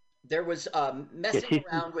never. There was Yeah, messing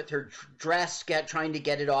around with her dress, trying to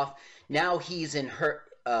get it off. Now he's in her,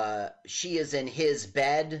 she is in his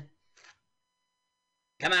bed.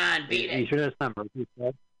 Come on, beat You it. sure that's not Murphy's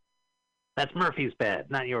bed? That's Murphy's bed,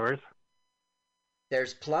 not yours.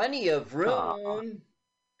 There's plenty of room. Aw.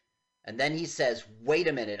 And then he says, wait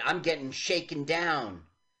a minute, I'm getting shaken down.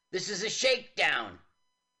 This is a shakedown.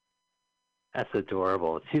 That's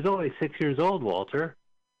adorable. She's only 6 years old, Walter.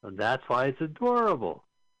 So that's why it's adorable.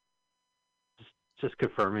 Just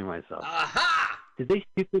confirming myself. Aha! Did they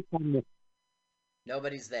shoot this on the?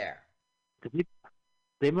 Nobody's there.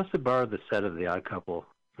 They must have borrowed the set of The Odd Couple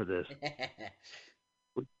for this.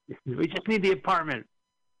 We just need the apartment.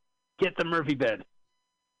 Get the Murphy bed.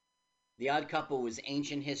 The Odd Couple was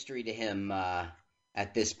ancient history to him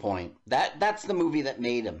at this point. That's the movie that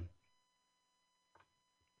made him.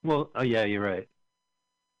 Well, oh yeah, you're right.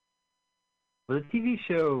 Well, the TV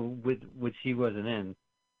show with which he wasn't in,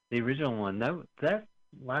 the original one, that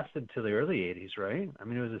lasted till the early '80s, right? I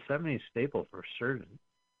mean, it was a '70s staple for certain.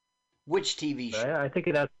 Which TV show? I think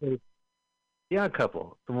it has to. The Odd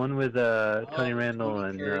Couple, the one with Tony Randall Tony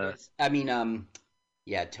and Curtis.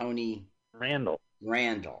 Yeah, Tony Randall,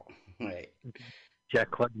 right? Jack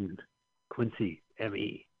Klugman, Quincy,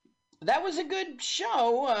 M.E. That was a good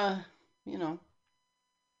show.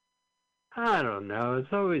 I don't know.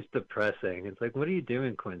 It's always depressing. It's like, what are you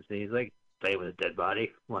doing, Quincy? He's like, play with a dead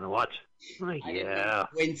body. Want to watch? I'm like, I didn't yeah. think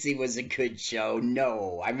Quincy was a good show.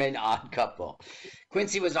 No, I meant Odd Couple.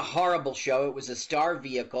 Quincy was a horrible show. It was a star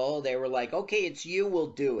vehicle. They were like, okay, it's you,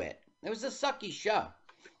 we'll do it. It was a sucky show.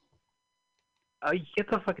 Get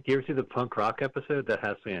the fuck. Do you ever see the punk rock episode? That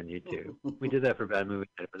has to be on YouTube. We did that for Bad Movie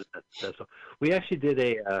Night. We actually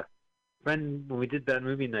did when we did Bad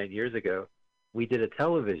Movie Night years ago, we did a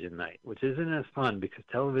television night, which isn't as fun because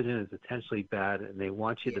television is potentially bad and they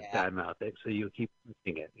want you to badmouth it, so you keep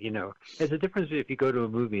watching it. You know, there's a difference if you go to a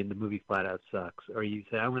movie and the movie flat out sucks, or you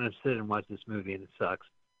say, I'm going to sit and watch this movie and it sucks.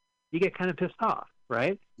 You get kind of pissed off,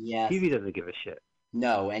 right? Yeah. TV doesn't give a shit.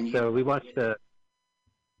 No, and so we watched the.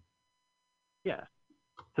 Yeah.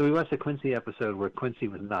 So we watched the Quincy episode where Quincy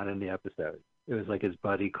was not in the episode. It was like his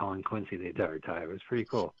buddy calling Quincy the entire time. It was pretty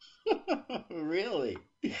cool. Really?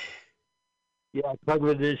 Yeah,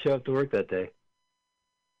 Klugman didn't show up to work that day.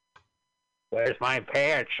 Where's my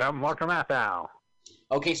pants? I'm Walter Matthau.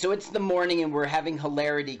 Okay, so it's the morning and we're having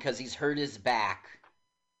hilarity because he's hurt his back.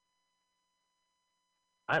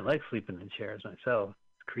 I like sleeping in chairs myself.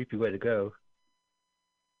 It's a creepy way to go.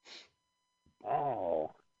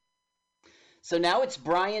 Oh. So now it's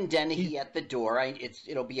Brian Dennehy at the door.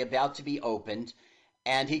 It'll be about to be opened.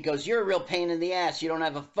 And he goes, you're a real pain in the ass. You don't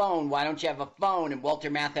have a phone. Why don't you have a phone? And Walter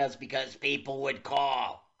Matthau's, because people would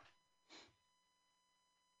call.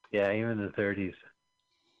 Yeah, even in the 30s.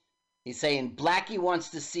 He's saying, Blackie wants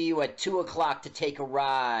to see you at 2 o'clock to take a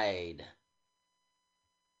ride.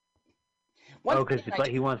 Because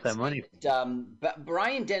he wants that money. But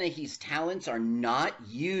Brian Dennehy's talents are not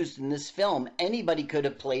used in this film. Anybody could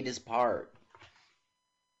have played his part.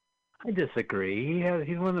 I disagree.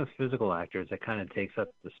 He's one of those physical actors that kind of takes up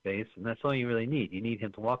the space, and that's all you really need. You need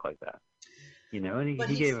him to walk like that, you know. And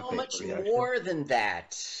he gave so much more than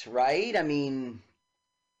that, right? I mean,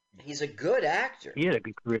 he's a good actor. He had a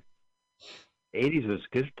good career. 80s was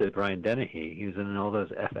good to Brian Dennehy. He was in all those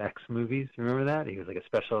FX movies. Remember that? He was like a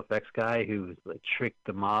special effects guy who was like tricked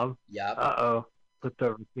the mob. Yep. Flipped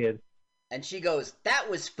over the kid. And she goes, "That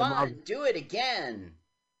was fun. Do it again."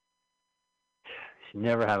 Should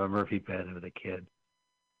never have a Murphy bed with a kid.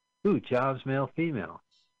 Ooh, jobs, male, female.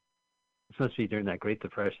 This must be during that Great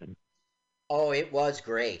Depression. Oh, it was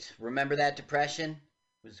great. Remember that Depression?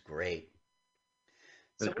 It was great.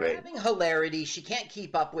 So we're having hilarity. She can't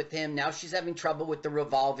keep up with him. Now she's having trouble with the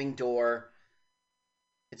revolving door.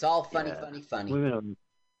 It's all funny.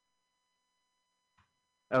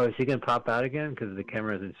 Oh, is he going to pop out again? Because the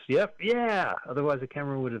camera isn't... Yep, yeah! Otherwise the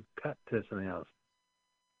camera would have cut to something else.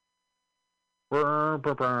 Ooh,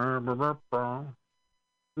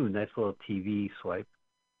 nice little TV swipe.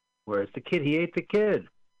 Where's the kid? He ate the kid.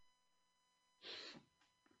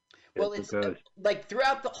 Well, it's like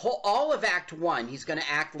throughout all of Act 1, he's going to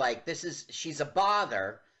act like she's a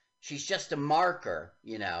bother. She's just a marker,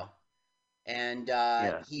 you know. And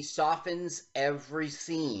he softens every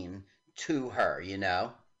scene to her, you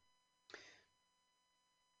know.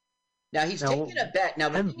 Now, he's taking a bet. Now,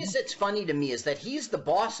 the thing is that's funny to me is that he's the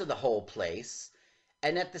boss of the whole place.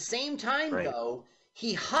 And at the same time, though,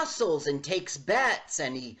 he hustles and takes bets,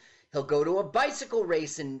 and he'll go to a bicycle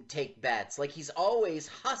race and take bets. Like, he's always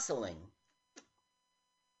hustling.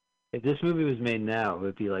 If this movie was made now, it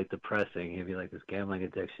would be like depressing. It'd be like this gambling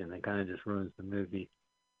addiction that kind of just ruins the movie.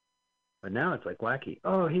 But now it's like wacky.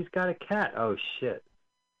 Oh, he's got a cat. Oh, shit.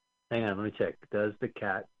 Hang on, let me check.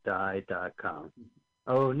 DoesTheCatDie.com.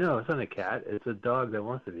 Oh, no, it's not a cat. It's a dog that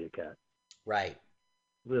wants to be a cat. Right.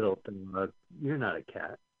 Little dog, you're not a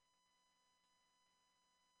cat.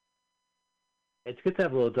 It's good to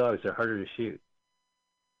have little dogs. They're harder to shoot.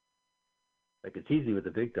 Like, it's easy with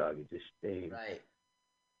a big dog. You just aim. Right.